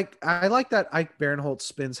that Ike Barinholtz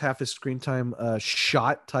spends half his screen time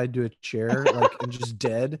shot tied to a chair, like and just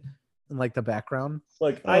dead in like the background.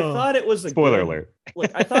 Like I thought it was a Spoiler good, alert.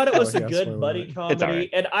 Like I thought it was Oh, a yeah, good spoiler buddy alert. comedy, It's all right.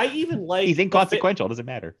 and I even like He's inconsequential. Doesn't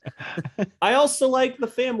matter. I also like the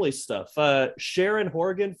family stuff. Sharon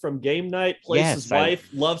Horgan from Game Night plays Yes, his wife.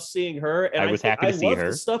 Love seeing her, and I was happy to see love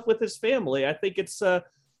her. the stuff with his family. I think it's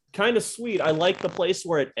kind of sweet. I like the place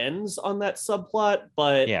where it ends on that subplot,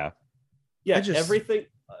 but Yeah. yeah, I just everything.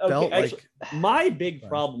 felt Okay, actually, my big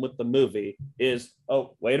problem with the movie is.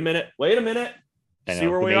 Oh, wait a minute. I See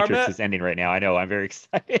know, where the we are, Matrix Matt? is ending right now. I know. I'm very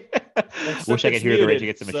excited. Except Wish I could it's hear the Rage muted,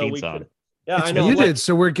 Against the so Machine we song. could- Yeah, It's I know. muted,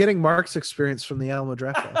 so we're getting Mark's experience from the Alamo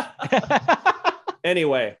Draft House.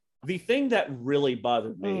 Anyway, the thing that really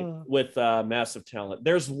bothered me with Massive Talent,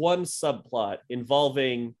 there's one subplot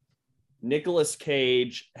involving Nicolas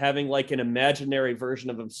Cage having like an imaginary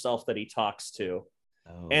version of himself that he talks to.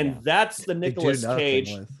 Oh, And yeah. that's the do Nicolas nothing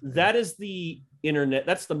Cage. with. That is the internet.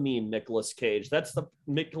 That's the meme Nicolas Cage. That's the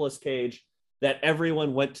Nicolas Cage that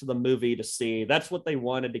everyone went to the movie to see. That's what they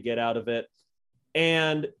wanted to get out of it.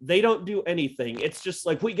 And they don't do anything. It's just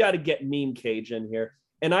like, we got to get meme Cage in here.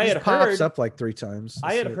 And I He had just pops heard up like 3 times.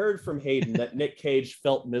 I had That's it. heard from Hayden that Nick Cage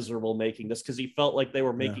felt miserable making this because he felt like they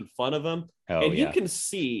were making fun of him. Oh, And you yeah. can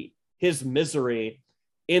see his misery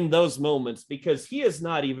in those moments because he is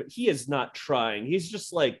not trying. He's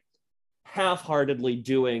just like half-heartedly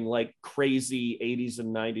doing like crazy 80s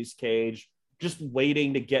and 90s Cage, just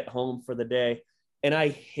waiting to get home for the day. And I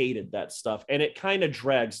hated that stuff. And it kind of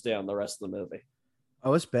drags down the rest of the movie.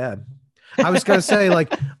 Oh, it's bad. I was gonna say,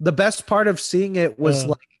 like, the best part of seeing it was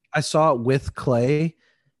like I saw it with Clay,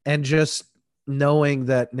 and just knowing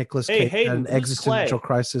that Nicolas Hey, Cage had Hayden, an who's existential Clay?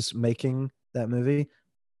 crisis making that movie.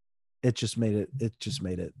 It just made it.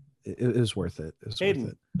 It was worth it. It was worth Hayden,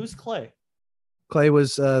 it. who's Clay? Clay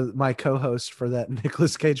was my co-host for that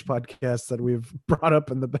Nicolas Cage podcast that we've brought up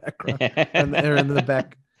in the background and or in the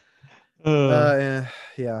back.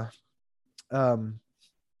 Yeah.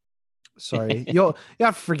 Sorry, you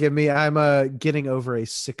have to forgive me. I'm getting over a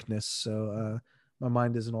sickness, so my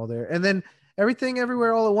mind isn't all there. And then Everything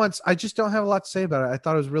Everywhere All at Once, I just don't have a lot to say about it. I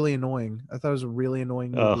thought it was really annoying. I thought it was a really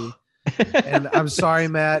annoying movie. And I'm sorry,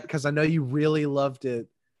 Matt, because I know you really loved it.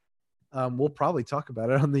 We'll probably talk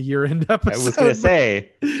about it on the year-end episode. I was gonna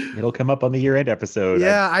say it'll come up on the year-end episode.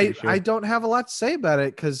 Yeah, I'm pretty sure. I don't have a lot to say about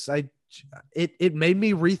it because it made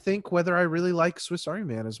me rethink whether I really like Swiss Army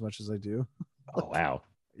Man as much as I do. Oh wow.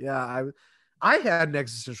 Yeah, I had an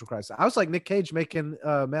existential crisis. I was like Nick Cage making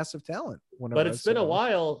Massive Talent. But it's been a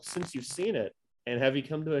while since you've seen it. And have you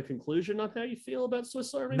come to a conclusion on how you feel about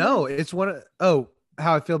Swiss Army Man? No, it's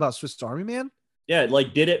how I feel about Swiss Army Man. Yeah,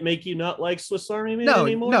 like, did it make you not like Swiss Army Man No,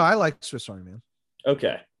 anymore? no, I like Swiss Army Man.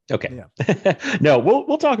 Okay. No,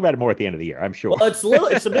 we'll talk about it more at the end of the year, I'm sure. Well,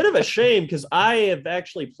 it's a bit of a shame because I am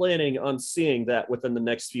actually planning on seeing that within the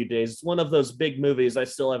next few days. It's one of those big movies I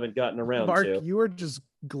still haven't gotten around Mark, to. you were just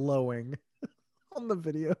glowing on the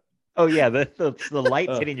video. Oh yeah, the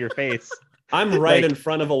light's hitting your face. I'm right Like, in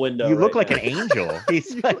front of a window. You look right like now. an angel.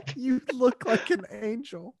 He's like, You look like an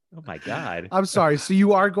angel. oh my god. I'm sorry. So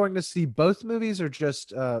you are going to see both movies or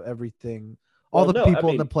just everything? All Well, the no, I people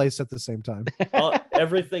in mean- the place at the same time.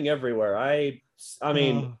 Everything Everywhere. I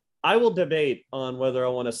mean, I will debate on whether I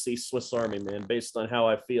want to see Swiss Army Man based on how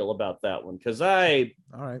I feel about that one because I'm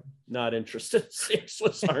All right. not interested in seeing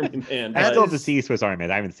Swiss Army Man. I'd but- love to see Swiss Army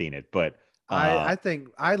Man. I haven't seen it, but I think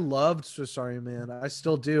I loved Swiss Army Man. I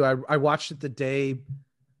still do. I watched it the day.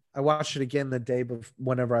 I watched it again the day before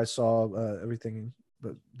whenever I saw everything,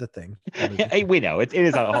 but the thing. the movie. Hey, we know it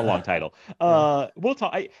is a long title. We'll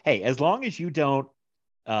talk. Hey, as long as you don't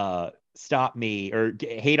stop me or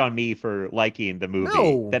hate on me for liking the movie,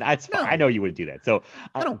 No, then that's fine. I know you would do that. So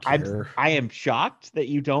I don't care. I am shocked that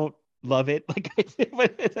you don't love it. Like I did,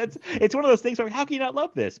 but it's one of those things where how can you not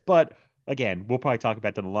love this? But again, we'll probably talk about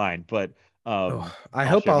it down the line. But I I'll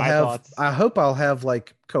hope share I'll my have. thoughts. I hope I'll have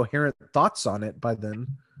like coherent thoughts on it by then.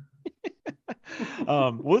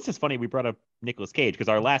 Well, this is funny. We brought up Nicolas Cage because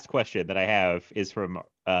our last question that I have is from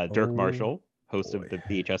Dirk Oh, Marshall, host boy. of the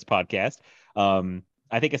VHS podcast.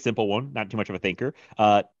 I think a simple one, not too much of a thinker.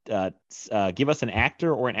 Give us an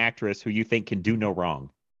actor or an actress who you think can do no wrong.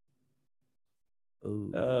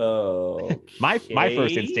 Oh, My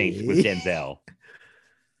first instinct was Denzel.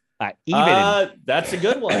 That's a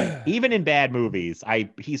good one. Even in bad movies,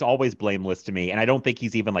 he's always blameless to me, and I don't think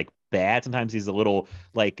he's even like bad. Sometimes he's a little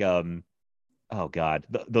like oh god,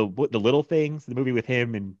 the Little Things, the movie with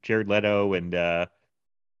him and Jared Leto and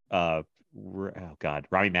oh god,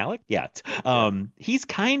 Rami Malek. Yeah, he's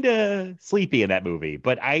kind of sleepy in that movie,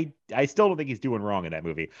 but I still don't think he's doing wrong in that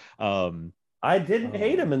movie. I didn't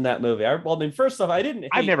hate him in that movie. First off, I didn't.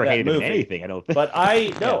 I've never hated movie, him in anything. I don't think. But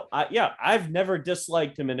I've never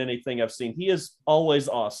disliked him in anything I've seen. He is always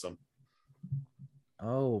awesome.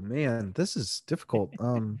 Oh man, this is difficult.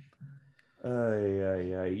 You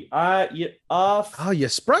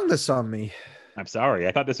sprung this on me. I'm sorry.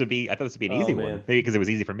 I thought this would be an easy one. Maybe because it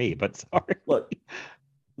was easy for me, but sorry. Look,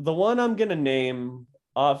 the one I'm gonna name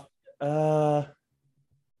off.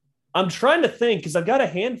 I'm trying to think because I've got a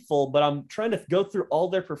handful, but I'm trying to go through all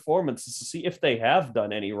their performances to see if they have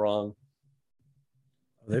done any wrong.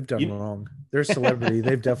 They've done wrong. They're a celebrity.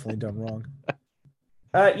 They've definitely done wrong.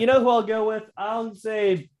 You know who I'll go with? I'll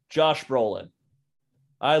say Josh Brolin.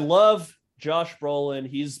 I love Josh Brolin.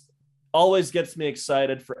 He's always gets me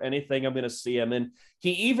excited for anything I'm going to see him in.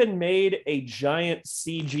 He even made a giant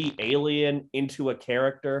CG alien into a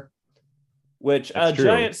character.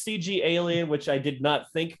 Giant CG alien, which I did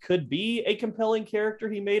not think could be a compelling character,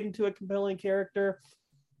 he made into a compelling character.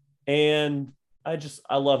 And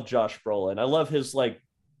I love Josh Brolin. I love his like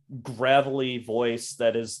gravelly voice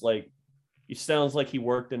that is like, he sounds like he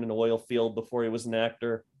worked in an oil field before he was an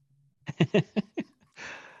actor.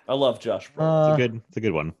 I love Josh Brolin. It's a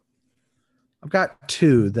good one. I've got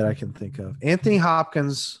two that I can think of. Anthony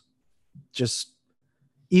Hopkins, just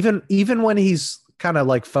even when he's kind of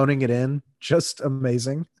like phoning it in, just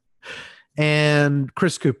amazing. And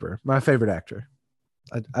Chris Cooper, my favorite actor.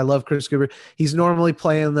 I love Chris Cooper. He's normally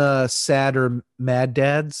playing the sad or mad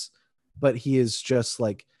dads, but he is just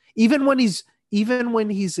like, even when he's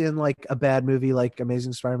in like a bad movie like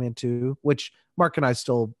Amazing Spider-Man 2, which Mark and I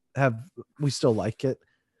still like it.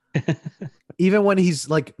 Even when he's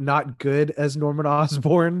like not good as Norman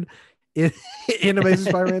Osborn in Amazing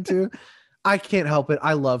Spider-Man 2, I can't help it.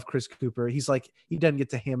 I love Chris Cooper. He's like, he doesn't get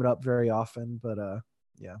to ham it up very often, but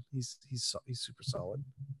yeah, he's super solid.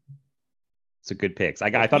 It's a good picks.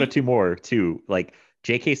 I thought of two more too, like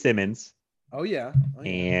J.K. Simmons. Oh yeah.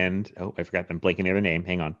 And I forgot. I'm blanking the other name.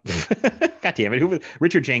 Hang on. God damn it. Who was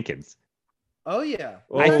Richard Jenkins? Oh yeah.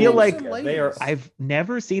 I feel like I've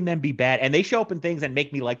never seen them be bad, and they show up in things and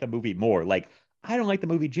make me like the movie more. Like I don't like the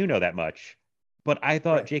movie Juno that much, but I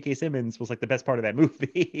thought J.K. Simmons was like the best part of that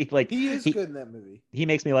movie. Like he is good in that movie. He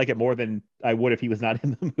makes me like it more than I would if he was not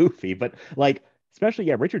in the movie. But like,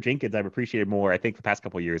 especially Richard Jenkins, I've appreciated more. I think the past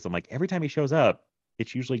couple of years, I'm like every time he shows up,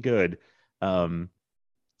 it's usually good.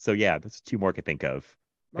 So yeah, that's two more I could think of.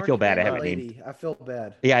 Mark, I feel bad. I haven't named. I feel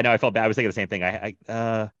bad. Yeah, I know. I felt bad. I was thinking the same thing. All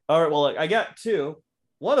right. Well, I got two.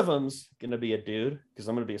 One of them's gonna be a dude because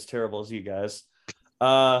I'm gonna be as terrible as you guys.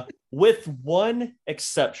 With one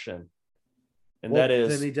exception, and that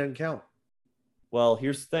is then he doesn't count. Well,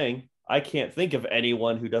 here's the thing. I can't think of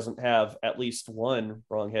anyone who doesn't have at least one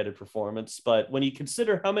wrong-headed performance. But when you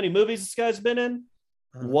consider how many movies this guy's been in,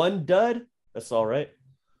 one dud, that's all right.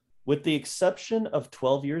 With the exception of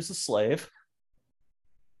 12 Years a Slave,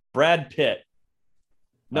 Brad Pitt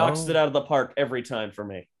knocks it out of the park every time for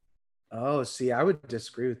me. Oh, see, I would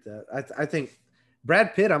disagree with that. I think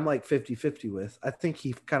Brad Pitt, I'm like 50-50 with. I think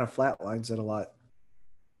he kind of flatlines it a lot.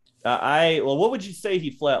 What would you say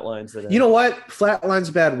he flatlines it in? You know what? Flatline's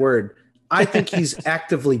a bad word. I think he's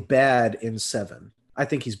actively bad in 7. I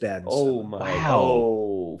think he's bad in 7. Oh my. Wow.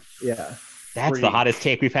 Oh, yeah. That's the hottest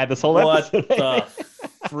take we've had this whole episode. What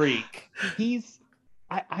the freak?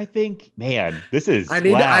 I think, man, this is. I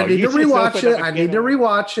need to rewatch it. I need to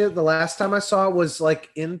rewatch it. The last time I saw it was like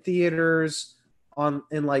in theaters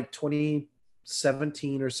in like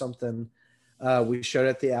 2017 or something. We showed it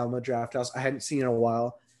at the Alamo Draft House. I hadn't seen it in a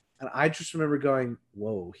while, and I just remember going,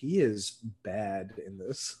 "Whoa, he is bad in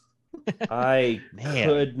this." I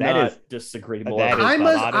could not disagree more.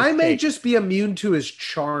 I may just be immune to his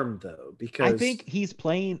charm though, because I think he's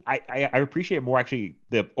playing. I appreciate it more actually.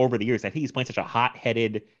 Over the years, I think he's playing such a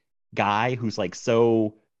hot-headed guy who's like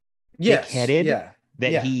so thick-headed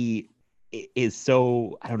that he is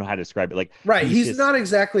so, I don't know how to describe it. Like he's not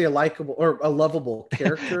exactly a likable or a lovable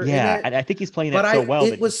character. Yeah, and I think he's playing that so well.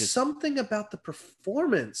 It was something about the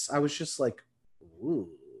performance. I was just like, ooh.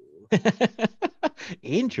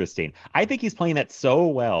 Interesting. I think he's playing that so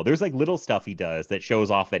well. There's like little stuff he does that shows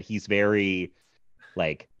off that he's very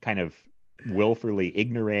like kind of willfully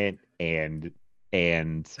ignorant and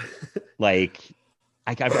like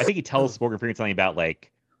I think he tells Morgan Freeman something about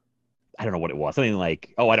like I don't know what it was, something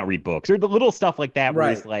like, oh, I don't read books, or the little stuff like that,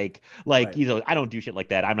 where it's like, Right. you know, I don't do shit like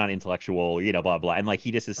that. I'm not intellectual, you know, blah blah. And like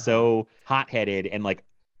he just is so hot-headed, and like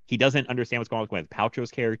he doesn't understand what's going on with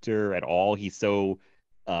Paltrow's character at all. He's so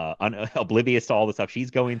oblivious to all the stuff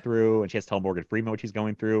she's going through, and she has to tell Morgan Freeman what she's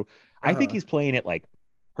going through. I think he's playing it like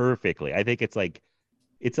perfectly. I think it's like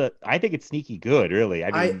I think it's sneaky good, really.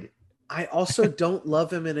 I mean, I also don't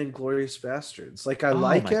love him in Inglourious Bastards. Like I Oh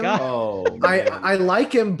like my him. God. Oh, I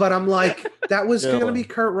like him, but I'm like, that was Yeah. gonna be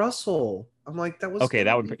Kurt Russell. I'm like, that was okay,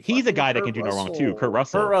 gonna be he's a fucking guy that Kurt can do no wrong too. Russell. Kurt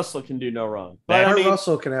Russell. Kurt Russell can do no wrong. That- But I Kurt mean,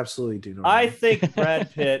 Russell can absolutely do no wrong. I think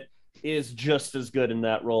Brad Pitt is just as good in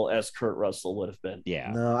that role as Kurt Russell would have been.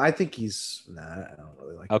 Yeah. No, I think he's. Nah, I don't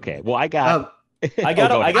really like. Okay. him. Well, I got. I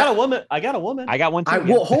got Oh, I got a woman. I got a woman. I got one too.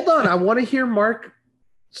 Well, hold on. I want to hear Mark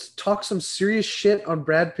talk some serious shit on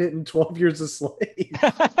Brad Pitt in 12 Years a Slave.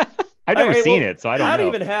 I've never Okay, seen well, it, so I don't I know.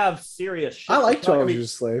 don't even have serious shit. I like to talk- 12 Years a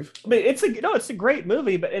Slave. I mean, it's a great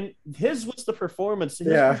movie, but and his was the performance. His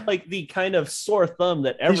Yeah. was like the kind of sore thumb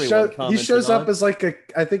that He, everyone he commented shows up on. as like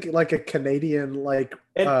I think like a Canadian like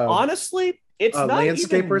And honestly, it's not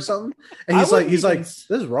landscape even, or something. And I he's like wouldn't even- this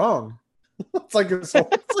is wrong. It's like his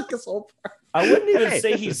whole part. I wouldn't even Hey,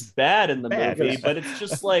 say this he's is bad in the bad. movie, but it's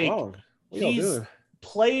just like Wrong. What y'all he's doing?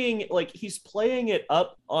 he's playing it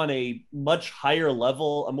up on a much higher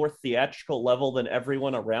level, a more theatrical level than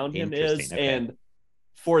everyone around him is. Interesting, okay. And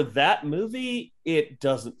for that movie, it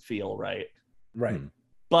doesn't feel right. Right. Hmm.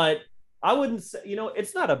 But I wouldn't say,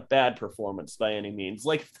 it's not a bad performance by any means.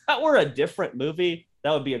 Like, if that were a different movie,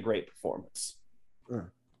 that would be a great performance. All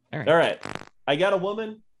right. All right. I got a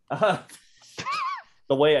woman.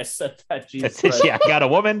 The way I said that, Jesus That's it. Christ. Yeah, I got a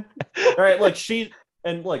woman. All right, look, she's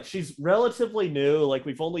relatively new. Like,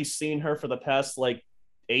 we've only seen her for the past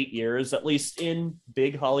 8 years, at least in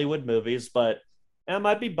big Hollywood movies, but I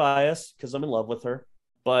might be biased because I'm in love with her.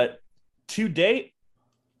 But to date,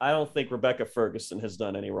 I don't think Rebecca Ferguson has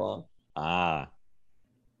done any wrong. Ah,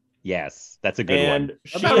 yes, that's a good And one.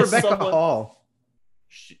 she How about is Rebecca someone- Hall?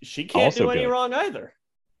 She can't Also do any good. wrong either.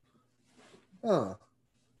 Oh,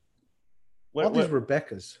 What- all these what-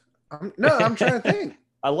 Rebeccas. I'm trying to think.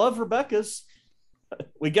 I love Rebecca's.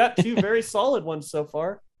 We got two very solid ones so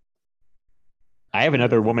far. I have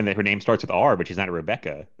another woman that her name starts with R, but she's not a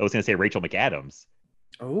Rebecca. I was going to say Rachel McAdams.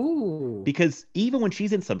 Oh, Because even when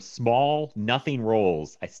she's in some small, nothing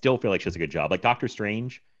roles, I still feel like she does a good job. Like Doctor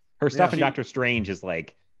Strange, her stuff in she- Doctor Strange is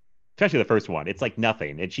like, especially the first one, it's like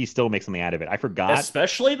nothing, and she still makes something out of it. I forgot.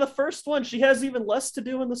 Especially the first one. She has even less to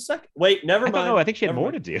do in the second. Wait, never I mind. don't know. I think she had Never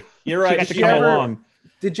more mind. to do. You're She right. got to She come had- along.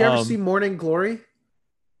 did you ever Um, see Morning Glory?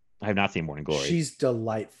 I have not seen Morning Glory. She's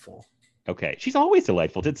delightful. Okay, she's always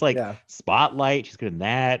delightful. It's like Yeah. Spotlight. She's good in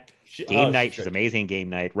that. Game Night. She's amazing in Game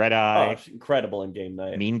Night. Red Eye. she's incredible in Game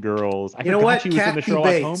Night. Mean Girls. I You know forgot what? she was in the Kathy Sherlock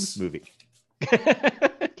Bates. Holmes movie.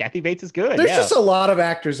 Kathy Bates is good. There's yeah. just a lot of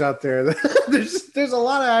actors out there. There's a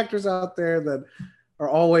lot of actors out there that are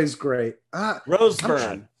always great. Rose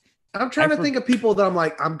Byrne. I'm trying to for- think of people that I'm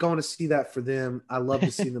like, I'm going to see that for them. I love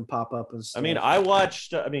to see them pop up and stuff. I mean, I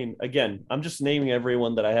watched. Again, I'm just naming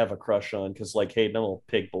everyone that I have a crush on because, hey, no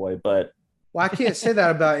pig boy. But well, I can't say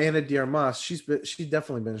that about Anna de Armas. She's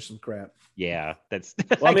definitely been in some crap. Yeah, that's.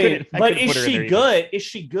 well, couldn't but put is her in there she either. good? Is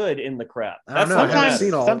she good in the crap? I don't know. what I haven't matters.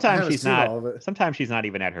 seen all. Sometimes I haven't she's seen not. all of it. Sometimes she's not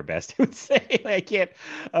even at her best. I would say. I can't.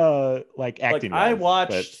 Acting. I wise,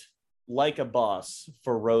 watched Like a Boss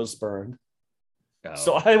for Rose Byrne, but-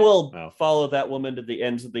 so oh. I will Oh. follow that woman to the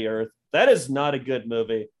ends of the earth. That is not a good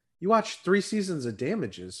movie. You watched 3 seasons of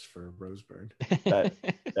Damages for Rose Byrne.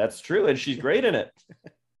 That's true, and she's great in it.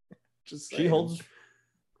 Just She saying. holds.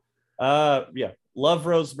 Yeah, love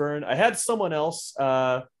Rose Byrne. I had someone else.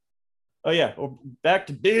 Oh yeah, back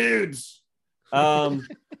to dudes.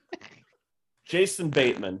 Jason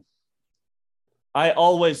Bateman. I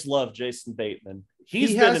always love Jason Bateman.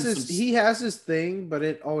 He has his thing, but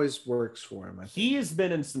it always works for him. I think. He has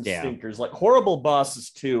been in some Yeah. stinkers. Like Horrible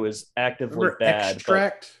Bosses 2 is actively Remember bad. but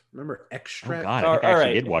Extract? Remember Oh Extract? God, All I think I actually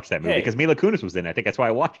right. did watch that movie Hey. because Mila Kunis was in it. I think that's why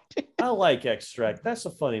I watched it. I like Extract. That's a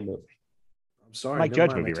funny movie. I'm sorry, Mike never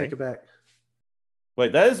Judge mind, movie, I take right? it back.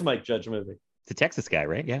 Wait, that is Mike Judge movie. It's a Texas guy,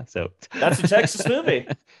 right? Yeah. So That's a Texas movie.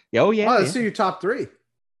 Oh yeah. Oh, yeah. let's do your top 3.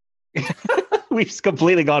 We've just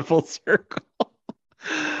completely gone full circle.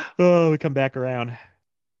 Oh, we come back around.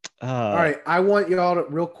 All right, I want y'all to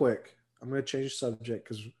real quick. I'm going to change the subject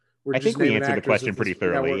because we're. I just think we naming answered the actors question at pretty this-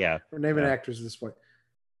 thoroughly. we're, Yeah. we're naming Yeah. actors at this point.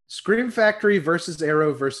 Scream Factory versus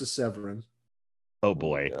Arrow versus Severin. Oh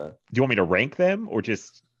boy. Yeah. Do you want me to rank them or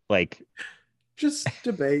just like Just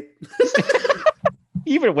debate.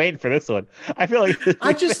 you've been waiting for this one? I feel like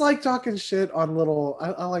I just like talking shit on little.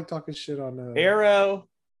 I like talking shit on. Arrow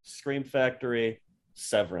Scream Factory,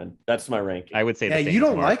 Severin. That's my ranking. I would say. Yeah, the same you as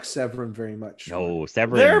don't Mark. like Severin very much. No,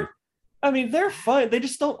 Severin. They're fine. They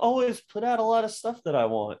just don't always put out a lot of stuff that I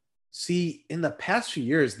want. See, in the past few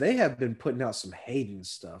years, they have been putting out some Hayden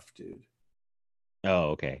stuff, dude.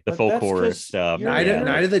 Oh, okay. The But full that's chorus 'cause stuff. you're-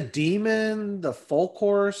 Night of the Demon, the folk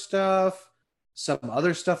horror stuff, some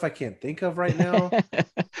other stuff I can't think of right now.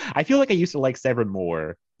 I feel like I used to like Severin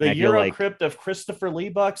more. The I feel like Eurocrypt of Christopher Lee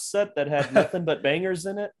box set that had nothing but bangers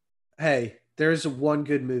in it. Hey, there's one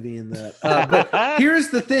good movie in that. But here's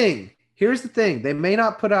the thing. They may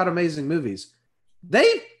not put out amazing movies.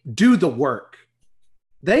 They do the work.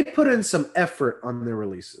 They put in some effort on their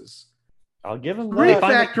releases. I'll give them Scream that.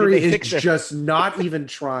 Factory did they is fix their- just not even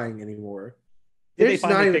trying anymore. did they It's not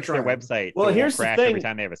finally even fix their trying. website? Well, so it won't here's the crash every thing.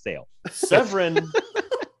 time they have a sale. Severin.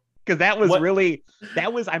 Because that was What-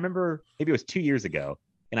 I remember maybe it was 2 years ago,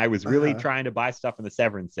 and I was really Uh-huh. trying to buy stuff from the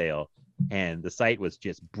Severin sale, and the site was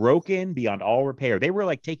just broken beyond all repair. They were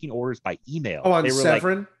like taking orders by email. Oh, on they were like,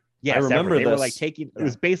 Severin? yeah, I remember Severin. They were this. like taking. It Yeah.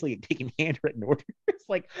 was basically taking handwritten orders.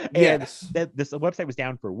 Like, and Yes. this website was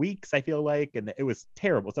down for weeks. I feel like, and it was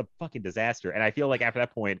terrible. It's a fucking disaster. And I feel like after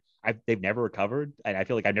that point, they've never recovered, and I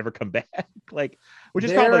feel like I've never come back. Like, which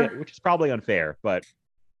is probably unfair, but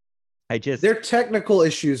I just Their technical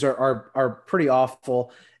issues are pretty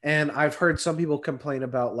awful. And I've heard some people complain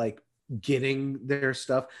about like getting their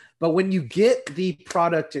stuff. But when you get the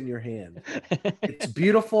product in your hand, it's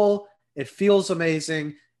beautiful, it feels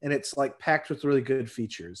amazing, and it's like packed with really good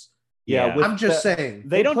features. Yeah, with I'm just the- saying.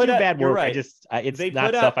 they don't do put out- bad you're work. I right. just it's They not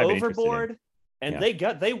put stuff out I've been interested in. Overboard, and Yeah.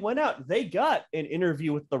 they got an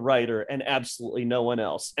interview with the writer and absolutely no one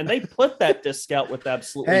else, and they put that disc out with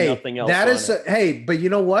absolutely Hey, nothing else. that on is it. hey, but you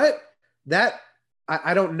know what? That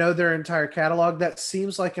I don't know their entire catalog. That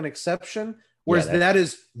seems like an exception, whereas Yeah, that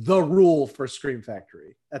is the rule for Scream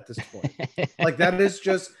Factory at this point. Like that is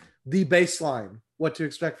just the baseline. What to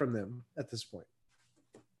expect from them at this point.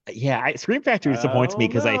 Yeah, Scream Factory disappoints me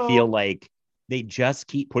because I know. feel like they just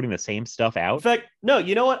keep putting the same stuff In out. fact, no.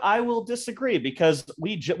 You know what? I will disagree because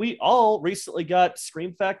we all recently got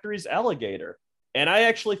Scream Factory's Alligator, and I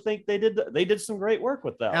actually think they did some great work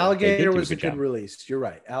with that. one. Alligator do a was a good good job. release. You're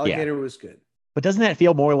right. Alligator was good. But doesn't that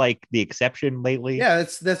feel more like the exception lately? Yeah,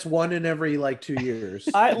 that's one in every like 2 years.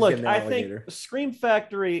 I you look. get an I Alligator. think Scream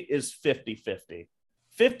Factory is 50-50.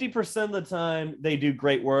 50% of the time they do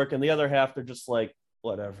great work, and the other half they're just like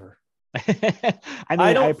whatever. I, mean,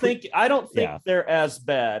 I don't think yeah. they're as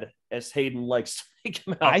bad as Hayden likes to make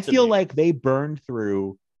them out. I to feel be. like they burned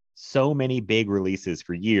through so many big releases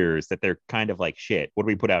for years that they're kind of like shit. What do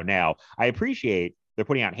we put out now? I appreciate they're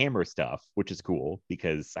putting out Hammer stuff, which is cool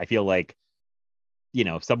because I feel like, you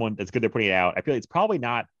know, someone that's good they're putting it out. I feel it's probably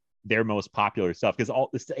not their most popular stuff because all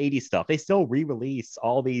this 80s stuff they still re-release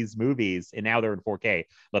all these movies and now they're in 4K.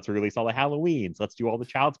 Let's release all the Halloweens. Let's do all the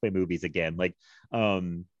Child's Play movies again. Like,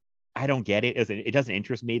 I don't get it. It doesn't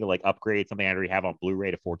interest me to like upgrade something I already have on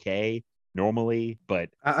Blu-ray to 4K normally. But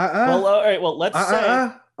Well, all right. Well, let's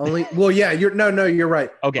say only. Well, yeah, you're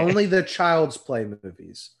right. Okay. Only the Child's Play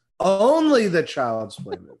movies. Only the Child's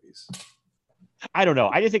Play movies. I don't know.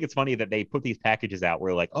 I just think it's funny that they put these packages out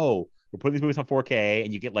where like, oh, we're putting these movies on 4K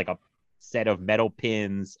and you get like a set of metal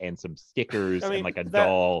pins and some stickers and like a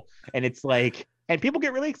doll. And it's like, and people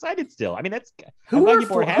get really excited still. I mean, that's Who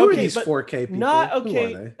are happy. these but 4K people? not Who are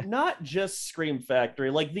okay. they? Not just Scream Factory.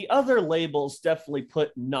 Like the other labels definitely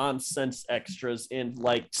put nonsense extras in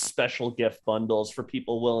like special gift bundles for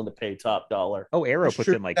people willing to pay top dollar. Oh, Arrow That's puts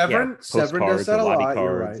true. in like Severin does postcards that and a lobby lot,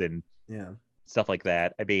 you're cards right. and Yeah. stuff like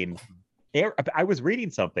that. I mean, I was reading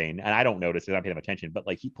something and I don't notice it. I'm paying attention, but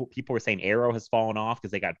like people were saying Arrow has fallen off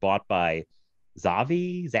because they got bought by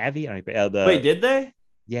Zavi. Wait, did they?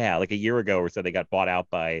 Yeah, like a year ago or so, they got bought out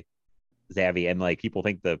by Zavi, and like people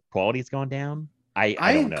think the quality's gone down. I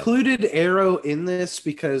don't know. included Arrow in this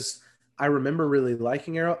because I remember really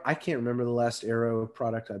liking Arrow. I can't remember the last Arrow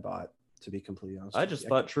product I bought, to be completely honest. I with just you.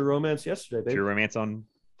 bought True Romance yesterday, baby. True Romance on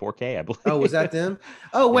 4K, I believe. Oh, was that them?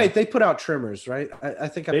 Oh, wait, they put out Tremors, right? I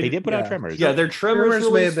think They did put out Tremors. Yeah, their Tremors Tremors may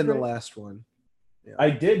have release been the date- last one. Yeah.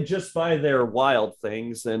 I did just buy their Wild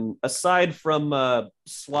Things, and aside from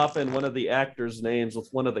swapping one of the actors' names with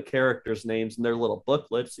one of the characters' names in their little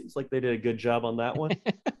booklet, seems like they did a good job on that one.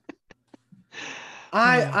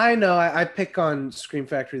 I know I pick on Scream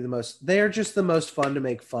Factory the most. They're just the most fun to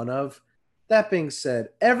make fun of. That being said,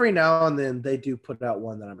 every now and then they do put out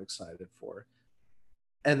one that I'm excited for.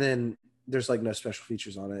 And then there's like no special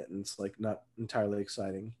features on it, and it's like not entirely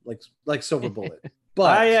exciting, like Silver Bullet.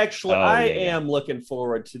 But I yeah. am looking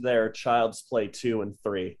forward to their Child's Play 2 and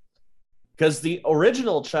 3. Because the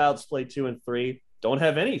original Child's Play 2 and 3 don't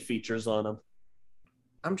have any features on them.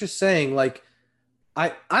 I'm just saying, like,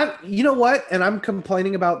 you know what? And I'm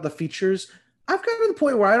complaining about the features. I've gotten to the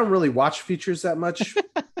point where I don't really watch features that much.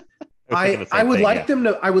 I would like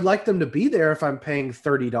them to be there if I'm paying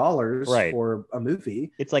 $30 for a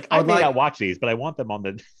movie. It's like I may not watch these, but I want them on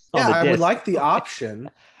the I would like the option.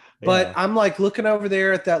 But I'm like looking over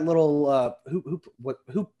there at that little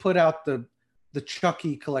who put out the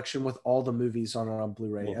Chucky collection with all the movies on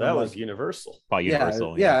Blu-ray. Well, that was Universal.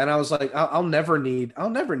 Universal. Yeah, and I was like, I'll never need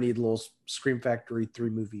little Scream Factory 3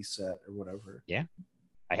 movie set or whatever. Yeah,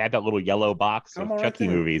 I had that little yellow box of Chucky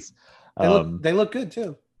movies. They look good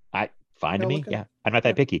too. Fine to me. Yeah, I'm not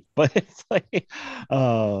that picky, but it's like,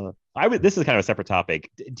 this is kind of a separate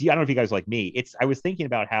topic. I don't know if you guys like me. I was thinking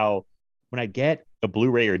about how when I get a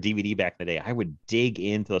Blu-ray or DVD back in the day, I would dig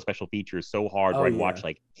into the special features so hard where I'd watch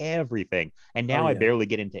like everything. And now I barely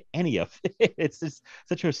get into any of it. It's just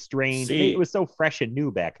such a strange. It was so fresh and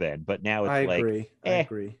new back then, but now it's I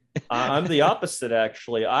agree. I'm the opposite,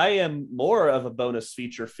 actually. I am more of a bonus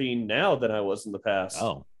feature fiend now than I was in the past.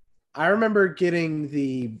 Oh, I remember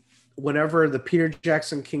getting whenever the Peter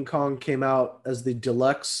Jackson King Kong came out as the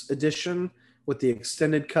deluxe edition with the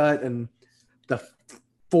extended cut and the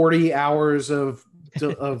 40 hours of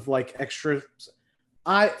like extra.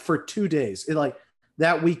 For 2 days,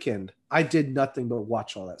 that weekend, I did nothing but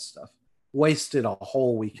watch all that stuff. Wasted a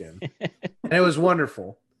whole weekend, and it was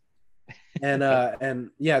wonderful. And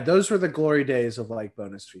yeah, those were the glory days of like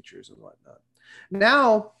bonus features and whatnot.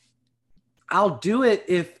 Now, I'll do it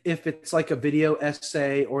if it's like a video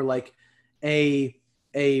essay or like a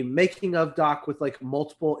making of doc with like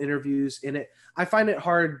multiple interviews in it. I find it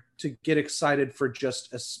hard to get excited for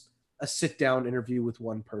just a sit down interview with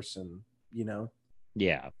one person, you know?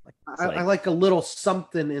 Yeah. I like a little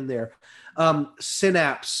something in there.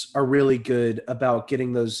 Synapse are really good about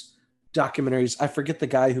getting those documentaries. I forget the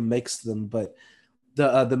guy who makes them, but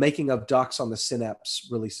the making of docs on the Synapse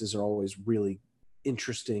releases are always really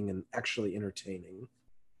interesting and actually entertaining.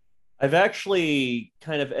 I've actually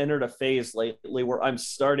kind of entered a phase lately where I'm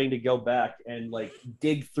starting to go back and like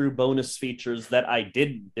dig through bonus features that I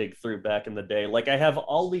didn't dig through back in the day. Like I have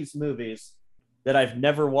all these movies that I've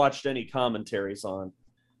never watched any commentaries on,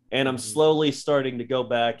 and I'm slowly starting to go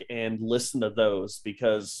back and listen to those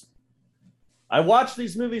because I watch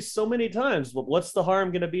these movies so many times, but what's the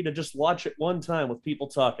harm going to be to just watch it one time with people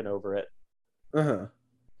talking over it?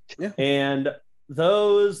 Yeah. And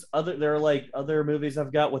there are like other movies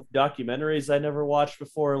I've got with documentaries I never watched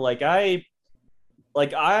before. Like I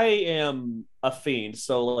am a fiend,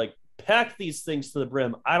 so like pack these things to the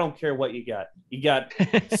brim. I don't care what you got. You got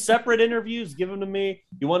separate interviews, give them to me.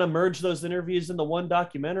 You want to merge those interviews into one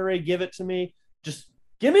documentary, give it to me. Just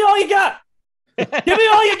give me all you got. Give me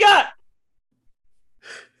all you got.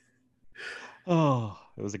 Oh,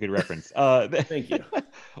 it was a good reference. Thank you.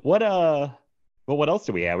 What else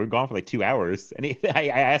do we have? We've gone for like 2 hours. And I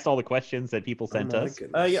asked all the questions that people sent us.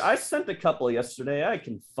 Yeah, I sent a couple yesterday. I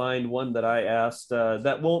can find one that I asked.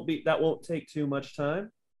 That won't take too much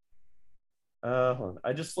time. Hold on.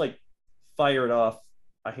 I just like fired off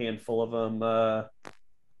a handful of them.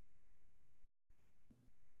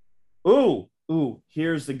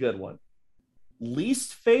 Here's the good one.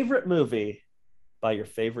 Least favorite movie by your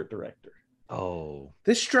favorite director. Oh,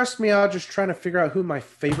 this stressed me out just trying to figure out who my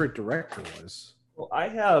favorite director was. Well, I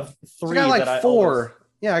have three. So I got like four.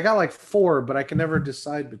 Yeah, I got like four, but I can never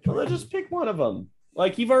decide between. Well, just pick one of them.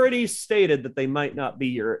 Like you've already stated that they might not be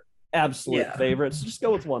your absolute favorites. So just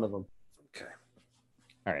go with one of them. Okay.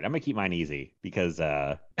 All right, I'm gonna keep mine easy because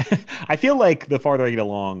I feel like the farther I get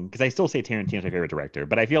along, because I still say Tarantino's my favorite director,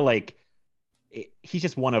 but I feel like he's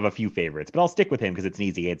just one of a few favorites. But I'll stick with him because it's an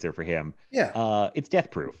easy answer for him. Yeah. It's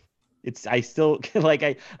Death Proof. I still like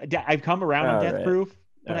I've come around on Death Proof,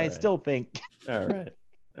 but I still think. All right.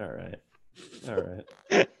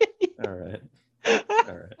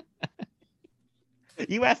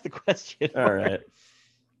 You asked the question. All right.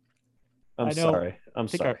 I'm sorry.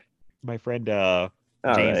 My friend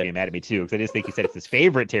James getting mad at me too because I just think he said it's his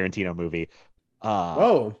favorite Tarantino movie.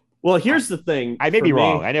 Whoa. Well, here's the thing. I may be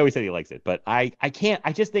wrong. I know he said he likes it, but I can't.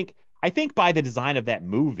 I think by the design of that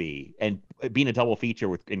movie and being a double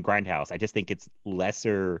feature in Grindhouse, I just think it's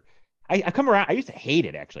lesser. I come around. I used to hate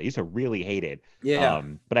it, actually. I used to really hate it. Yeah.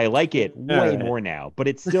 But I like it way more now. But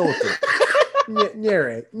it's still near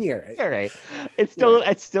it. All right. It's still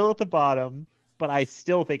at the bottom, but I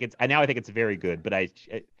still think it's. I think it's very good. But I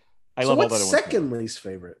love all the other ones. What's second least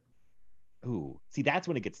favorite? Ooh, see, that's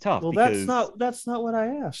when it gets tough. Well, because... that's not what I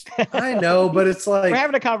asked. I know, but it's like we're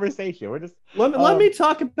having a conversation. We're just let me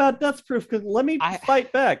talk about Death Proof because let me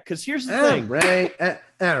fight back. Because here's the thing, right?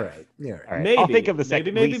 All right. Maybe I'll think of the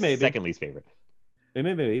second least favorite.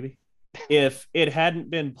 maybe. If it hadn't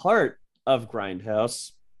been part of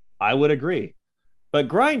Grindhouse, I would agree. But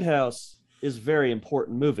Grindhouse is a very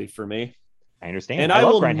important movie for me. I understand. And I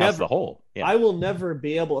love will Grindhouse never, as a whole. Yeah. I will never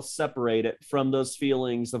be able to separate it from those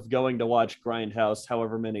feelings of going to watch Grindhouse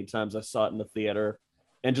however many times I saw it in the theater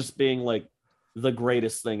and just being like the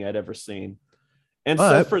greatest thing I'd ever seen. And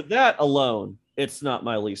so for that alone, it's not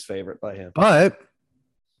my least favorite by him. But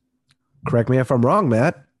correct me if I'm wrong,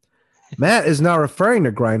 Matt. Matt is not referring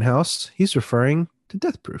to Grindhouse. He's referring to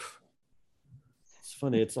Death Proof. It's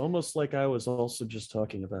funny. It's almost like I was also just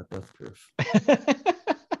talking about Death Proof.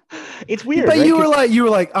 It's weird. But right? you were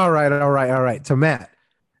like, all right, to Matt.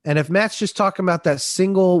 And if Matt's just talking about that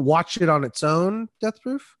single watch it on its own, Death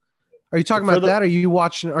Proof, are you talking about that? Or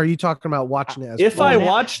are you talking about watching it as if full? I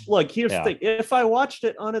watched, look, here's the thing. If I watched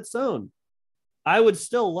it on its own, I would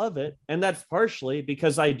still love it. And that's partially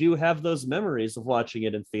because I do have those memories of watching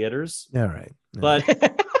it in theaters. All right. But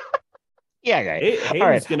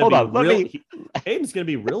Hayden's gonna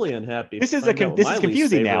be really unhappy. This is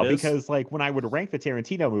confusing now because like when I would rank the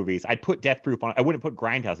Tarantino movies, I'd put Death Proof on. I wouldn't put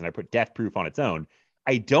Grindhouse, and I put Death Proof on its own.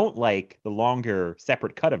 I don't like the longer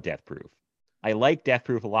separate cut of Death Proof. I like Death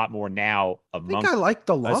Proof a lot more now. I think I like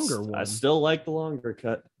the longer one. I still like the longer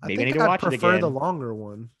cut. Maybe I need to watch it again. I prefer the longer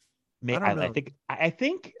one. I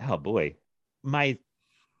think. Oh boy,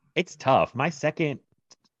 it's tough. My second.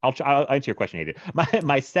 I'll answer your question, Aiden.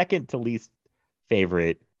 My second to least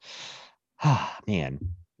favorite,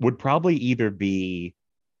 would probably either be,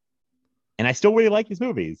 and I still really like these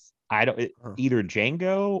movies. Either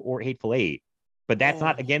Django or Hateful Eight. But that's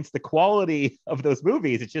not against the quality of those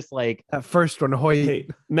movies. It's just like that first one. Hey,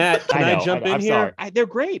 Matt, can I jump in here? They're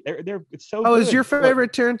great. They're so. Oh, good. is your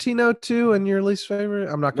favorite Tarantino too, and your least favorite?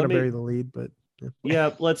 I'm not going to bury the lead, but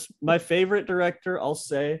my favorite director, I'll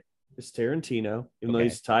say, is Tarantino, even though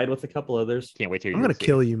he's tied with a couple others. Can't wait to hear. I'm going to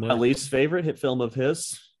kill you, man. My least favorite hit film of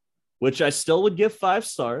his, which I still would give 5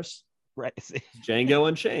 stars. Right, Django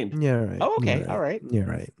Unchained. Yeah, right. Oh, okay, right. All right. You're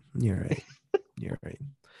right. You're right.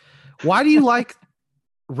 Why do you like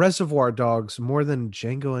Reservoir Dogs more than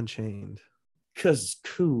Django Unchained? Because it's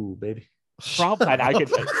cool, baby. Probably. I could.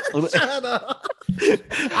 Shut up.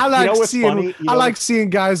 I like seeing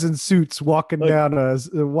guys in suits walking down a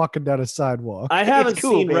sidewalk. I haven't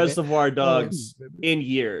seen Reservoir Dogs in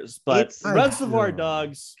years, but Reservoir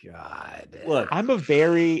Dogs. God, look, I'm a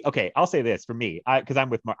very I'll say this for me, because I'm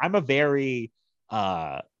with Mark. I'm a very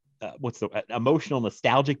emotional,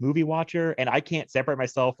 nostalgic movie watcher, and I can't separate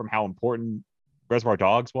myself from how important Reservoir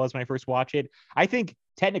Dogs was when I first watched it. I think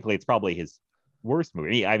technically it's probably his worst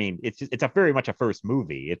movie. I mean, it's a very much a first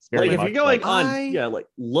movie. It's very like if much you're going on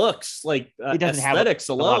looks, like it doesn't aesthetics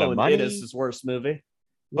have a lot of alone, money. it is his worst movie.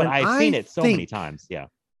 But I've seen it so many times. Yeah.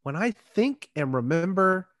 When I think and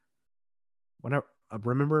remember, whenever I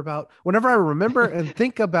remember and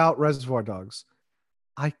think about Reservoir Dogs,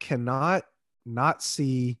 I cannot not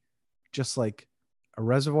see just like a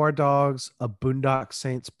Reservoir Dogs, a Boondock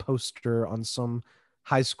Saints poster on some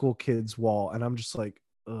high school kid's wall, and I'm just like,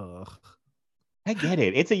 ugh. I get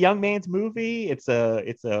it. It's a young man's movie. It's a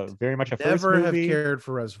very much a first movie. Never have cared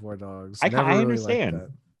for Reservoir Dogs. I understand.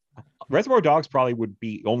 Reservoir Dogs probably would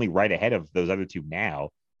be only right ahead of those other two now.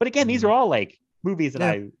 But again, these are all like movies that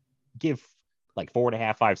I give like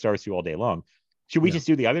 4.5, 5 stars to all day long. Should we just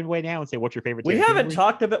do the other way now and say what's your favorite? We haven't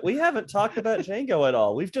talked about Django at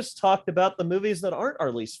all. We've just talked about the movies that aren't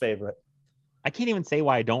our least favorite. I can't even say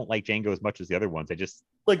why I don't like Django as much as the other ones. I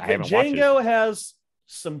haven't Django has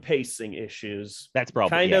some pacing issues. That's probably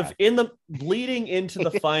kind of in the bleeding into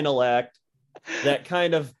the final act that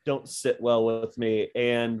kind of don't sit well with me.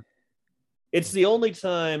 And it's the only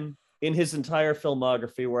time in his entire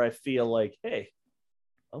filmography where I feel like, hey,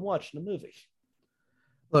 I'm watching a movie.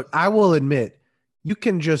 Look, I will admit, you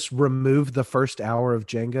can just remove the first hour of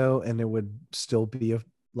Django and it would still be a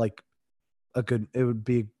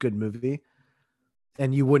good movie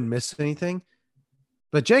and you wouldn't miss anything.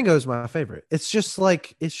 But Django is my favorite. It's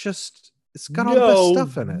got all the best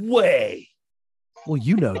stuff in it. Way. Well,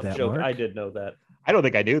 you know that, Mark. I did know that. I don't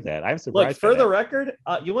think I knew that. I'm surprised. Look, for the record,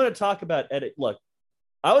 you want to talk about edit. Look,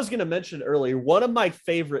 I was going to mention earlier, one of my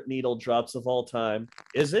favorite needle drops of all time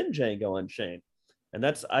is in Django Unchained. And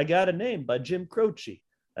that's I Got a Name by Jim Croce.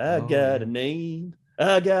 I got a name.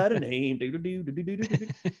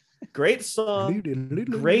 Great song.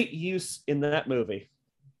 Great use in that movie.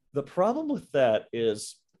 The problem with that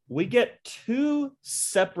is we get 2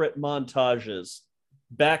 separate montages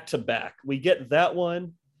back to back. We get that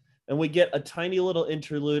one, and we get a tiny little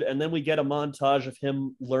interlude, and then we get a montage of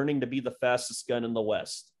him learning to be the fastest gun in the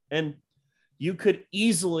West. And you could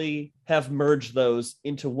easily have merged those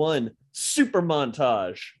into one super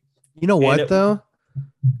montage. You know what it- though?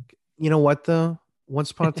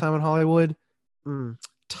 Once Upon a Time in Hollywood,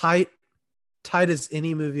 tight as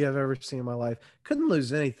any movie I've ever seen in my life. Couldn't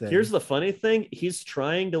lose anything. Here's the funny thing: he's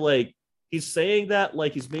trying to like, he's saying that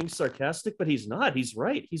like he's being sarcastic, but he's not. He's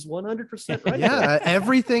right. He's 100% right. yeah,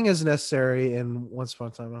 everything is necessary in Once Upon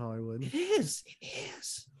a Time in Hollywood. It is. It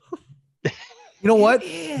is. You know what? It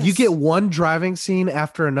is. You get one driving scene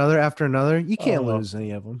after another. You can't Oh. lose any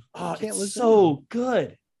of them. Oh, Can't it's lose so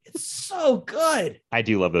good. It's so good. I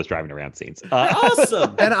do love those driving around scenes. They're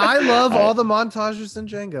awesome. And I love all the montages in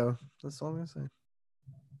Django. That's all I'm gonna say.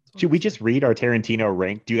 Should we just read our Tarantino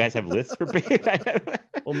rank? Do you guys have lists for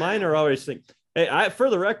Well, mine are always think. Hey, for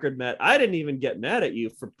the record, Matt, I didn't even get mad at you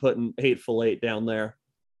for putting Hateful Eight down there,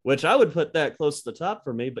 which I would put that close to the top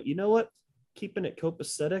for me. But you know what? Keeping it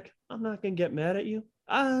copacetic, I'm not gonna get mad at you.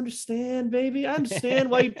 I understand, baby. I understand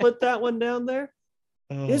why you put that one down there.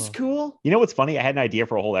 It's cool. You know what's funny? I had an idea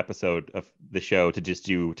for a whole episode of the show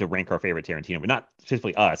to rank our favorite Tarantino, but not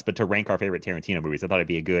specifically us, but to rank our favorite Tarantino movies. I thought it'd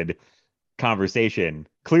be a good conversation.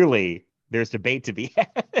 Clearly, there's debate to be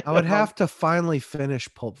had. I would have to finally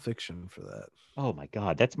finish Pulp Fiction for that. Oh my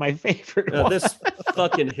god, that's my favorite. This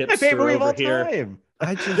fucking my favorite hipster movie of all over here. time.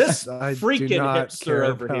 I just This I freaking do not hipster care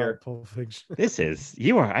over about here. Pulp Fiction. This is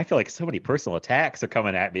you are. I feel like so many personal attacks are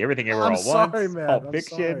coming at me. Everything ever I'm all sorry, once. man. Pulp I'm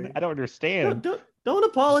Fiction. sorry. I don't understand. Don't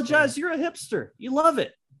apologize. You're a hipster. You love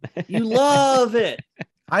it. You love it.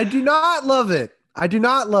 I do not love it. I do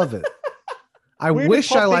not love it. I Where wish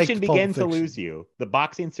did Pulp I liked Fiction Pulp begin Fiction. to lose you. The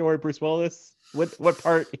boxing story, Bruce Willis. What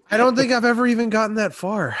part? I don't think I've ever even gotten that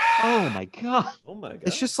far. Oh my god. Oh my god.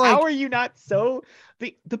 It's just like How are you not so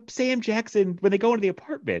the Sam Jackson when they go into the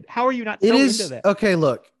apartment? How are you not it so is into that? okay.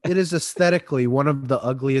 Look, it is aesthetically one of the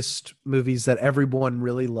ugliest movies that everyone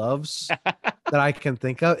really loves that I can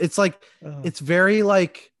think of. It's like it's very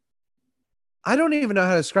like I don't even know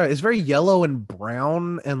how to describe it. It's very yellow and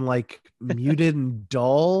brown and like muted and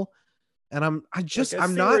dull. And I'm I not see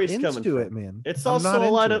where he's coming into it, from. man. It's I'm also not a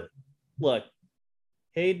lot into of look.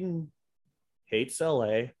 Hayden hates LA.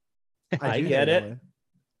 it. I do get hate it. LA.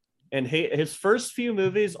 And his first few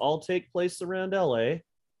movies all take place around LA.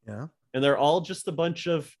 Yeah. And they're all just a bunch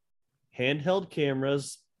of handheld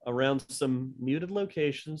cameras around some muted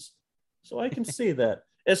locations. So I can see that,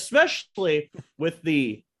 especially with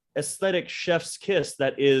the aesthetic chef's kiss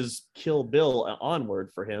that is Kill Bill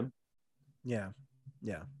onward for him. Yeah.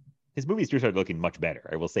 Yeah. His movies do start looking much better.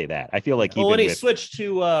 I will say that. I feel like Well, even when he with, switched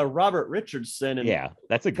to Robert Richardson and yeah,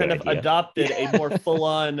 that's a good kind of idea. adopted a more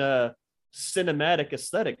full-on cinematic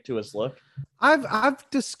aesthetic to his look. I've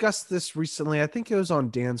discussed this recently. I think it was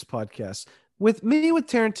on Dan's podcast. With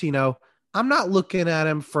Tarantino, I'm not looking at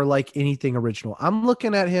him for like anything original. I'm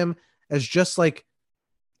looking at him as just like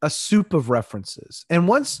a soup of references. And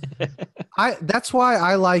once that's why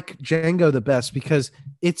I like Django the best, because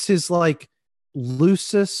it's his like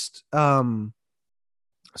loosest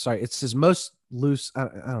it's his most loose I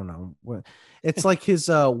don't know what it's like his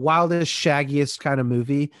wildest shaggiest kind of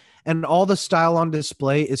movie, and all the style on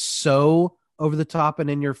display is so over the top and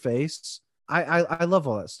in your face. I love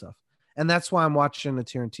all that stuff, and that's why I'm watching a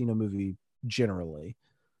Tarantino movie generally.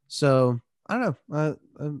 So I don't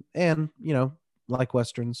know, and you know, like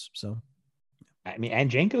westerns. So I mean, and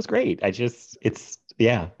Django's great. I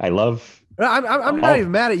love. I'm not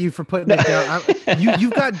even mad at you for putting it down.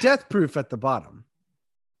 You've got Death Proof at the bottom.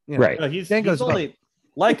 You know, Right. No, he's Django's only,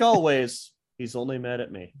 like always, he's only mad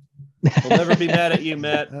at me. He'll never be mad at you,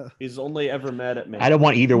 Matt. He's only ever mad at me. I don't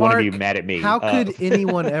want either one of Mark, you mad at me. How could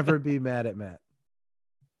anyone ever be mad at Matt?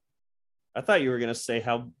 I thought you were gonna say,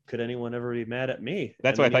 "How could anyone ever be mad at me?"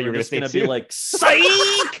 That's And what I then thought you were just gonna gonna say, be too. like,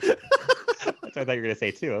 "Psych!" That's what I thought you were gonna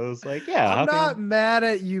say too. I was like, yeah. I'm how not come- mad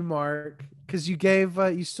at you, Mark, because you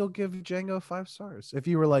still give Django 5 stars. If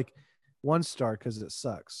you were like 1 star because it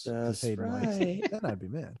sucks, 'cause That's Hayden likes it, right. then I'd be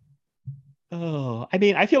mad. Oh, I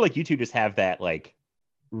mean, I feel like you two just have that like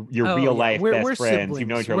your Oh, real yeah. life We're best friends you've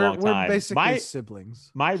known each other a long We're time. basically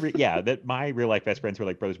siblings. My real life best friends were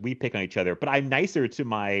like brothers. We pick on each other, but I'm nicer to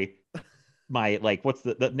my like what's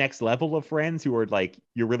the next level of friends who are like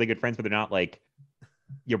you're really good friends, but they're not like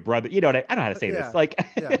your brother. You know what I don't know how to say Yeah. this. Like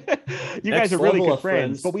Yeah. you Next guys are really level good of friends,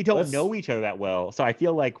 friends. but we don't Let's- know each other that well. So I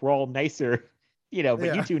feel like we're all nicer, you know, but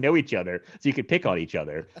Yeah. you two know each other, so you can pick on each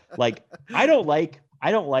other. Like I don't like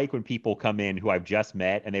when people come in who I've just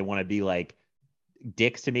met and they want to be like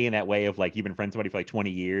dicks to me in that way of like you've been friends with somebody for like 20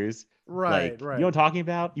 years. Right, Like, right. You know what I'm talking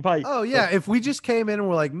about? You probably Oh yeah, if we just came in and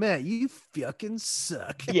we're like, Matt, you fucking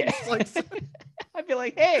suck. Yeah. It's like, I'd be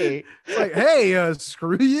like, hey, it's like, hey,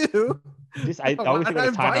 screw you. just I always think of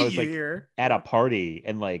the Why'd time I invite was you like here? at a party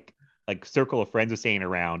and like like circle of friends was staying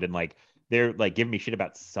around, and like they're like giving me shit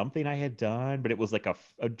about something I had done, but it was like a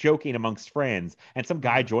joking amongst friends. And some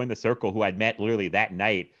guy joined the circle who I'd met literally that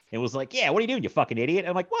night and was like, "Yeah, what are you doing, you fucking idiot?" And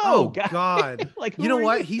I'm like, "Whoa, Oh God!" like, you know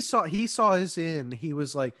what? He saw his in. He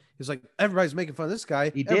was like, everybody's making fun of this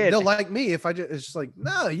guy. He did. They'll like me if I just. It's just like,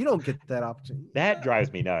 no, you don't get that opportunity. That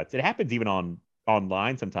drives me nuts. It happens even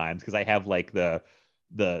online sometimes because I have like the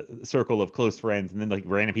circle of close friends, and then like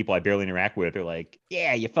random people I barely interact with are like,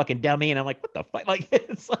 "Yeah, you fucking dummy," and I'm like, "What the fuck?" Like,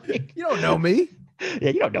 it's like, You don't know me. yeah,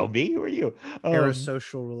 you don't know me. Who are you?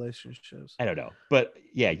 Parasocial relationships. I don't know, but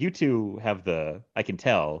yeah, you two have I can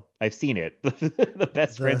tell, I've seen it, the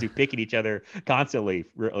best friends who pick at each other constantly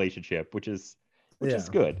relationship, which is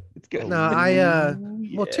good. It's good. No,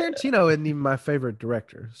 well, Tarantino isn't even my favorite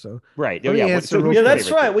director, so right. Let me answer real yeah, quick.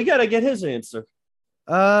 that's right. We got to get his answer.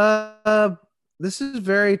 This is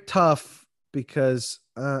very tough because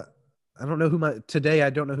I don't know I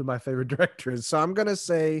don't know who my favorite director is. So I'm gonna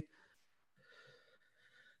say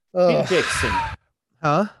Peter Jackson.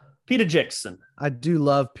 Huh? Peter Jackson. I do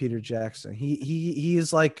love Peter Jackson. He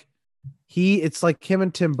is like it's like him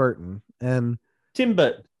and Tim Burton. And Tim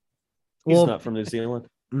Burton. He's not from New Zealand.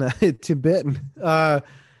 No, Tim Burton.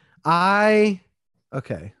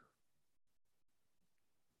 Okay.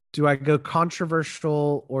 Do I go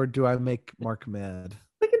controversial or do I make Mark mad?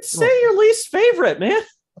 I can say your least favorite, man.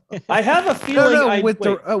 I have a feeling.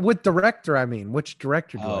 With director, I mean, which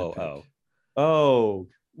director do I pick? Oh,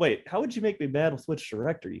 wait. How would you make me mad with which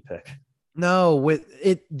director you pick? No, with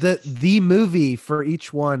it the movie for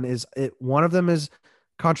each one is one of them is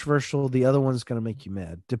controversial. The other one's going to make you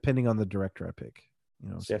mad, depending on the director I pick. You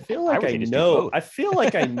know, See, I feel like I know. I feel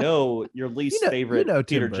like I know your least favorite,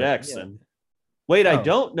 Peter Jackson. Yeah. Wait, I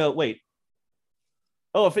don't know. Wait.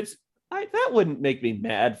 Oh, if it's that wouldn't make me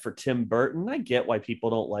mad for Tim Burton. I get why people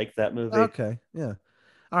don't like that movie. Okay, yeah.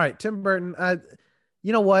 All right, Tim Burton.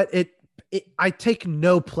 You know what? I take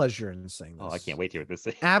no pleasure in saying this. Oh, I can't wait to hear this.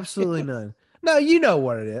 Absolutely none. No, you know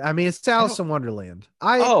what it is. I mean, it's Alice in Wonderland.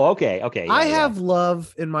 Okay. Yeah, I have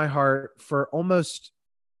love in my heart for almost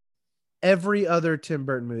every other Tim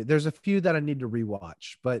Burton movie. There's a few that I need to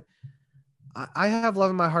rewatch, but I have love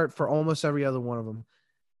in my heart for almost every other one of them.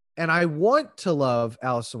 And I want to love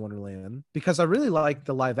Alice in Wonderland because I really like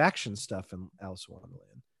the live action stuff in Alice in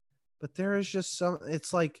Wonderland. But there is just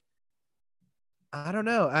it's like, I don't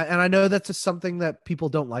know. And I know that's just something that people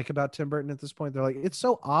don't like about Tim Burton at this point. They're like, it's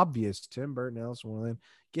so obvious. Tim Burton, Alice in Wonderland,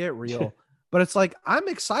 get real. But it's like, I'm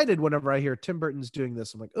excited whenever I hear Tim Burton's doing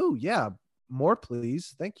this. I'm like, oh yeah, more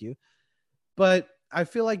please. Thank you. But I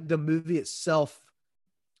feel like the movie itself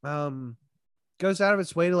goes out of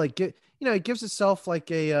its way to like it gives itself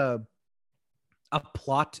like a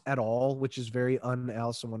plot at all, which is very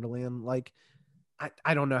Alice in Wonderland. Like,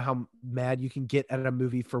 I don't know how mad you can get at a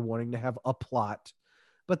movie for wanting to have a plot,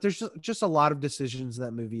 but there's just a lot of decisions in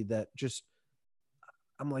that movie that just,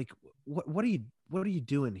 I'm like, what are you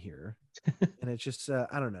doing here? And it's just,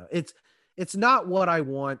 I don't know. It's not what I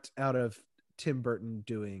want out of Tim Burton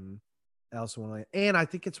doing Alice in Wonderland. And I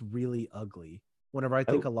think it's really ugly whenever I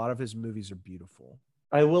think a lot of his movies are beautiful.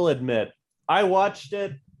 I will admit, I watched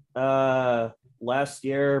it last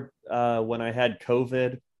year when I had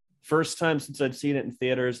COVID. First time since I'd seen it in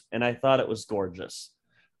theaters, and I thought it was gorgeous.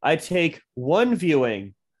 I take one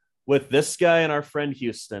viewing with this guy and our friend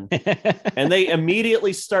Houston, and they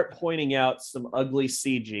immediately start pointing out some ugly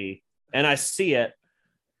CG, and I see it,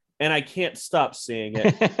 and I can't stop seeing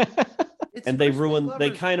it. And they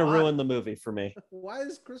kind of ruined the movie for me. Why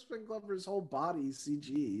is Crispin Glover's whole body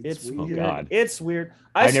CG? It's weird. Oh God. It's weird.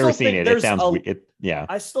 I've never seen it. It sounds weird. Yeah.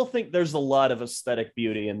 I still think there's a lot of aesthetic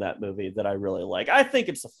beauty in that movie that I really like. I think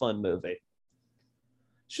it's a fun movie.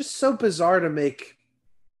 It's just so bizarre to make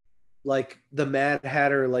like the Mad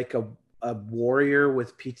Hatter like a warrior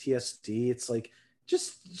with PTSD. It's like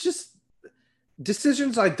just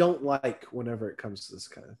decisions I don't like whenever it comes to this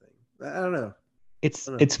kind of thing. I don't know.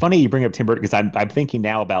 It's funny you bring up Tim Burton because I'm thinking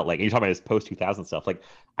now about like you're talking about his post 2000 stuff. Like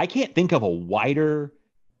I can't think of a wider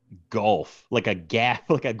gulf, like a gap,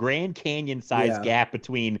 like a Grand Canyon sized gap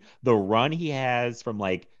between the run he has from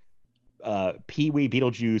like Pee-wee,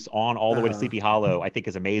 Beetlejuice on all the way to Sleepy Hollow. I think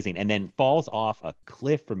is amazing, and then falls off a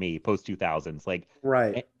cliff for me post 2000s. Like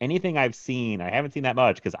anything I've seen, I haven't seen that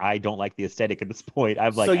much because I don't like the aesthetic at this point.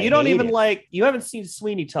 So you don't even you haven't seen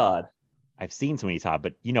Sweeney Todd. I've seen Sweeney Todd,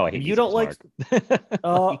 but I hate you don't like. You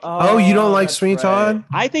don't like Sweeney Todd?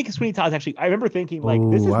 I think Sweeney Todd's actually. I remember thinking like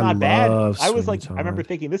this is not bad. I was like, I remember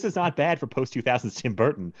thinking this is not bad for post 2000s Tim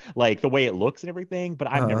Burton, like the way it looks and everything. But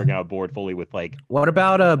I'm never gonna board fully with like. What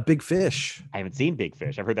about Big Fish? I haven't seen Big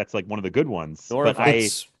Fish. I've heard that's like one of the good ones.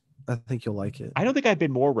 I think you'll like it. I don't think I've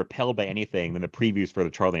been more repelled by anything than the previews for the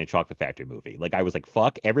Charlie and the Chocolate Factory movie. Like I was like,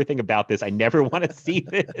 fuck everything about this. I never want to see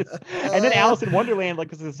this. And then Alice in Wonderland,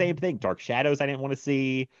 like, it's the same thing. Dark Shadows, I didn't want to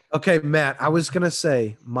see. Okay, Matt, I was gonna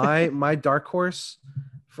say my dark horse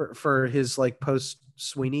for his like post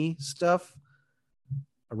Sweeney stuff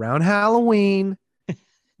around Halloween.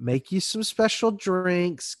 Make you some special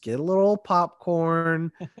drinks, get a little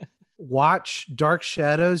popcorn, watch Dark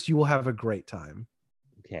Shadows. You will have a great time.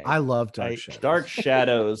 Okay. I love Dark Shadows. Dark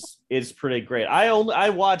Shadows is pretty great. I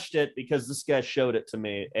watched it because this guy showed it to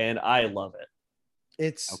me, and I love it.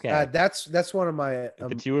 It's okay. That's one of my.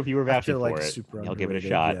 The two of you are vouching for it. I'll give it a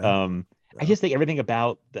shot. Yeah. I just think everything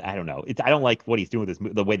about I don't know. I don't like what he's doing with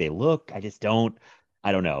this. The way they look. I just don't.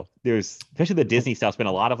 I don't know. There's especially the Disney stuff's been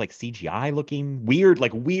a lot of like CGI looking weird,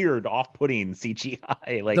 like weird, off-putting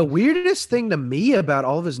CGI. Like the weirdest thing to me about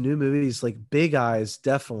all of his new movies, like Big Eyes,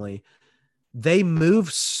 definitely, they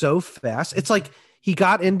move so fast. It's like he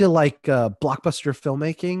got into like blockbuster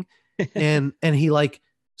filmmaking, and he like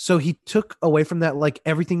so he took away from that, like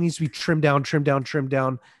everything needs to be trimmed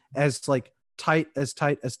down as like tight as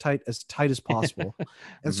possible.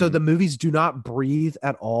 And so the movies do not breathe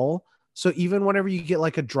at all. So even whenever you get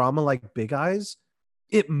like a drama like Big Eyes,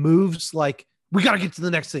 it moves like, we got to get to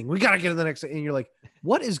the next thing. We got to get to the next thing. And you're like,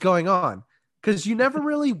 what is going on? Because you never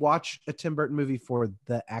really watch a Tim Burton movie for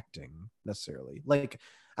the acting necessarily. Like,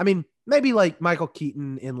 I mean, maybe like Michael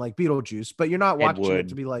Keaton in like Beetlejuice, but you're not watching it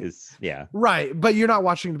to be like, right. But you're not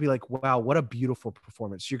watching it to be like, wow, what a beautiful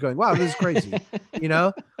performance. You're going, wow, this is crazy, you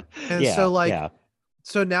know? And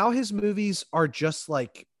so now his movies are just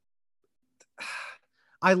like,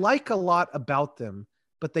 I like a lot about them,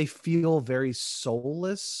 but they feel very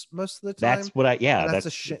soulless most of the time. That's what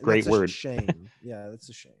that's a great word. That's a shame. Yeah, that's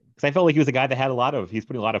a shame. Because I felt like he was a guy that had he's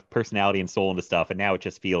putting a lot of personality and soul into stuff, and now it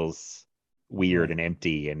just feels weird and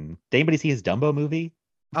empty. And did anybody see his Dumbo movie?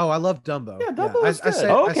 Oh, I love Dumbo. Yeah, Dumbo is good.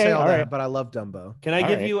 I say all that, but I love Dumbo. Can I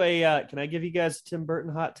give you a? Can I give you guys a Tim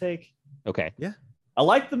Burton hot take? Okay. Yeah. I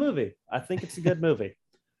like the movie. I think it's a good movie.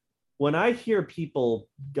 When I hear people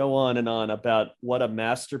go on and on about what a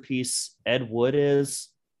masterpiece Ed Wood is,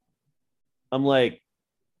 I'm like,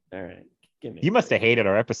 all right, give me. You must have hated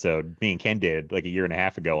our episode me and Ken did like a year and a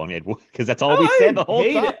half ago on Ed Wood, because that's all we said the whole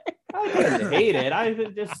time. I didn't hate it.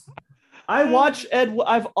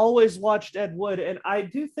 I've always watched Ed Wood, and I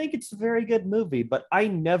do think it's a very good movie, but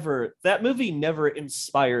that movie never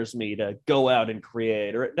inspires me to go out and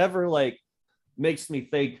create, or it never like makes me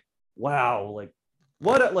think, wow, like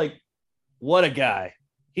what a guy.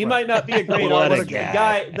 He might not be a great artist.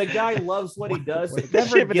 The guy loves what he does. It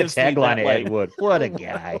never gives me that, Ed Wood. What a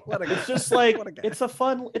guy. It's just like it's a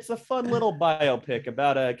fun little biopic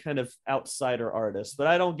about a kind of outsider artist, but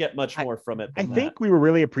I don't get much more from it. I think we were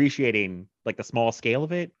really appreciating like the small scale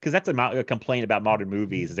of it, because that's a complaint about modern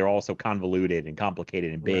movies. They're all so convoluted and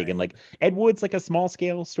complicated and big. Right. And like Ed Wood's like a small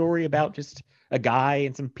scale story about just a guy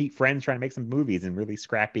and some friends trying to make some movies, and really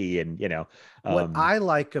scrappy. And what I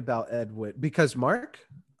like about Ed Wood, because Mark,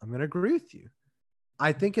 I'm going to agree with you.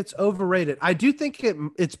 I think it's overrated. I do think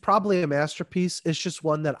it's probably a masterpiece. It's just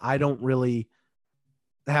one that I don't really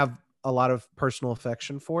have a lot of personal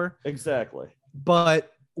affection for. Exactly. But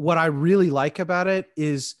what I really like about it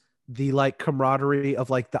is the like camaraderie of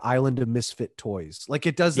like the island of misfit toys. Like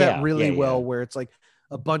it does that really well, where it's like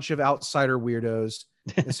a bunch of outsider weirdos.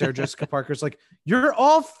 And Sarah Jessica Parker's like, you're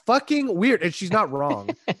all fucking weird. And she's not wrong.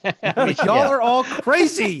 Y'all are all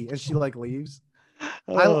crazy. And she like leaves.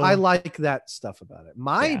 I like that stuff about it.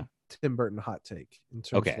 My Tim Burton hot take in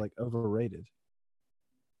terms of like overrated.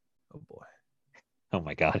 Oh boy. Oh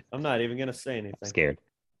my God. I'm not even gonna say anything. I'm scared.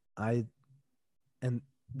 And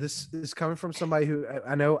this is coming from somebody who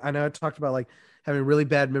I know I talked about like having really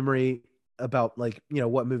bad memory about like,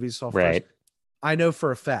 what movies saw first. I know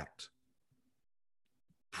for a fact,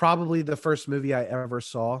 probably the first movie I ever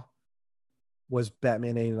saw was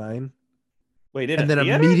Batman 89. Wait, and then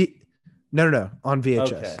immediately No, on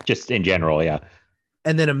VHS. Okay. Just in general, yeah.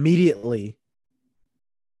 And then immediately,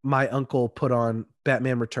 my uncle put on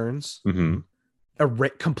Batman Returns. Mm-hmm.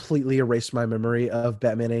 Completely erased my memory of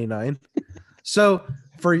Batman 89. So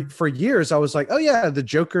for years, I was like, oh yeah, the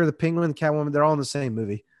Joker, the Penguin, the Catwoman, they're all in the same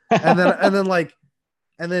movie. And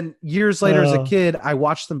then years later, as a kid, I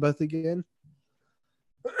watched them both again.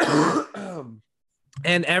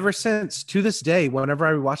 And ever since, to this day, whenever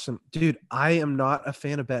I watch them, dude, I am not a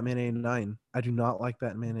fan of Batman 89. I do not like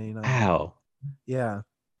Batman 89. Wow. Yeah.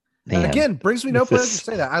 Again, brings me no pleasure to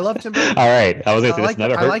say that. I love Tim Burton. All right. I was going to say this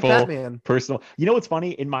another hurtful, Batman. Personal. You know what's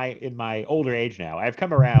funny? In my older age now, I've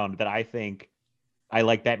come around that I think I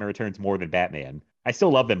like Batman Returns more than Batman. I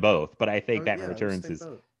still love them both, but I think Batman Returns is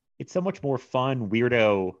it's so much more fun,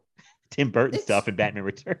 weirdo Tim Burton It's- stuff in Batman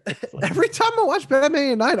Returns. Like, Every time I watch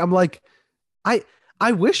Batman at Night, I'm like,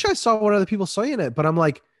 I wish I saw what other people saw in it, but I'm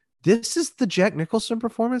like, this is the Jack Nicholson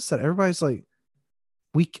performance that everybody's like,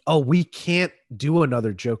 we can't do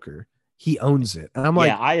another Joker. He owns it. And I'm like,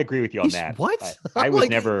 yeah, I agree with you on he's- that. what? I I'm was like,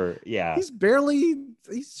 never, yeah. he's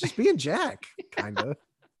just being Jack, kind of.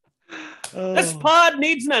 This pod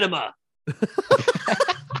needs an enema.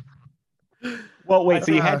 Well, wait.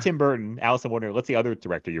 So you Uh, had Tim Burton, Alice in Wonderland. What's the other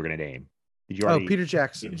director you were going to name? Did you already? Peter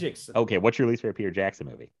Jackson. Peter Jackson. Okay, what's your least favorite Peter Jackson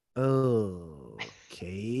movie?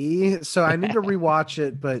 Okay. So I need to rewatch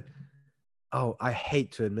it, but I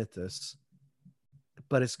hate to admit this,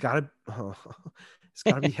 but it's gotta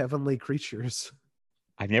be Heavenly Creatures.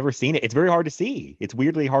 I've never seen it. It's very hard to see. It's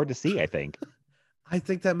weirdly hard to see, I think. I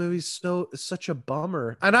think that movie's such a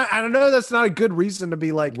bummer. And I don't know, that's not a good reason to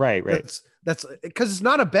be like, Right. That's because it's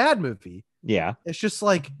not a bad movie. Yeah. It's just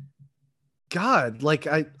like, God, like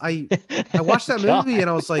I watched that God. movie and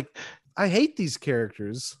I was like, I hate these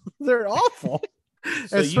characters. They're awful. So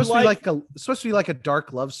And it's you supposed to be like a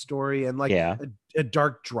dark love story and like Yeah. a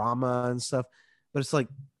dark drama and stuff. But it's like,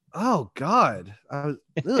 oh God.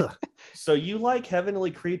 Ugh. So you like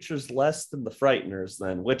Heavenly Creatures less than The Frighteners,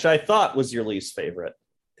 then, which I thought was your least favorite.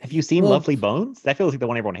 Have you seen Well- Lovely Bones? That feels like the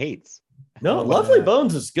one everyone hates. No, Oh, Lovely yeah.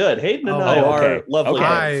 Bones is good. Hayden and Oh, I are okay. Lovely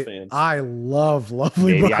Okay. Bones fans. I love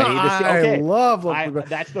Lovely Maybe Bones. I need to see- okay. I love Lovely Bones.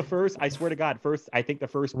 That's the first, I swear to God, I think the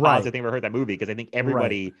first Right. positive thing I ever heard that movie, because I think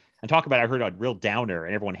everybody, and talk about it, I heard a real downer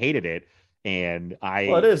and everyone hated it. And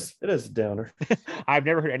Well, it is a downer. I've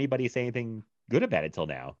never heard anybody say anything good about it till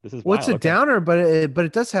now. This is Well, it's a wild. Okay. downer, but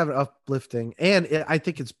it does have an uplifting, and I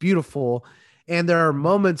think it's beautiful. And there are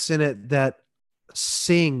moments in it that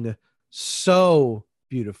sing so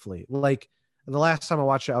beautifully. Like the last time I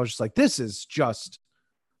watched it, I was just like, "This is just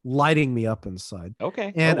lighting me up inside."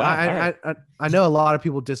 Okay. And Oh, wow. All right. I know a lot of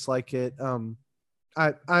people dislike it.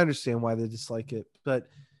 I understand why they dislike it, but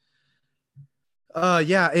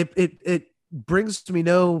yeah, it brings me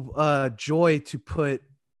no joy to put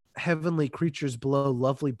Heavenly Creatures below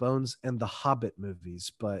Lovely Bones and the Hobbit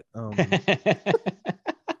movies, but I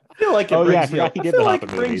feel like it Oh, yeah, I brings you. forgot he I did feel the like it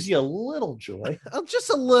Hobbit brings movies. you a little joy. just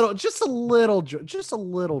a little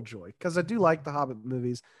joy, because I do like the Hobbit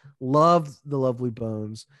movies, love the Lovely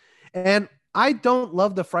Bones, and I don't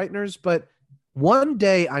love the Frighteners, but one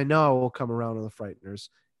day I know I will come around on the Frighteners.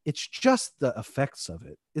 It's just the effects of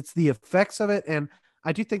it. It's the effects of it, and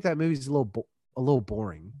I do think that movie's a little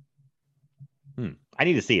boring. I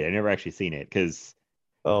need to see it. I've never actually seen it because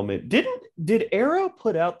Oh man, did Arrow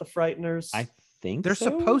put out The Frighteners? I think They're so.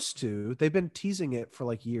 supposed to. They've been teasing it for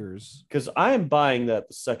like years. Because I am buying that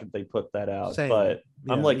the second they put that out, Same. but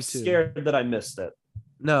I'm Yeah, like me too. scared that I missed it.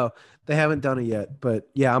 No, they haven't done it yet, but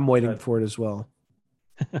yeah, I'm waiting Good. for it as well.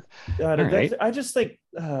 God, All right. I just think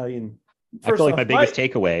I feel like my biggest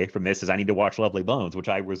takeaway from this is I need to watch Lovely Bones, which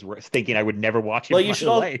I was thinking I would never watch in Well, my you should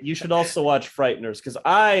life. you should also watch Frighteners, because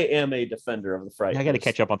I am a defender of the Frighteners. I got to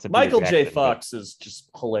catch up on some. Michael Peter J. Jackson, but- Fox is just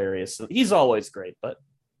hilarious. He's always great, but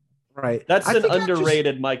Right. that's I an think I just-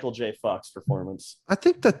 underrated Michael J. Fox performance. I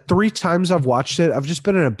think the 3 times I've watched it, I've just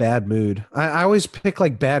been in a bad mood. I always pick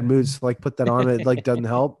like bad moods to like put that on. It like doesn't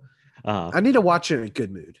help. Uh-huh. I need to watch it in a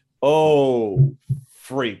good mood. Oh,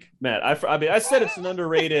 freak, Matt! I mean, I said it's an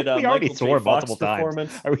underrated We already Michael J. swore Fox multiple times.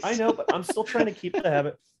 performance. I was- I know, but I'm still trying to keep the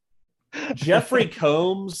habit. Jeffrey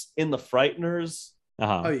Combs in The Frighteners.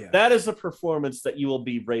 Uh-huh. yeah. That is a performance that you will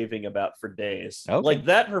be raving about for days. Okay. Like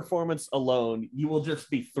that performance alone, you will just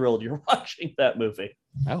be thrilled you're watching that movie.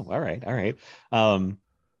 Oh, all right. All right.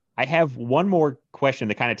 I have one more question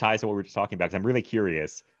that kind of ties to what we were just talking about because I'm really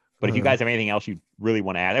curious. But if you guys have anything else you really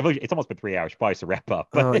want to add, it's almost been 3 hours. Probably should wrap up.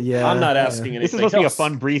 But Oh yeah. I'm not yeah. asking anything. this is supposed to be a else.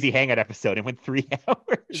 fun, breezy hangout episode. It went 3 hours.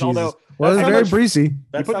 Jesus. Although Well, it's that's how very much- breezy.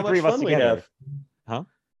 That's put how the three much of us fun we together. have. Huh?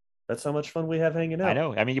 That's how much fun we have hanging out. I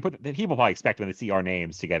know. I mean, the people probably expect when they see our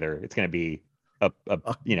names together, it's going to be a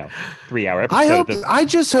 3-hour episode. I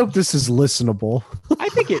just hope this is listenable. I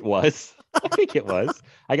think it was. I think it was.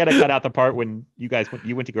 I got to cut out the part when you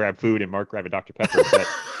went to grab food and Mark grabbed a Dr. Pepper. But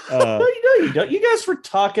No, you don't. You guys were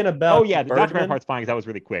talking about. oh yeah, the Dr. Pepper Birdman. part's fine because that was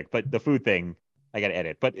really quick. But the food thing, I got to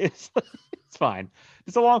edit. But it's fine.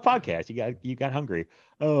 It's a long podcast. You got hungry.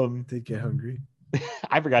 Did get hungry.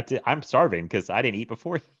 I forgot to. I'm starving because I didn't eat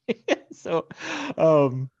before. So,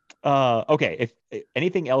 okay. If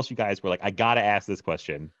anything else, you guys were like, I gotta ask this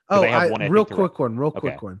question. 'cause Oh, I have one. I real think, to- quick one. Real Okay.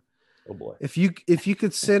 quick one. Oh boy. If you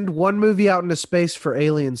could send one movie out into space for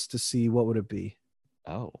aliens to see, what would it be?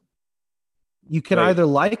 Oh, You can Right. either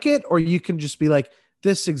like it or you can just be like,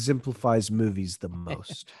 this exemplifies movies the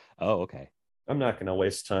most. oh, okay. I'm not going to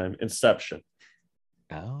waste time. Inception.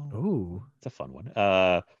 Oh, Ooh. it's a fun one.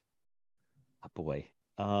 Oh boy.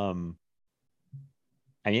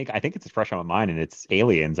 I mean, I think it's fresh on my mind, and it's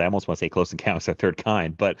Aliens. I almost want to say Close Encounters of the Third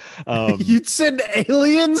Kind, but You'd send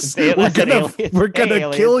aliens? I We're said gonna, aliens. we're gonna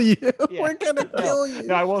Hey, kill you. Yeah. We're gonna kill you.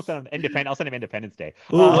 No, I won't send them Independence. I'll send him Independence Day.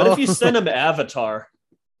 Ooh, what if you send him Avatar?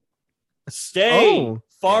 Stay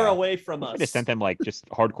far away from us. I just sent them like just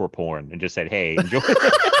hardcore porn and just said, "Hey, enjoy."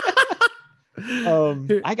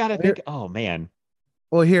 I gotta think. Oh man.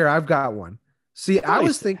 Well, here I've got one. See, I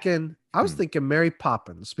Nice. was thinking Mary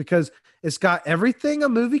Poppins because it's got everything a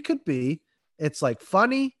movie could be. It's like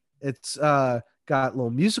funny. It's got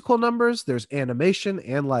little musical numbers. There's animation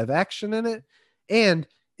and live action in it. And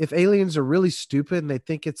if aliens are really stupid and they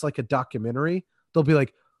think it's like a documentary, they'll be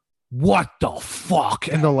like, "What the fuck?"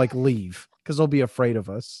 And they'll like leave because they'll be afraid of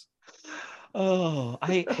us. Oh,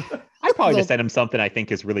 I probably just send him something I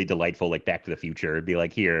think is really delightful, like Back to the Future. It'd be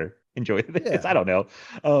like, here, enjoy this. Yeah. I don't know.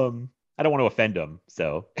 I don't want to offend him,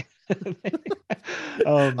 so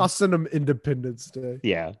I'll send them Independence Day.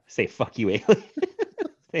 yeah, say fuck you, alien.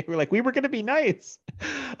 They were like, we were gonna be nice.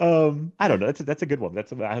 I don't know. That's a good one.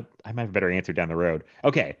 I might have a better answer down the road.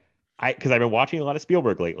 Okay, because I've been watching a lot of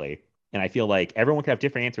Spielberg lately, and I feel like everyone can have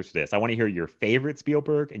different answers to this. I want to hear your favorite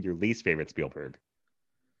Spielberg and your least favorite Spielberg.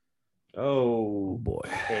 Oh boy.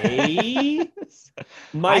 Hey.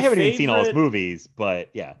 I haven't even seen all his movies, but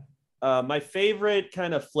yeah. My favorite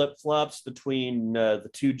kind of flip-flops between the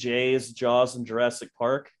two J's, Jaws and Jurassic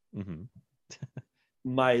Park. Mm-hmm.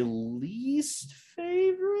 My least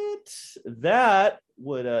favorite, that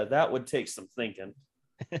would take some thinking.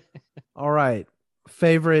 All right.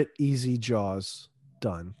 Favorite easy Jaws.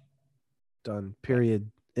 Done.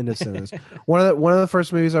 Period. End of sentence. One of the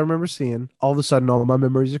first movies I remember seeing. All of a sudden, all my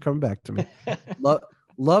memories are coming back to me.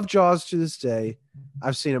 Love Jaws to this day.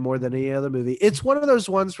 I've seen it more than any other movie. It's one of those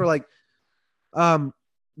ones where like,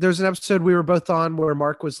 there's an episode we were both on where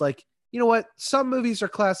Mark was like, you know what? Some movies are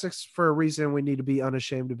classics for a reason. We need to be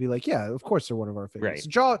unashamed to be like, yeah, of course they're one of our favorites.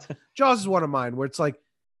 Right. Jaws is one of mine where it's like,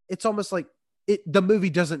 it's almost like the movie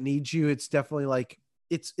doesn't need you. It's definitely like,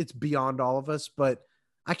 it's beyond all of us, but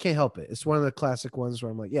I can't help it. It's one of the classic ones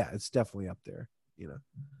where I'm like, yeah, it's definitely up there, you know?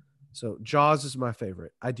 So Jaws is my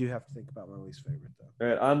favorite. I do have to think about my least favorite though. All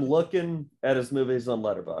right, I'm looking at his movies on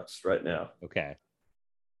Letterboxd right now. Okay.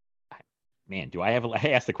 Man, I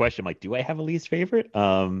asked the question, like, do I have a least favorite?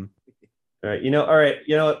 All right, you know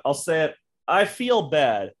what? I'll say it. I feel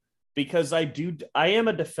bad because I am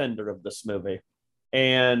a defender of this movie.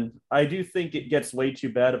 And I do think it gets way too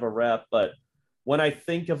bad of a rap, but when I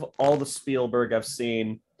think of all the Spielberg I've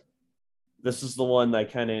seen, this is the one I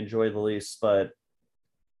kind of enjoy the least, but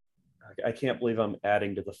I can't believe I'm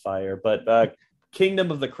adding to the fire. But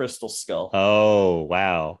Kingdom of the Crystal Skull. Oh,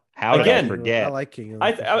 wow. How did I forget? I like Kingdom.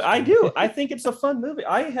 I do. I think it's a fun movie.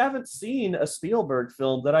 I haven't seen a Spielberg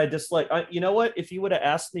film that I dislike. You know what? If you would have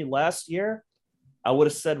asked me last year, I would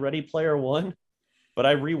have said Ready Player One. But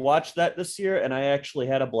I rewatched that this year, and I actually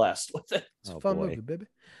had a blast with it. It's a fun movie, baby.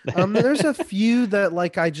 There's a few that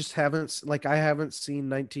like I just haven't like I haven't seen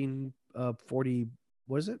 1940.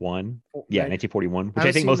 What is it? Yeah, 1941, which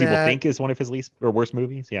I think most people think is one of his least or worst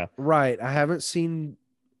movies. Yeah, right. I haven't seen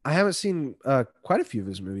quite a few of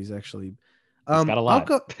his movies actually. He's got a lot.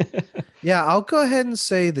 I'll go ahead and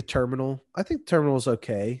say The Terminal. I think Terminal is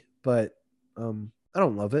okay, but I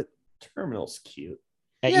don't love it. Terminal's cute.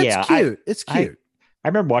 It's cute. It's cute. I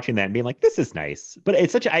remember watching that and being like, this is nice. But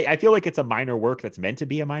it's I feel like it's a minor work that's meant to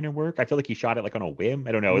be a minor work. I feel like he shot it like on a whim.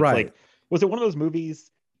 I don't know. It's like, was it one of those movies?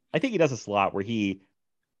 I think he does this a lot where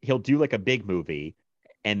he'll do like a big movie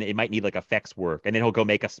and it might need like effects work. And then he'll go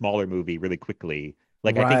make a smaller movie really quickly.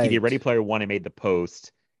 Like I think he did Ready Player One and made The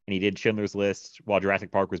Post, and he did Schindler's List while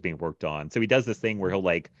Jurassic Park was being worked on. So he does this thing where he'll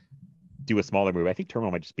like do a smaller movie. I think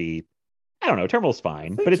Terminal might just be, I don't know. Terminal's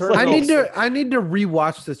fine, but it's like, I need to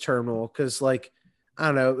rewatch The Terminal because like, I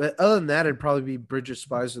don't know. Other than that, it'd probably be Bridge of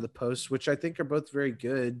Spies or The Post, which I think are both very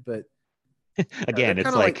good. But again,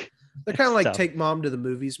 it's like they're kind of like Take Mom to the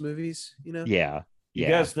movies, you know? Yeah. You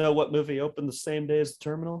guys know what movie opened the same day as The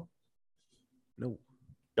Terminal? No.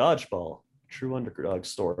 Dodgeball. True underdog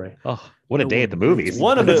story. Oh, what a day at the movies!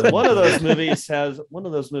 One of those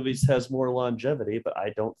movies has more longevity, but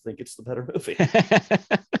I don't think it's the better movie.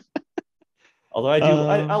 Although I do,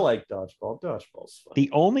 I like Dodgeball. Dodgeball's fun. The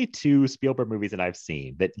only two Spielberg movies that I've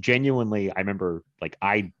seen that genuinely I remember, like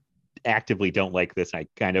I actively don't like this. I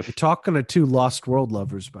kind of You're talking to two Lost World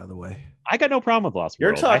lovers, by the way. I got no problem with Lost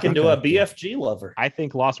World. You're talking to a BFG lover. I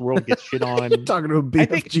think Lost World gets shit on. You're talking to a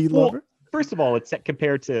BFG lover. First of all, it's set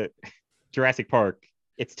compared to Jurassic Park.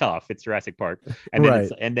 it's tough. It's Jurassic Park, and then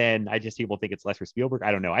Right. and then I just people think it's lesser Spielberg.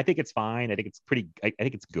 I don't know. I think it's fine. I think it's pretty. I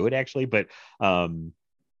think it's good actually, but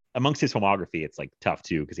amongst his filmography, it's like tough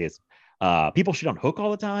too because he has people shit on Hook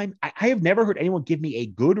all the time. I have never heard anyone give me a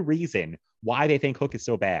good reason why they think Hook is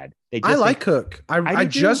so bad. They just I like Hook. I do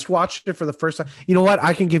just watched it for the first time. You know what?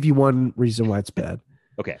 I can give you one reason why it's bad.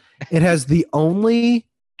 Okay. It has the only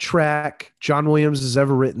track John Williams has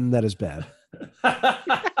ever written that is bad.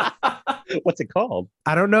 What's it called?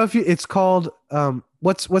 I don't know if it's called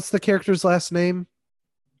what's the character's last name?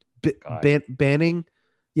 Banning.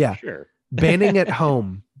 Yeah. Sure. Banning at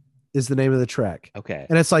Home is the name of the track. Okay.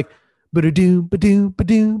 And it's like ba-da-doo, ba-doo,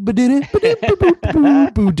 ba-doo, ba-doo, ba-doo,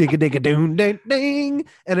 ba-doo, boo, digga-digga-doon, ding, ding.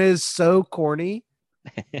 And it is so corny.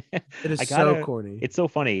 It is so corny. It's so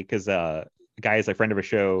funny because guy is a friend of a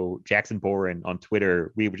show, Jackson Boren on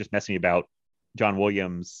Twitter. We were just messing about John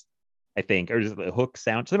Williams, I think, or just the Hook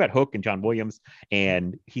sound, something about Hook and John Williams.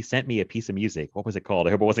 And he sent me a piece of music. What was it called?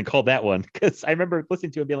 I hope it wasn't called that one because I remember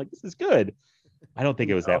listening to it and being like, this is good. I don't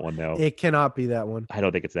think it was that one though. It cannot be that one. I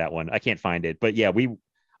don't think it's that one. I can't find it. But yeah,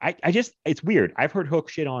 I just, it's weird. I've heard Hook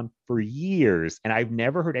shit on for years and I've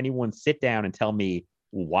never heard anyone sit down and tell me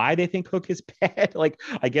why they think Hook is bad. Like,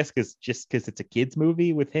 I guess because it's a kid's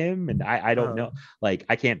movie with him. And I don't know. Like,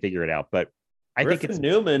 I can't figure it out. But I think it's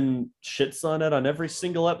Newman shits on it on every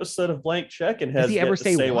single episode of Blank Check and has does he ever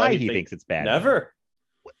say why he thinks it's bad? Never.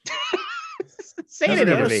 Say I've it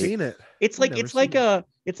never to me. seen it. It's like it's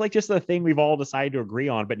like just a thing we've all decided to agree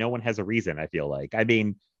on, but no one has a reason. I feel like. I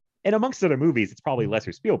mean, and amongst other movies, it's probably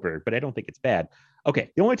lesser Spielberg, but I don't think it's bad.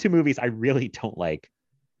 Okay, the only two movies I really don't like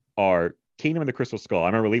are Kingdom of the Crystal Skull. I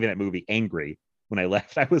remember leaving that movie angry when I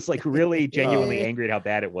left. I was like really genuinely angry at how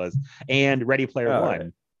bad it was. And Ready Player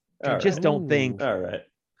One. I just don't think. All right.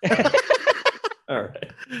 All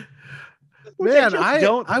right. Man,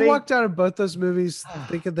 I walked out of both those movies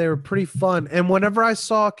thinking they were pretty fun. And whenever I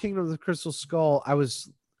saw Kingdom of the Crystal Skull, I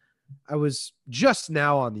was just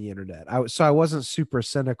now on the internet. I wasn't super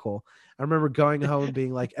cynical. I remember going home and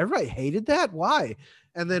being like, everybody hated that? Why?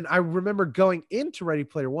 And then I remember going into Ready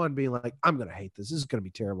Player One being like, I'm gonna hate this. This is gonna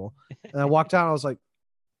be terrible. And I walked out and I was like,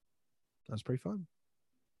 that was pretty fun.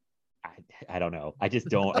 I don't know. I just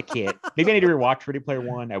don't. I can't. Maybe I need to rewatch Ready Player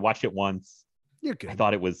One. I watched it once. You're good. I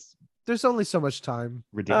thought it was. There's only so much time.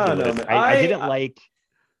 Ridiculous. I didn't like.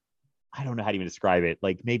 I don't know how to even describe it.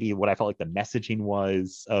 Like maybe what I felt like the messaging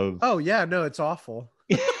was of. Oh yeah, no, it's awful.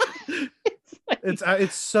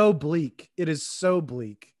 It's so bleak. It is so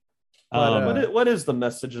bleak. But, what is the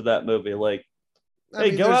message of that movie? Like,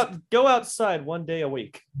 hey, go outside one day a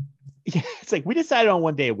week. Yeah, it's like we decided on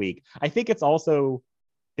one day a week. I think it's also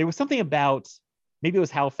there was something about maybe it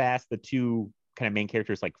was how fast the two kind of main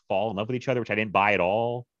characters like fall in love with each other, which I didn't buy at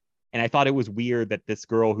all. And I thought it was weird that this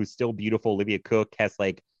girl who's still beautiful, Olivia Cook, has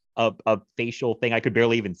like a facial thing I could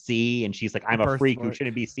barely even see, and she's like, "I'm a freak who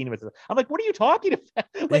shouldn't be seen with." I'm like, "What are you talking about?"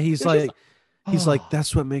 Like, and he's like, he's like,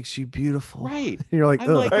 "That's what makes you beautiful." Right. And you're like,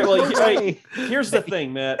 all right, well, here's the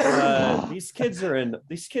thing, Matt. These kids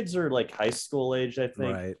are like high school age, I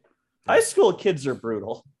think. Right. High school kids are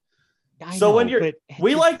brutal. When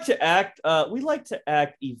we like to act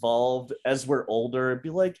evolved as we're older and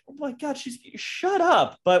be like, oh my god, shut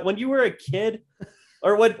up. But when you were a kid,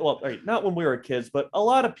 or not when we were kids, but a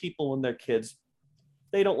lot of people when they're kids,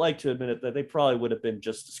 they don't like to admit it that they probably would have been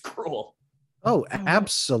just as cruel. Oh,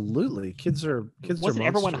 absolutely. Kids are Wasn't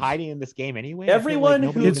everyone hiding in this game anyway? Everyone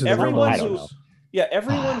who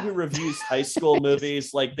reviews high school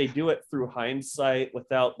movies, like they do it through hindsight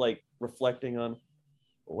without like reflecting on,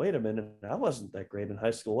 wait a minute, I wasn't that great in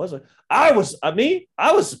high school, was I? I was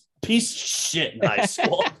a piece of shit in high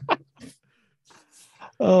school.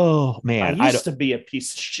 Oh man, I used to be a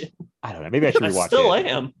piece of shit. I don't know. Maybe I should rewatch it. I still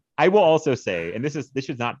am. I will also say, and this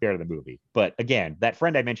is not fair to the movie, but again, that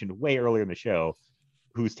friend I mentioned way earlier in the show,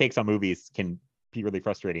 whose takes on movies can be really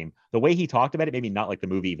frustrating. The way he talked about it made me not like the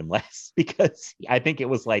movie even less, because I think it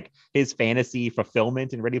was like his fantasy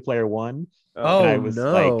fulfillment in Ready Player One. Oh, and I was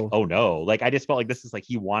no. like, oh no. Like I just felt like this is like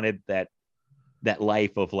he wanted that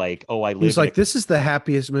life of like, oh, I live. He's like, this is the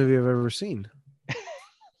happiest movie I've ever seen.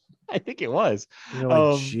 I think it was. You're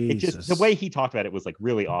like, it just the way he talked about it was like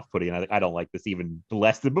really off-putting. And I don't like this even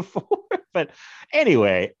less than before. But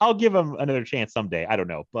anyway, I'll give him another chance someday. I don't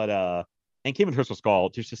know. But and Kingdom of the Crystal Skull,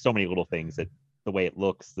 there's just so many little things that the way it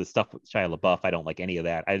looks, the stuff with Shia LaBeouf, I don't like any of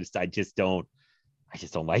that. I just don't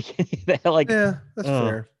like any of that. Like, yeah, that's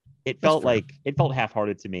fair. It felt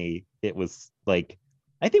half-hearted to me. It was like,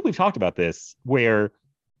 I think we've talked about this, where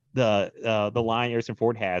the line Harrison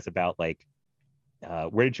Ford has about like,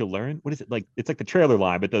 where did you learn? What is it like? It's like the trailer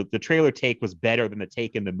line, but the trailer take was better than the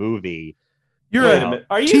take in the movie. You're Wait a a minute.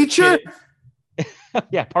 Are you teacher? kidding?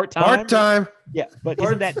 Yeah, part-time. Part-time. Yeah, but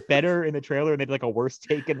isn't that better in the trailer and they did like a worse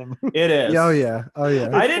take in the movie? It is. Oh yeah. Oh yeah.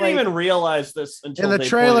 I didn't like- even realize this until In the they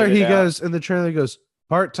trailer, pointed he it out. goes. In the trailer, he goes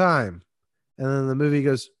part-time, and then the movie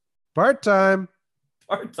goes part-time.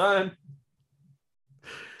 Part-time.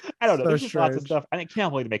 I don't know. So There's just lots of strange. stuff. I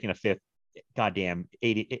can't believe they're making a fifth goddamn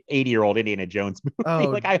 80-year-old Indiana Jones movie. Oh.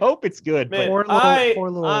 Like, I hope it's good. Man, Poor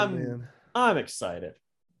little old man. I'm excited.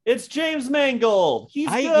 It's James Mangold. He's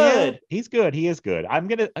Yeah, good. he's good. He is good. I'm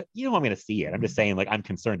gonna, I'm gonna see it. I'm just saying, like, I'm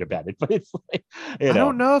concerned about it, but it's like, I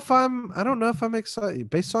don't know if I'm excited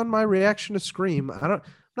based on my reaction to Scream. I'm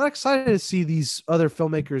not excited to see these other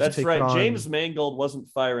filmmakers. That's take right. on. James Mangold wasn't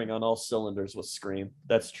firing on all cylinders with Scream.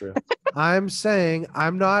 That's true. I'm saying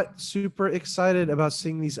I'm not super excited about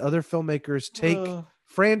seeing these other filmmakers take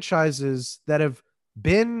franchises that have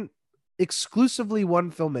been exclusively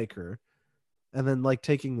one filmmaker and then like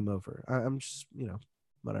taking them over. I'm just,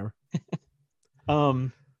 whatever.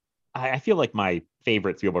 I feel like my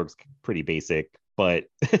favorite Spielberg's pretty basic, but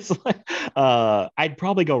it's like, I'd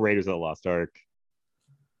probably go Raiders of the Lost Ark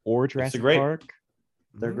or Jurassic Park.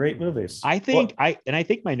 They're great movies. I think I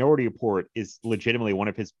think Minority Report is legitimately one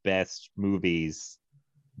of his best movies.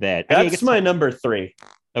 That's my number 3.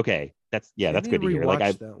 Okay, that's I that's need good to hear.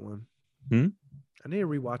 Like that one. I need to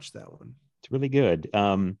rewatch that one. It's really good.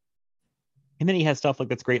 And then he has stuff like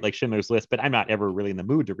that's great, like Schindler's List, but I'm not ever really in the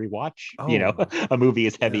mood to rewatch, a movie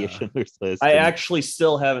as heavy as Schindler's List. I actually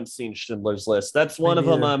still haven't seen Schindler's List. That's one of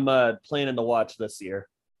them I'm planning to watch this year.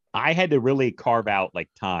 I had to really carve out like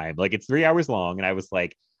time. Like, it's 3 hours long, and I was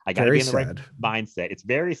like, I gotta be in the right mindset. It's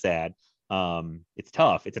very sad. It's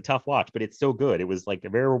tough. It's a tough watch, but it's so good. It was like a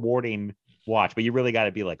very rewarding watch, but you really got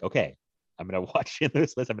to be like, okay, I'm gonna watch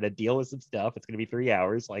Schindler's List. I'm gonna deal with some stuff. It's gonna be 3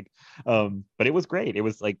 hours. Like, but it was great. It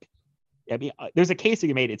was like, I mean, there's a case that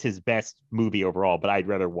you made. It's his best movie overall, but I'd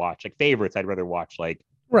rather watch like favorites. I'd rather watch like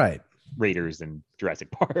Raiders and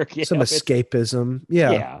Jurassic Park. Some escapism.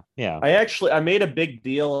 Yeah. I made a big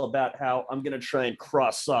deal about how I'm gonna try and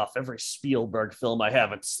cross off every Spielberg film I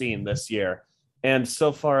haven't seen this year, and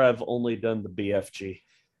so far I've only done the BFG.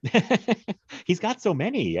 He's got so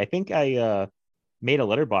many. I think I made a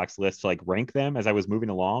letterbox list to like rank them as I was moving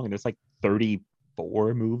along, and there's like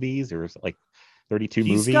 34 movies or like 32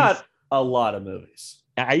 movies. He's got a lot of movies.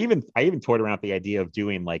 I even toyed around with the idea of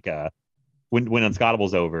doing like when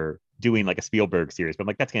Unscottable's over, doing like a Spielberg series, but I'm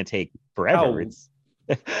like, that's gonna take forever.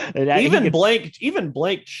 Even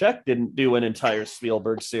Blank Check didn't do an entire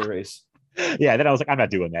Spielberg series. Yeah, then I was like, I'm not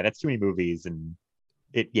doing that. That's too many movies, and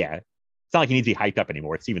it's not like he needs to be hyped up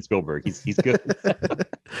anymore. It's Steven Spielberg. He's good.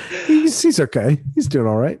 he's okay. He's doing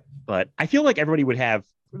all right. But I feel like everybody would have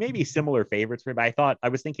maybe similar favorites for me. But I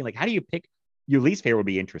was thinking, like, how do you pick your least favorite? Would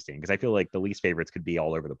be interesting because I feel like the least favorites could be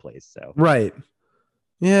all over the place. So right,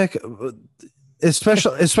 yeah,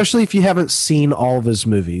 especially if you haven't seen all of his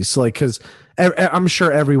movies, like because I'm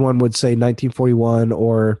sure everyone would say 1941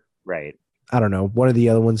 or right. I don't know, one of the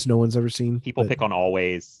other ones no one's ever seen. People pick on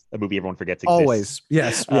Always, a movie everyone forgets exists. Always,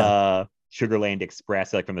 yes. Yeah. Sugarland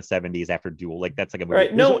Express, like from the 70s after Duel. Like that's like a movie.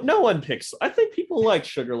 Right. No one picks. I think people like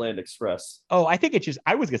Sugarland Express. Oh, I think it's just,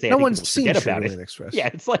 I was gonna say no I think one's seen Sugarland Express. Yeah,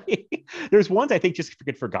 it's like there's ones I think just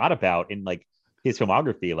forgot about in like his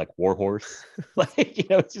filmography, like War Horse. Like,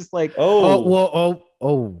 it's just like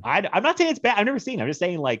I'm not saying it's bad. I've never seen it. I'm just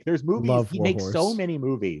saying like there's movies he makes so many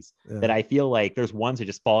movies that I feel like there's ones that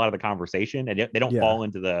just fall out of the conversation and they don't fall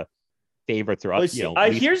into the favorites or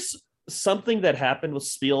here's something that happened with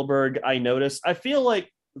Spielberg. I noticed. I feel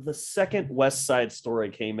like the second West Side Story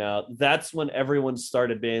came out, that's when everyone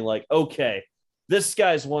started being like, okay, this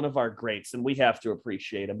guy's one of our greats and we have to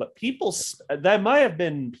appreciate him. But that might have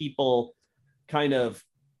been people kind of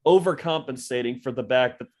overcompensating for the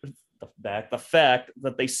fact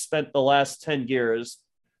that they spent the last 10 years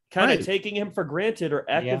kind of taking him for granted or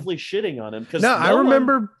actively shitting on him. Because I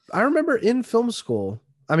remember in film school.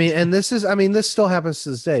 I mean, and this still happens to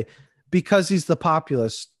this day because he's the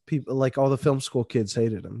populist. People like all the film school kids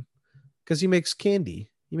hated him because he makes candy.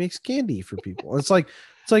 He makes candy for people. It's like,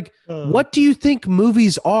 what do you think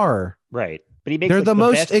movies are? Right. But they're the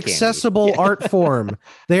most accessible art form.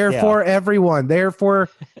 They're for everyone. They're for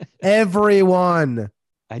everyone.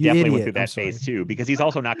 I definitely went through that phase too, because he's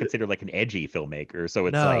also not considered like an edgy filmmaker. So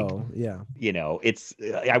it's I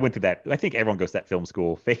went through that. I think everyone goes to that film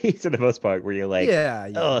school phase for the most part where you're like,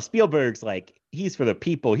 oh, Spielberg's like, he's for the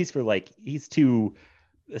people. He's for like, he's too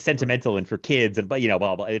sentimental and for kids and,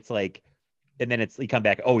 blah, blah. It's like, and then you come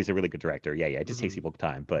back, oh, he's a really good director. Yeah. It just takes people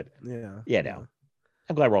time, but no.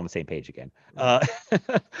 I'm glad we're on the same page again.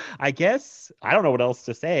 I guess I don't know what else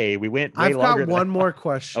to say. We went way I've longer got one more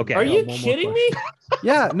question. Okay. Are I've got you one more kidding me? question.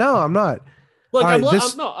 Yeah, no, I'm not. Look, All I'm, right,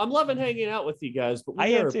 this- I'm loving hanging out with you guys, but I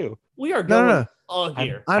am too. we are No, going no. all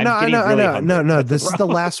here. I know, I'm I getting know, really I know. hungry. No, no. That's the This is the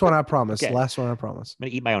problem. last one. I promise. Okay. Last one. I promise. I'm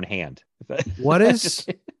gonna eat my own hand. What is Just-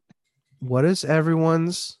 what is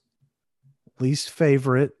everyone's least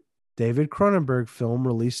favorite David Cronenberg film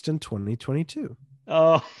released in 2022?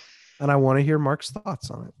 Oh, And I want to hear Mark's thoughts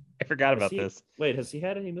on it. I forgot about Has he- this. Wait, has he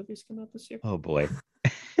had any movies come out this year? Oh boy.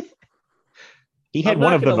 He had I'm one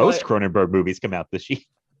not of the gonna most lie. Cronenberg movies come out this year.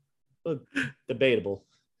 Debatable.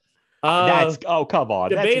 That's come on.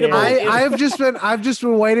 That's debatable. very- I've just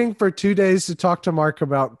been waiting for 2 days to talk to Mark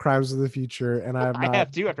about Crimes of the Future, and I have I not.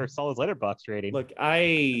 have to after I saw his letterbox rating. Look,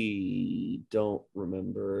 I don't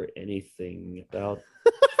remember anything about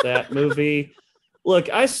that movie. Look,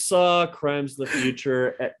 I saw Crimes of the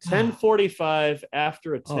Future at 10:45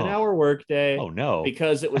 after a 10-hour workday. Oh no.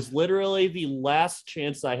 Because it was literally the last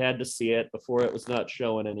chance I had to see it before it was not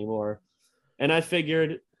showing anymore. And I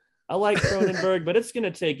figured I like Cronenberg, but it's going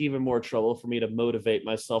to take even more trouble for me to motivate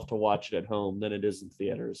myself to watch it at home than it is in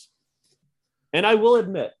theaters. And I will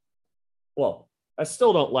admit, well, I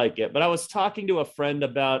still don't like it, but I was talking to a friend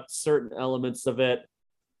about certain elements of it,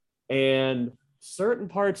 and certain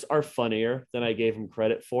parts are funnier than I gave him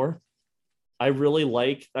credit for. I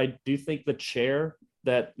do think the chair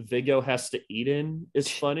that Viggo has to eat in is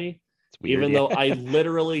funny, It's weird, even yeah. though I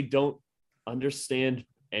literally don't understand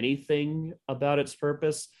anything about its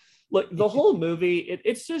purpose. Look, the whole movie,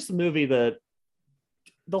 it's just a movie that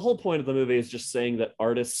the whole point of the movie is just saying that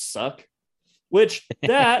artists suck, which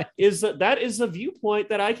that is a viewpoint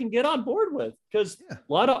that I can get on board with, because a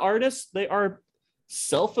lot of artists, they are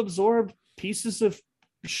self-absorbed pieces of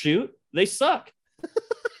shoot. They suck.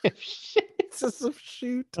 It's just a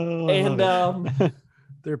shoot. Oh, And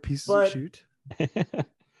They're pieces but- of shoot.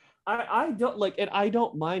 I don't like it. I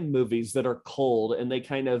don't mind movies that are cold and they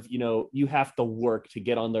kind of, you have to work to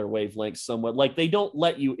get on their wavelength somewhat. Like, they don't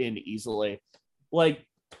let you in easily. Like,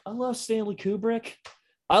 I love Stanley Kubrick.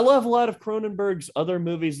 I love a lot of Cronenberg's other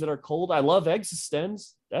movies that are cold. I love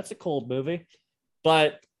Existenz. That's a cold movie.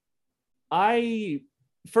 But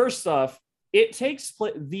first off, it takes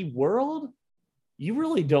place, the world, you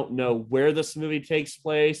really don't know where this movie takes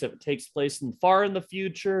place, if it takes place far in the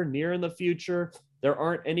future, near in the future. There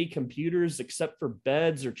aren't any computers except for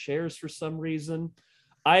beds or chairs for some reason.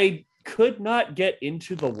 I could not get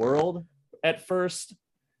into the world at first.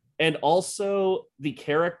 And also, the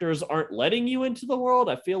characters aren't letting you into the world.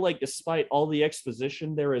 I feel like despite all the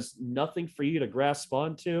exposition, there is nothing for you to grasp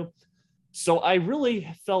onto. So I really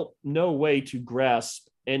felt no way to grasp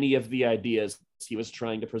any of the ideas he was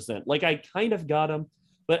trying to present. Like, I kind of got them,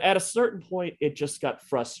 but at a certain point, it just got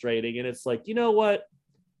frustrating. And it's like, you know what?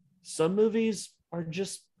 Some movies are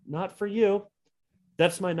just not for you.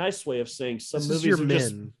 That's my nice way of saying some This is movies your are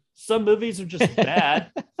just men. some movies are just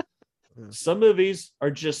bad. Some movies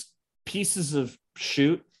are just pieces of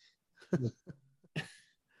shoot.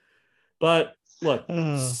 But look,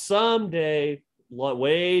 someday,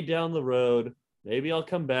 way down the road, maybe I'll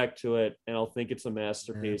come back to it and I'll think it's a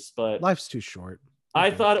masterpiece. But Life's too short.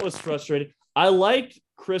 I thought it was frustrating. I liked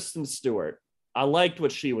Kristen Stewart. I liked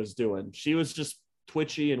what she was doing. She was just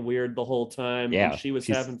twitchy and weird the whole time. Yeah, And she was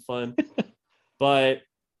she's- having fun. But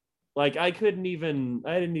like, I didn't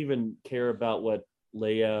even care about what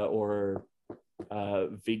Leia or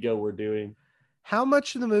Viggo were doing. How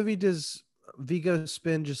much of the movie does Viggo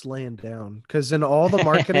spend just laying down? Because in all the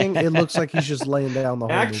marketing, it looks like he's just laying down the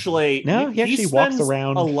whole movie. Actually, No, he actually walks spends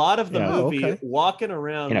around. a lot of the Yeah. Oh, movie okay. walking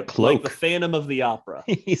around In a like cloak. the Phantom of the Opera.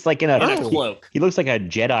 He's like in In a a cloak. He looks like a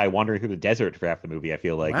Jedi wandering through the desert for half the movie. I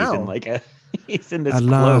feel like he's in Wow. like a he's in this At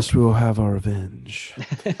cloak. last, we'll have our revenge.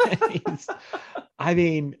 I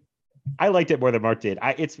mean, I liked it more than Mark did.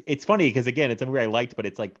 It's funny because again, it's a movie I liked, but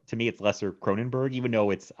it's like, to me, it's lesser Cronenberg, even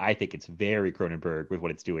though I think it's very Cronenberg with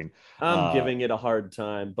what it's doing. I'm giving it a hard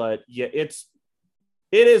time, but yeah, it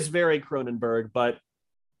is very Cronenberg, but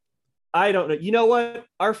I don't know. You know what?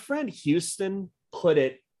 Our friend Houston put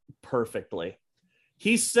it perfectly.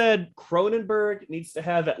 He said Cronenberg needs to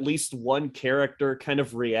have at least one character kind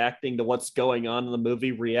of reacting to what's going on in the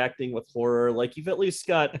movie, reacting with horror. Like, you've at least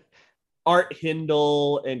got Art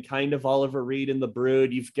Hindle and kind of Oliver Reed in The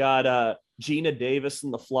Brood. You've got Gina Davis in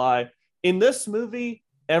The Fly. In this movie,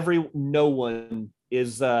 no one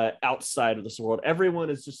is outside of this world. Everyone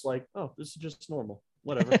is just like, oh, this is just normal,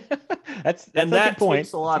 whatever. that's And a that good point.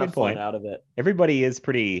 takes a lot That's of good fun point. out of it. Everybody is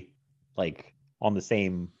pretty like on the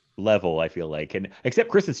same level, I feel like. And except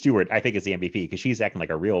Kristen Stewart, I think is the MVP because she's acting like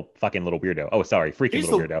a real fucking little weirdo. Oh, sorry, freaking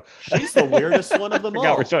little weirdo. She's the weirdest one of them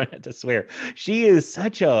all. We're trying to swear. She is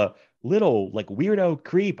such a little like weirdo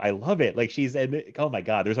creep. I love it. Like oh my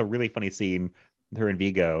God, there's a really funny scene with her and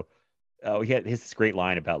Vigo. Oh, he had this great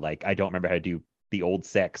line about like, I don't remember how to do the old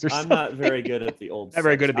sex or something. I'm not very good at the old Not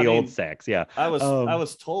very good at the old sex. Yeah. I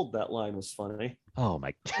was told that line was funny. Oh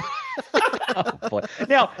my oh, boy.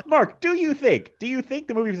 Now, Mark, do you think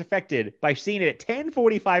the movie was affected by seeing it at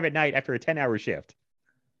 10:45 at night after a 10-hour shift?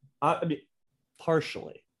 I mean,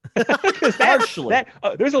 partially. Partially.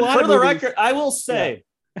 There's a lot For of the movies... record, I will say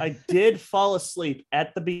I did fall asleep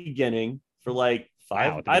at the beginning for like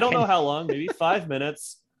 5. Wow, I don't know how long, maybe 5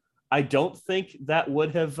 minutes. I don't think that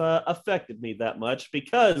would have affected me that much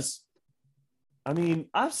because, I mean,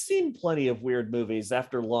 I've seen plenty of weird movies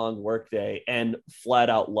after long workday and flat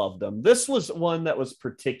out loved them. This was one that was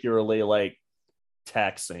particularly like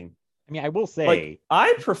taxing. I mean, I will say, like,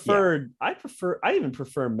 I even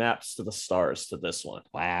prefer Maps to the Stars to this one.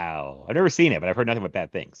 Wow, I've never seen it, but I've heard nothing but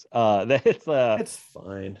bad things. It's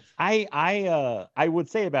fine. I would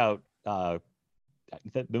say about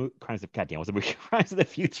the Crimes of Goddamn was the movie Crimes of the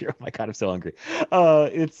Future. Oh my God, I'm so hungry.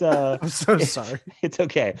 It's I'm so sorry. It's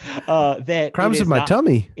okay. That Crimes of my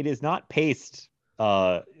tummy. It is not paced.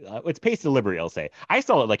 It's paced deliberately, I'll say. I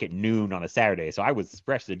saw it like at noon on a Saturday, so I was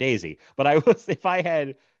fresh to daisy. But if I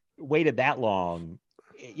had waited that long,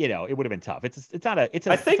 it would have been tough. I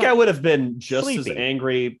think I would have been just sleepy. as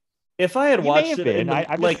angry if I had watched it in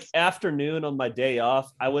the, afternoon on my day off.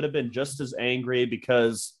 I would have been just as angry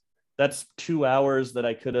because that's 2 hours that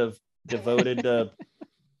I could have devoted to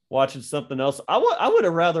watching something else. I would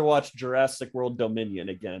have rather watched Jurassic World Dominion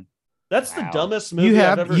again. That's the dumbest movie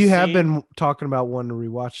I've ever seen. You have been talking about wanting to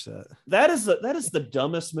rewatch that. That is the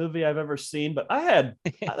dumbest movie I've ever seen, but that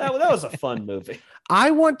was a fun movie.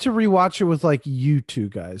 I want to rewatch it with like you two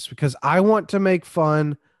guys because I want to make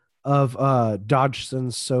fun of Dodgson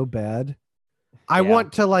so bad. I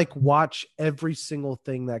want to like watch every single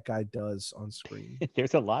thing that guy does on screen.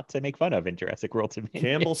 There's a lot to make fun of in Jurassic World to me.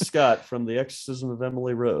 Campbell Scott from The Exorcism of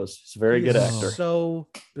Emily Rose. He's a very good actor. So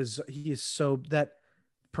bizarre. He is so that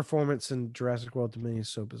performance in Jurassic World Dominion is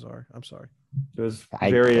so bizarre. I'm sorry. It was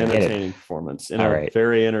very entertaining performance in a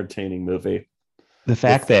very entertaining movie. The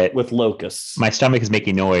fact that with locusts, my stomach is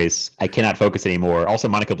making noise. I cannot focus anymore. Also,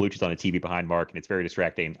 Monica Bellucci's on the TV behind Mark, and it's very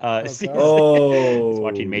distracting. He's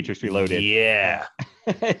watching Matrix Reloaded. Yeah.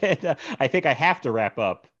 I think I have to wrap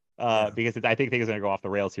up because I think things are going to go off the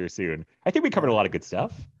rails here soon. I think we covered a lot of good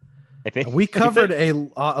stuff. I think we covered a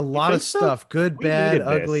lot of stuff. Good, bad,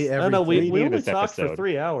 ugly. Everything. I know we only talked for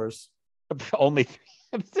 3 hours. Only 3.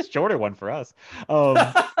 It's a shorter one for us.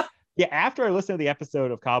 Yeah, after I listened to the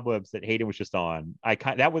episode of Cobwebs that Hayden was just on, that's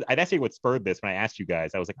actually what spurred this. When I asked you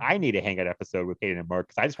guys, I was like, I need a hangout episode with Hayden and Mark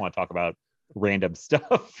because I just want to talk about random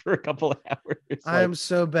stuff for a couple of hours. I am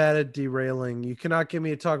so bad at derailing. You cannot get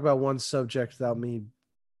me to talk about one subject without me.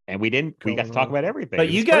 And we got to talk about everything. But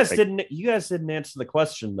you guys didn't answer the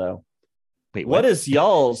question though. Wait, what is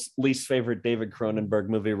y'all's least favorite David Cronenberg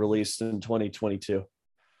movie released in 2022?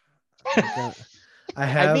 I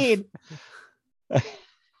have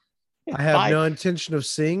no intention of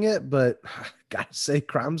seeing it, but I gotta say,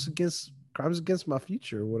 Crimes Against My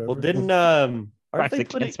Future, or whatever. Well, didn't Crimes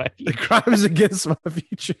Against My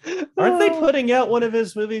Future? Aren't they putting out one of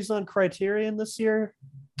his movies on Criterion this year?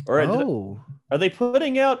 Or are they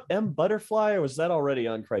putting out M. Butterfly, or was that already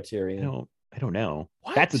on Criterion? I don't know.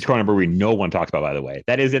 What? That's a Cronenberg movie no one talks about, by the way.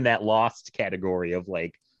 That is in that lost category of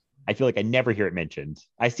like, I feel like I never hear it mentioned.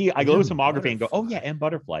 I go to his filmography and go, oh yeah, M.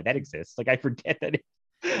 Butterfly, that exists. Like I forget that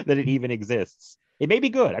it even exists. It may be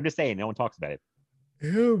good. I'm just saying, no one talks about it.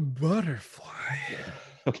 M. Butterfly.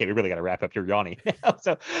 Okay, we really got to wrap up. You're yawning now.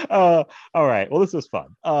 So, all right. Well, this was fun.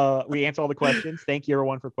 We answered all the questions. Thank you,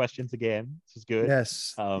 everyone, for questions again. This was good.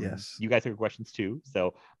 Yes. Yes. You guys have questions too.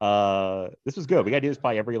 So, this was good. We got to do this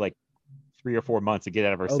probably every like 3 or 4 months to get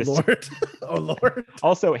out of our system. Lord. Oh Lord.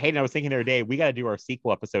 Also, Hayden, I was thinking the other day, we got to do our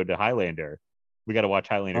sequel episode to Highlander. We got to watch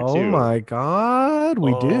Highlander 2. Oh my God,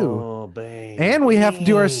 we do. Babe. And we have to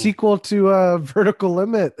do our sequel to Vertical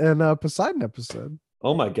Limit and Poseidon episode.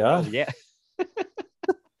 Oh my God. Yeah.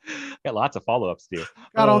 Got lots of follow-ups to do.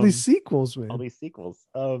 Got all these sequels, man. All these sequels.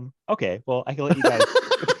 Okay. Well, I can let you guys.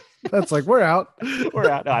 That's like we're out. We're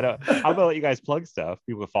out. No, I don't. I'm gonna let you guys plug stuff.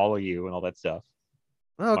 People follow you and all that stuff.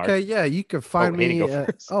 Okay, Mark? Yeah, you can find me.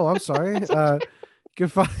 I'm sorry. You can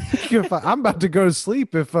find. I'm about to go to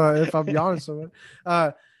sleep if I'm yawning so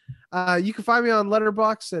much. You can find me on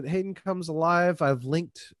Letterboxd at Hayden Comes Alive. I've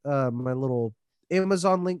linked my little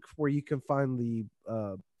Amazon link where you can find the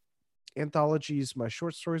anthologies my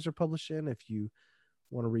short stories are published in. If you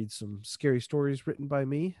want to read some scary stories written by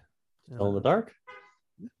me. Tell in the dark.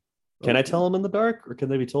 Can I tell them in the dark, or can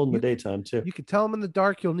they be told in the daytime too? You can tell them in the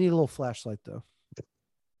dark. You'll need a little flashlight though.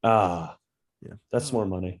 Yeah, that's more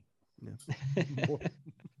money. Yeah.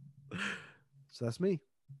 So that's me.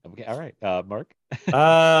 Okay, all right, Mark.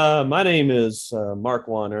 My name is Mark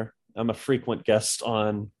Warner. I'm a frequent guest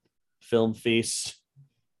on Film Feast,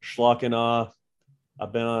 Schlock and Awe.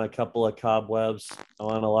 I've been on a couple of Cobwebs. I'm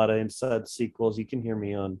on a lot of Inside Sequels. You can hear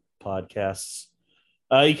me on podcasts.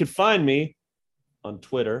 You can find me on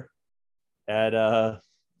Twitter at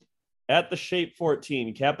the Shape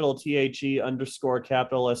 14, capital THE underscore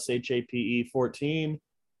capital SHAPE 14. You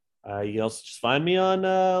can also just find me on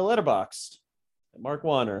Letterboxd at Mark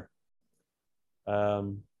Warner.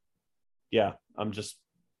 Yeah, I'm just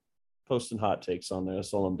posting hot takes on there.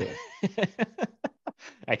 That's all I'm doing.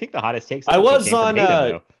 I think the hottest takes. I was on.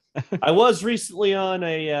 Hayden, I was recently on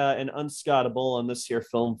an Unscottable on this here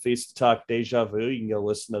Film Feast to talk Deja Vu. You can go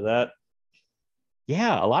listen to that.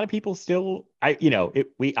 Yeah, a lot of people still.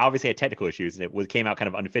 We obviously had technical issues and it came out kind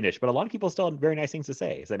of unfinished, but a lot of people still had very nice things to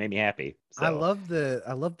say. So that made me happy. So. I love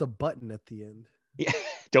the button at the end. Yeah,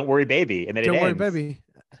 don't worry, baby, and then don't it worry, ends.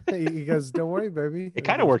 Baby. He goes, "Don't worry, baby." It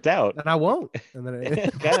kind of worked out, and I won't. And then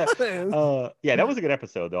yeah, that was a good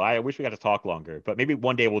episode though. I wish we got to talk longer, but maybe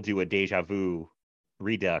one day we'll do a Deja Vu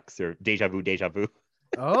Redux or Deja Vu.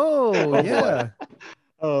 Oh yeah.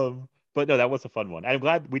 But no, that was a fun one. I'm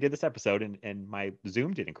glad we did this episode and my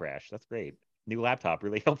Zoom didn't crash. That's great. New laptop,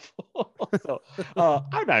 really helpful. So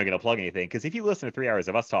I'm not even gonna plug anything because if you listen to 3 hours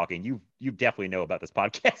of us talking, you definitely know about this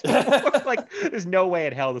podcast. Like, there's no way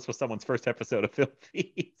in hell this was someone's first episode of Film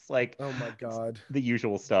Feast. Like, oh my god, the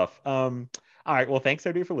usual stuff. All right, well, thanks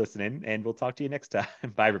everybody for listening, and we'll talk to you next time.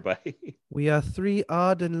 Bye, everybody. We are 3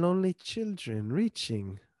 odd and lonely children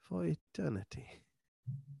reaching for eternity.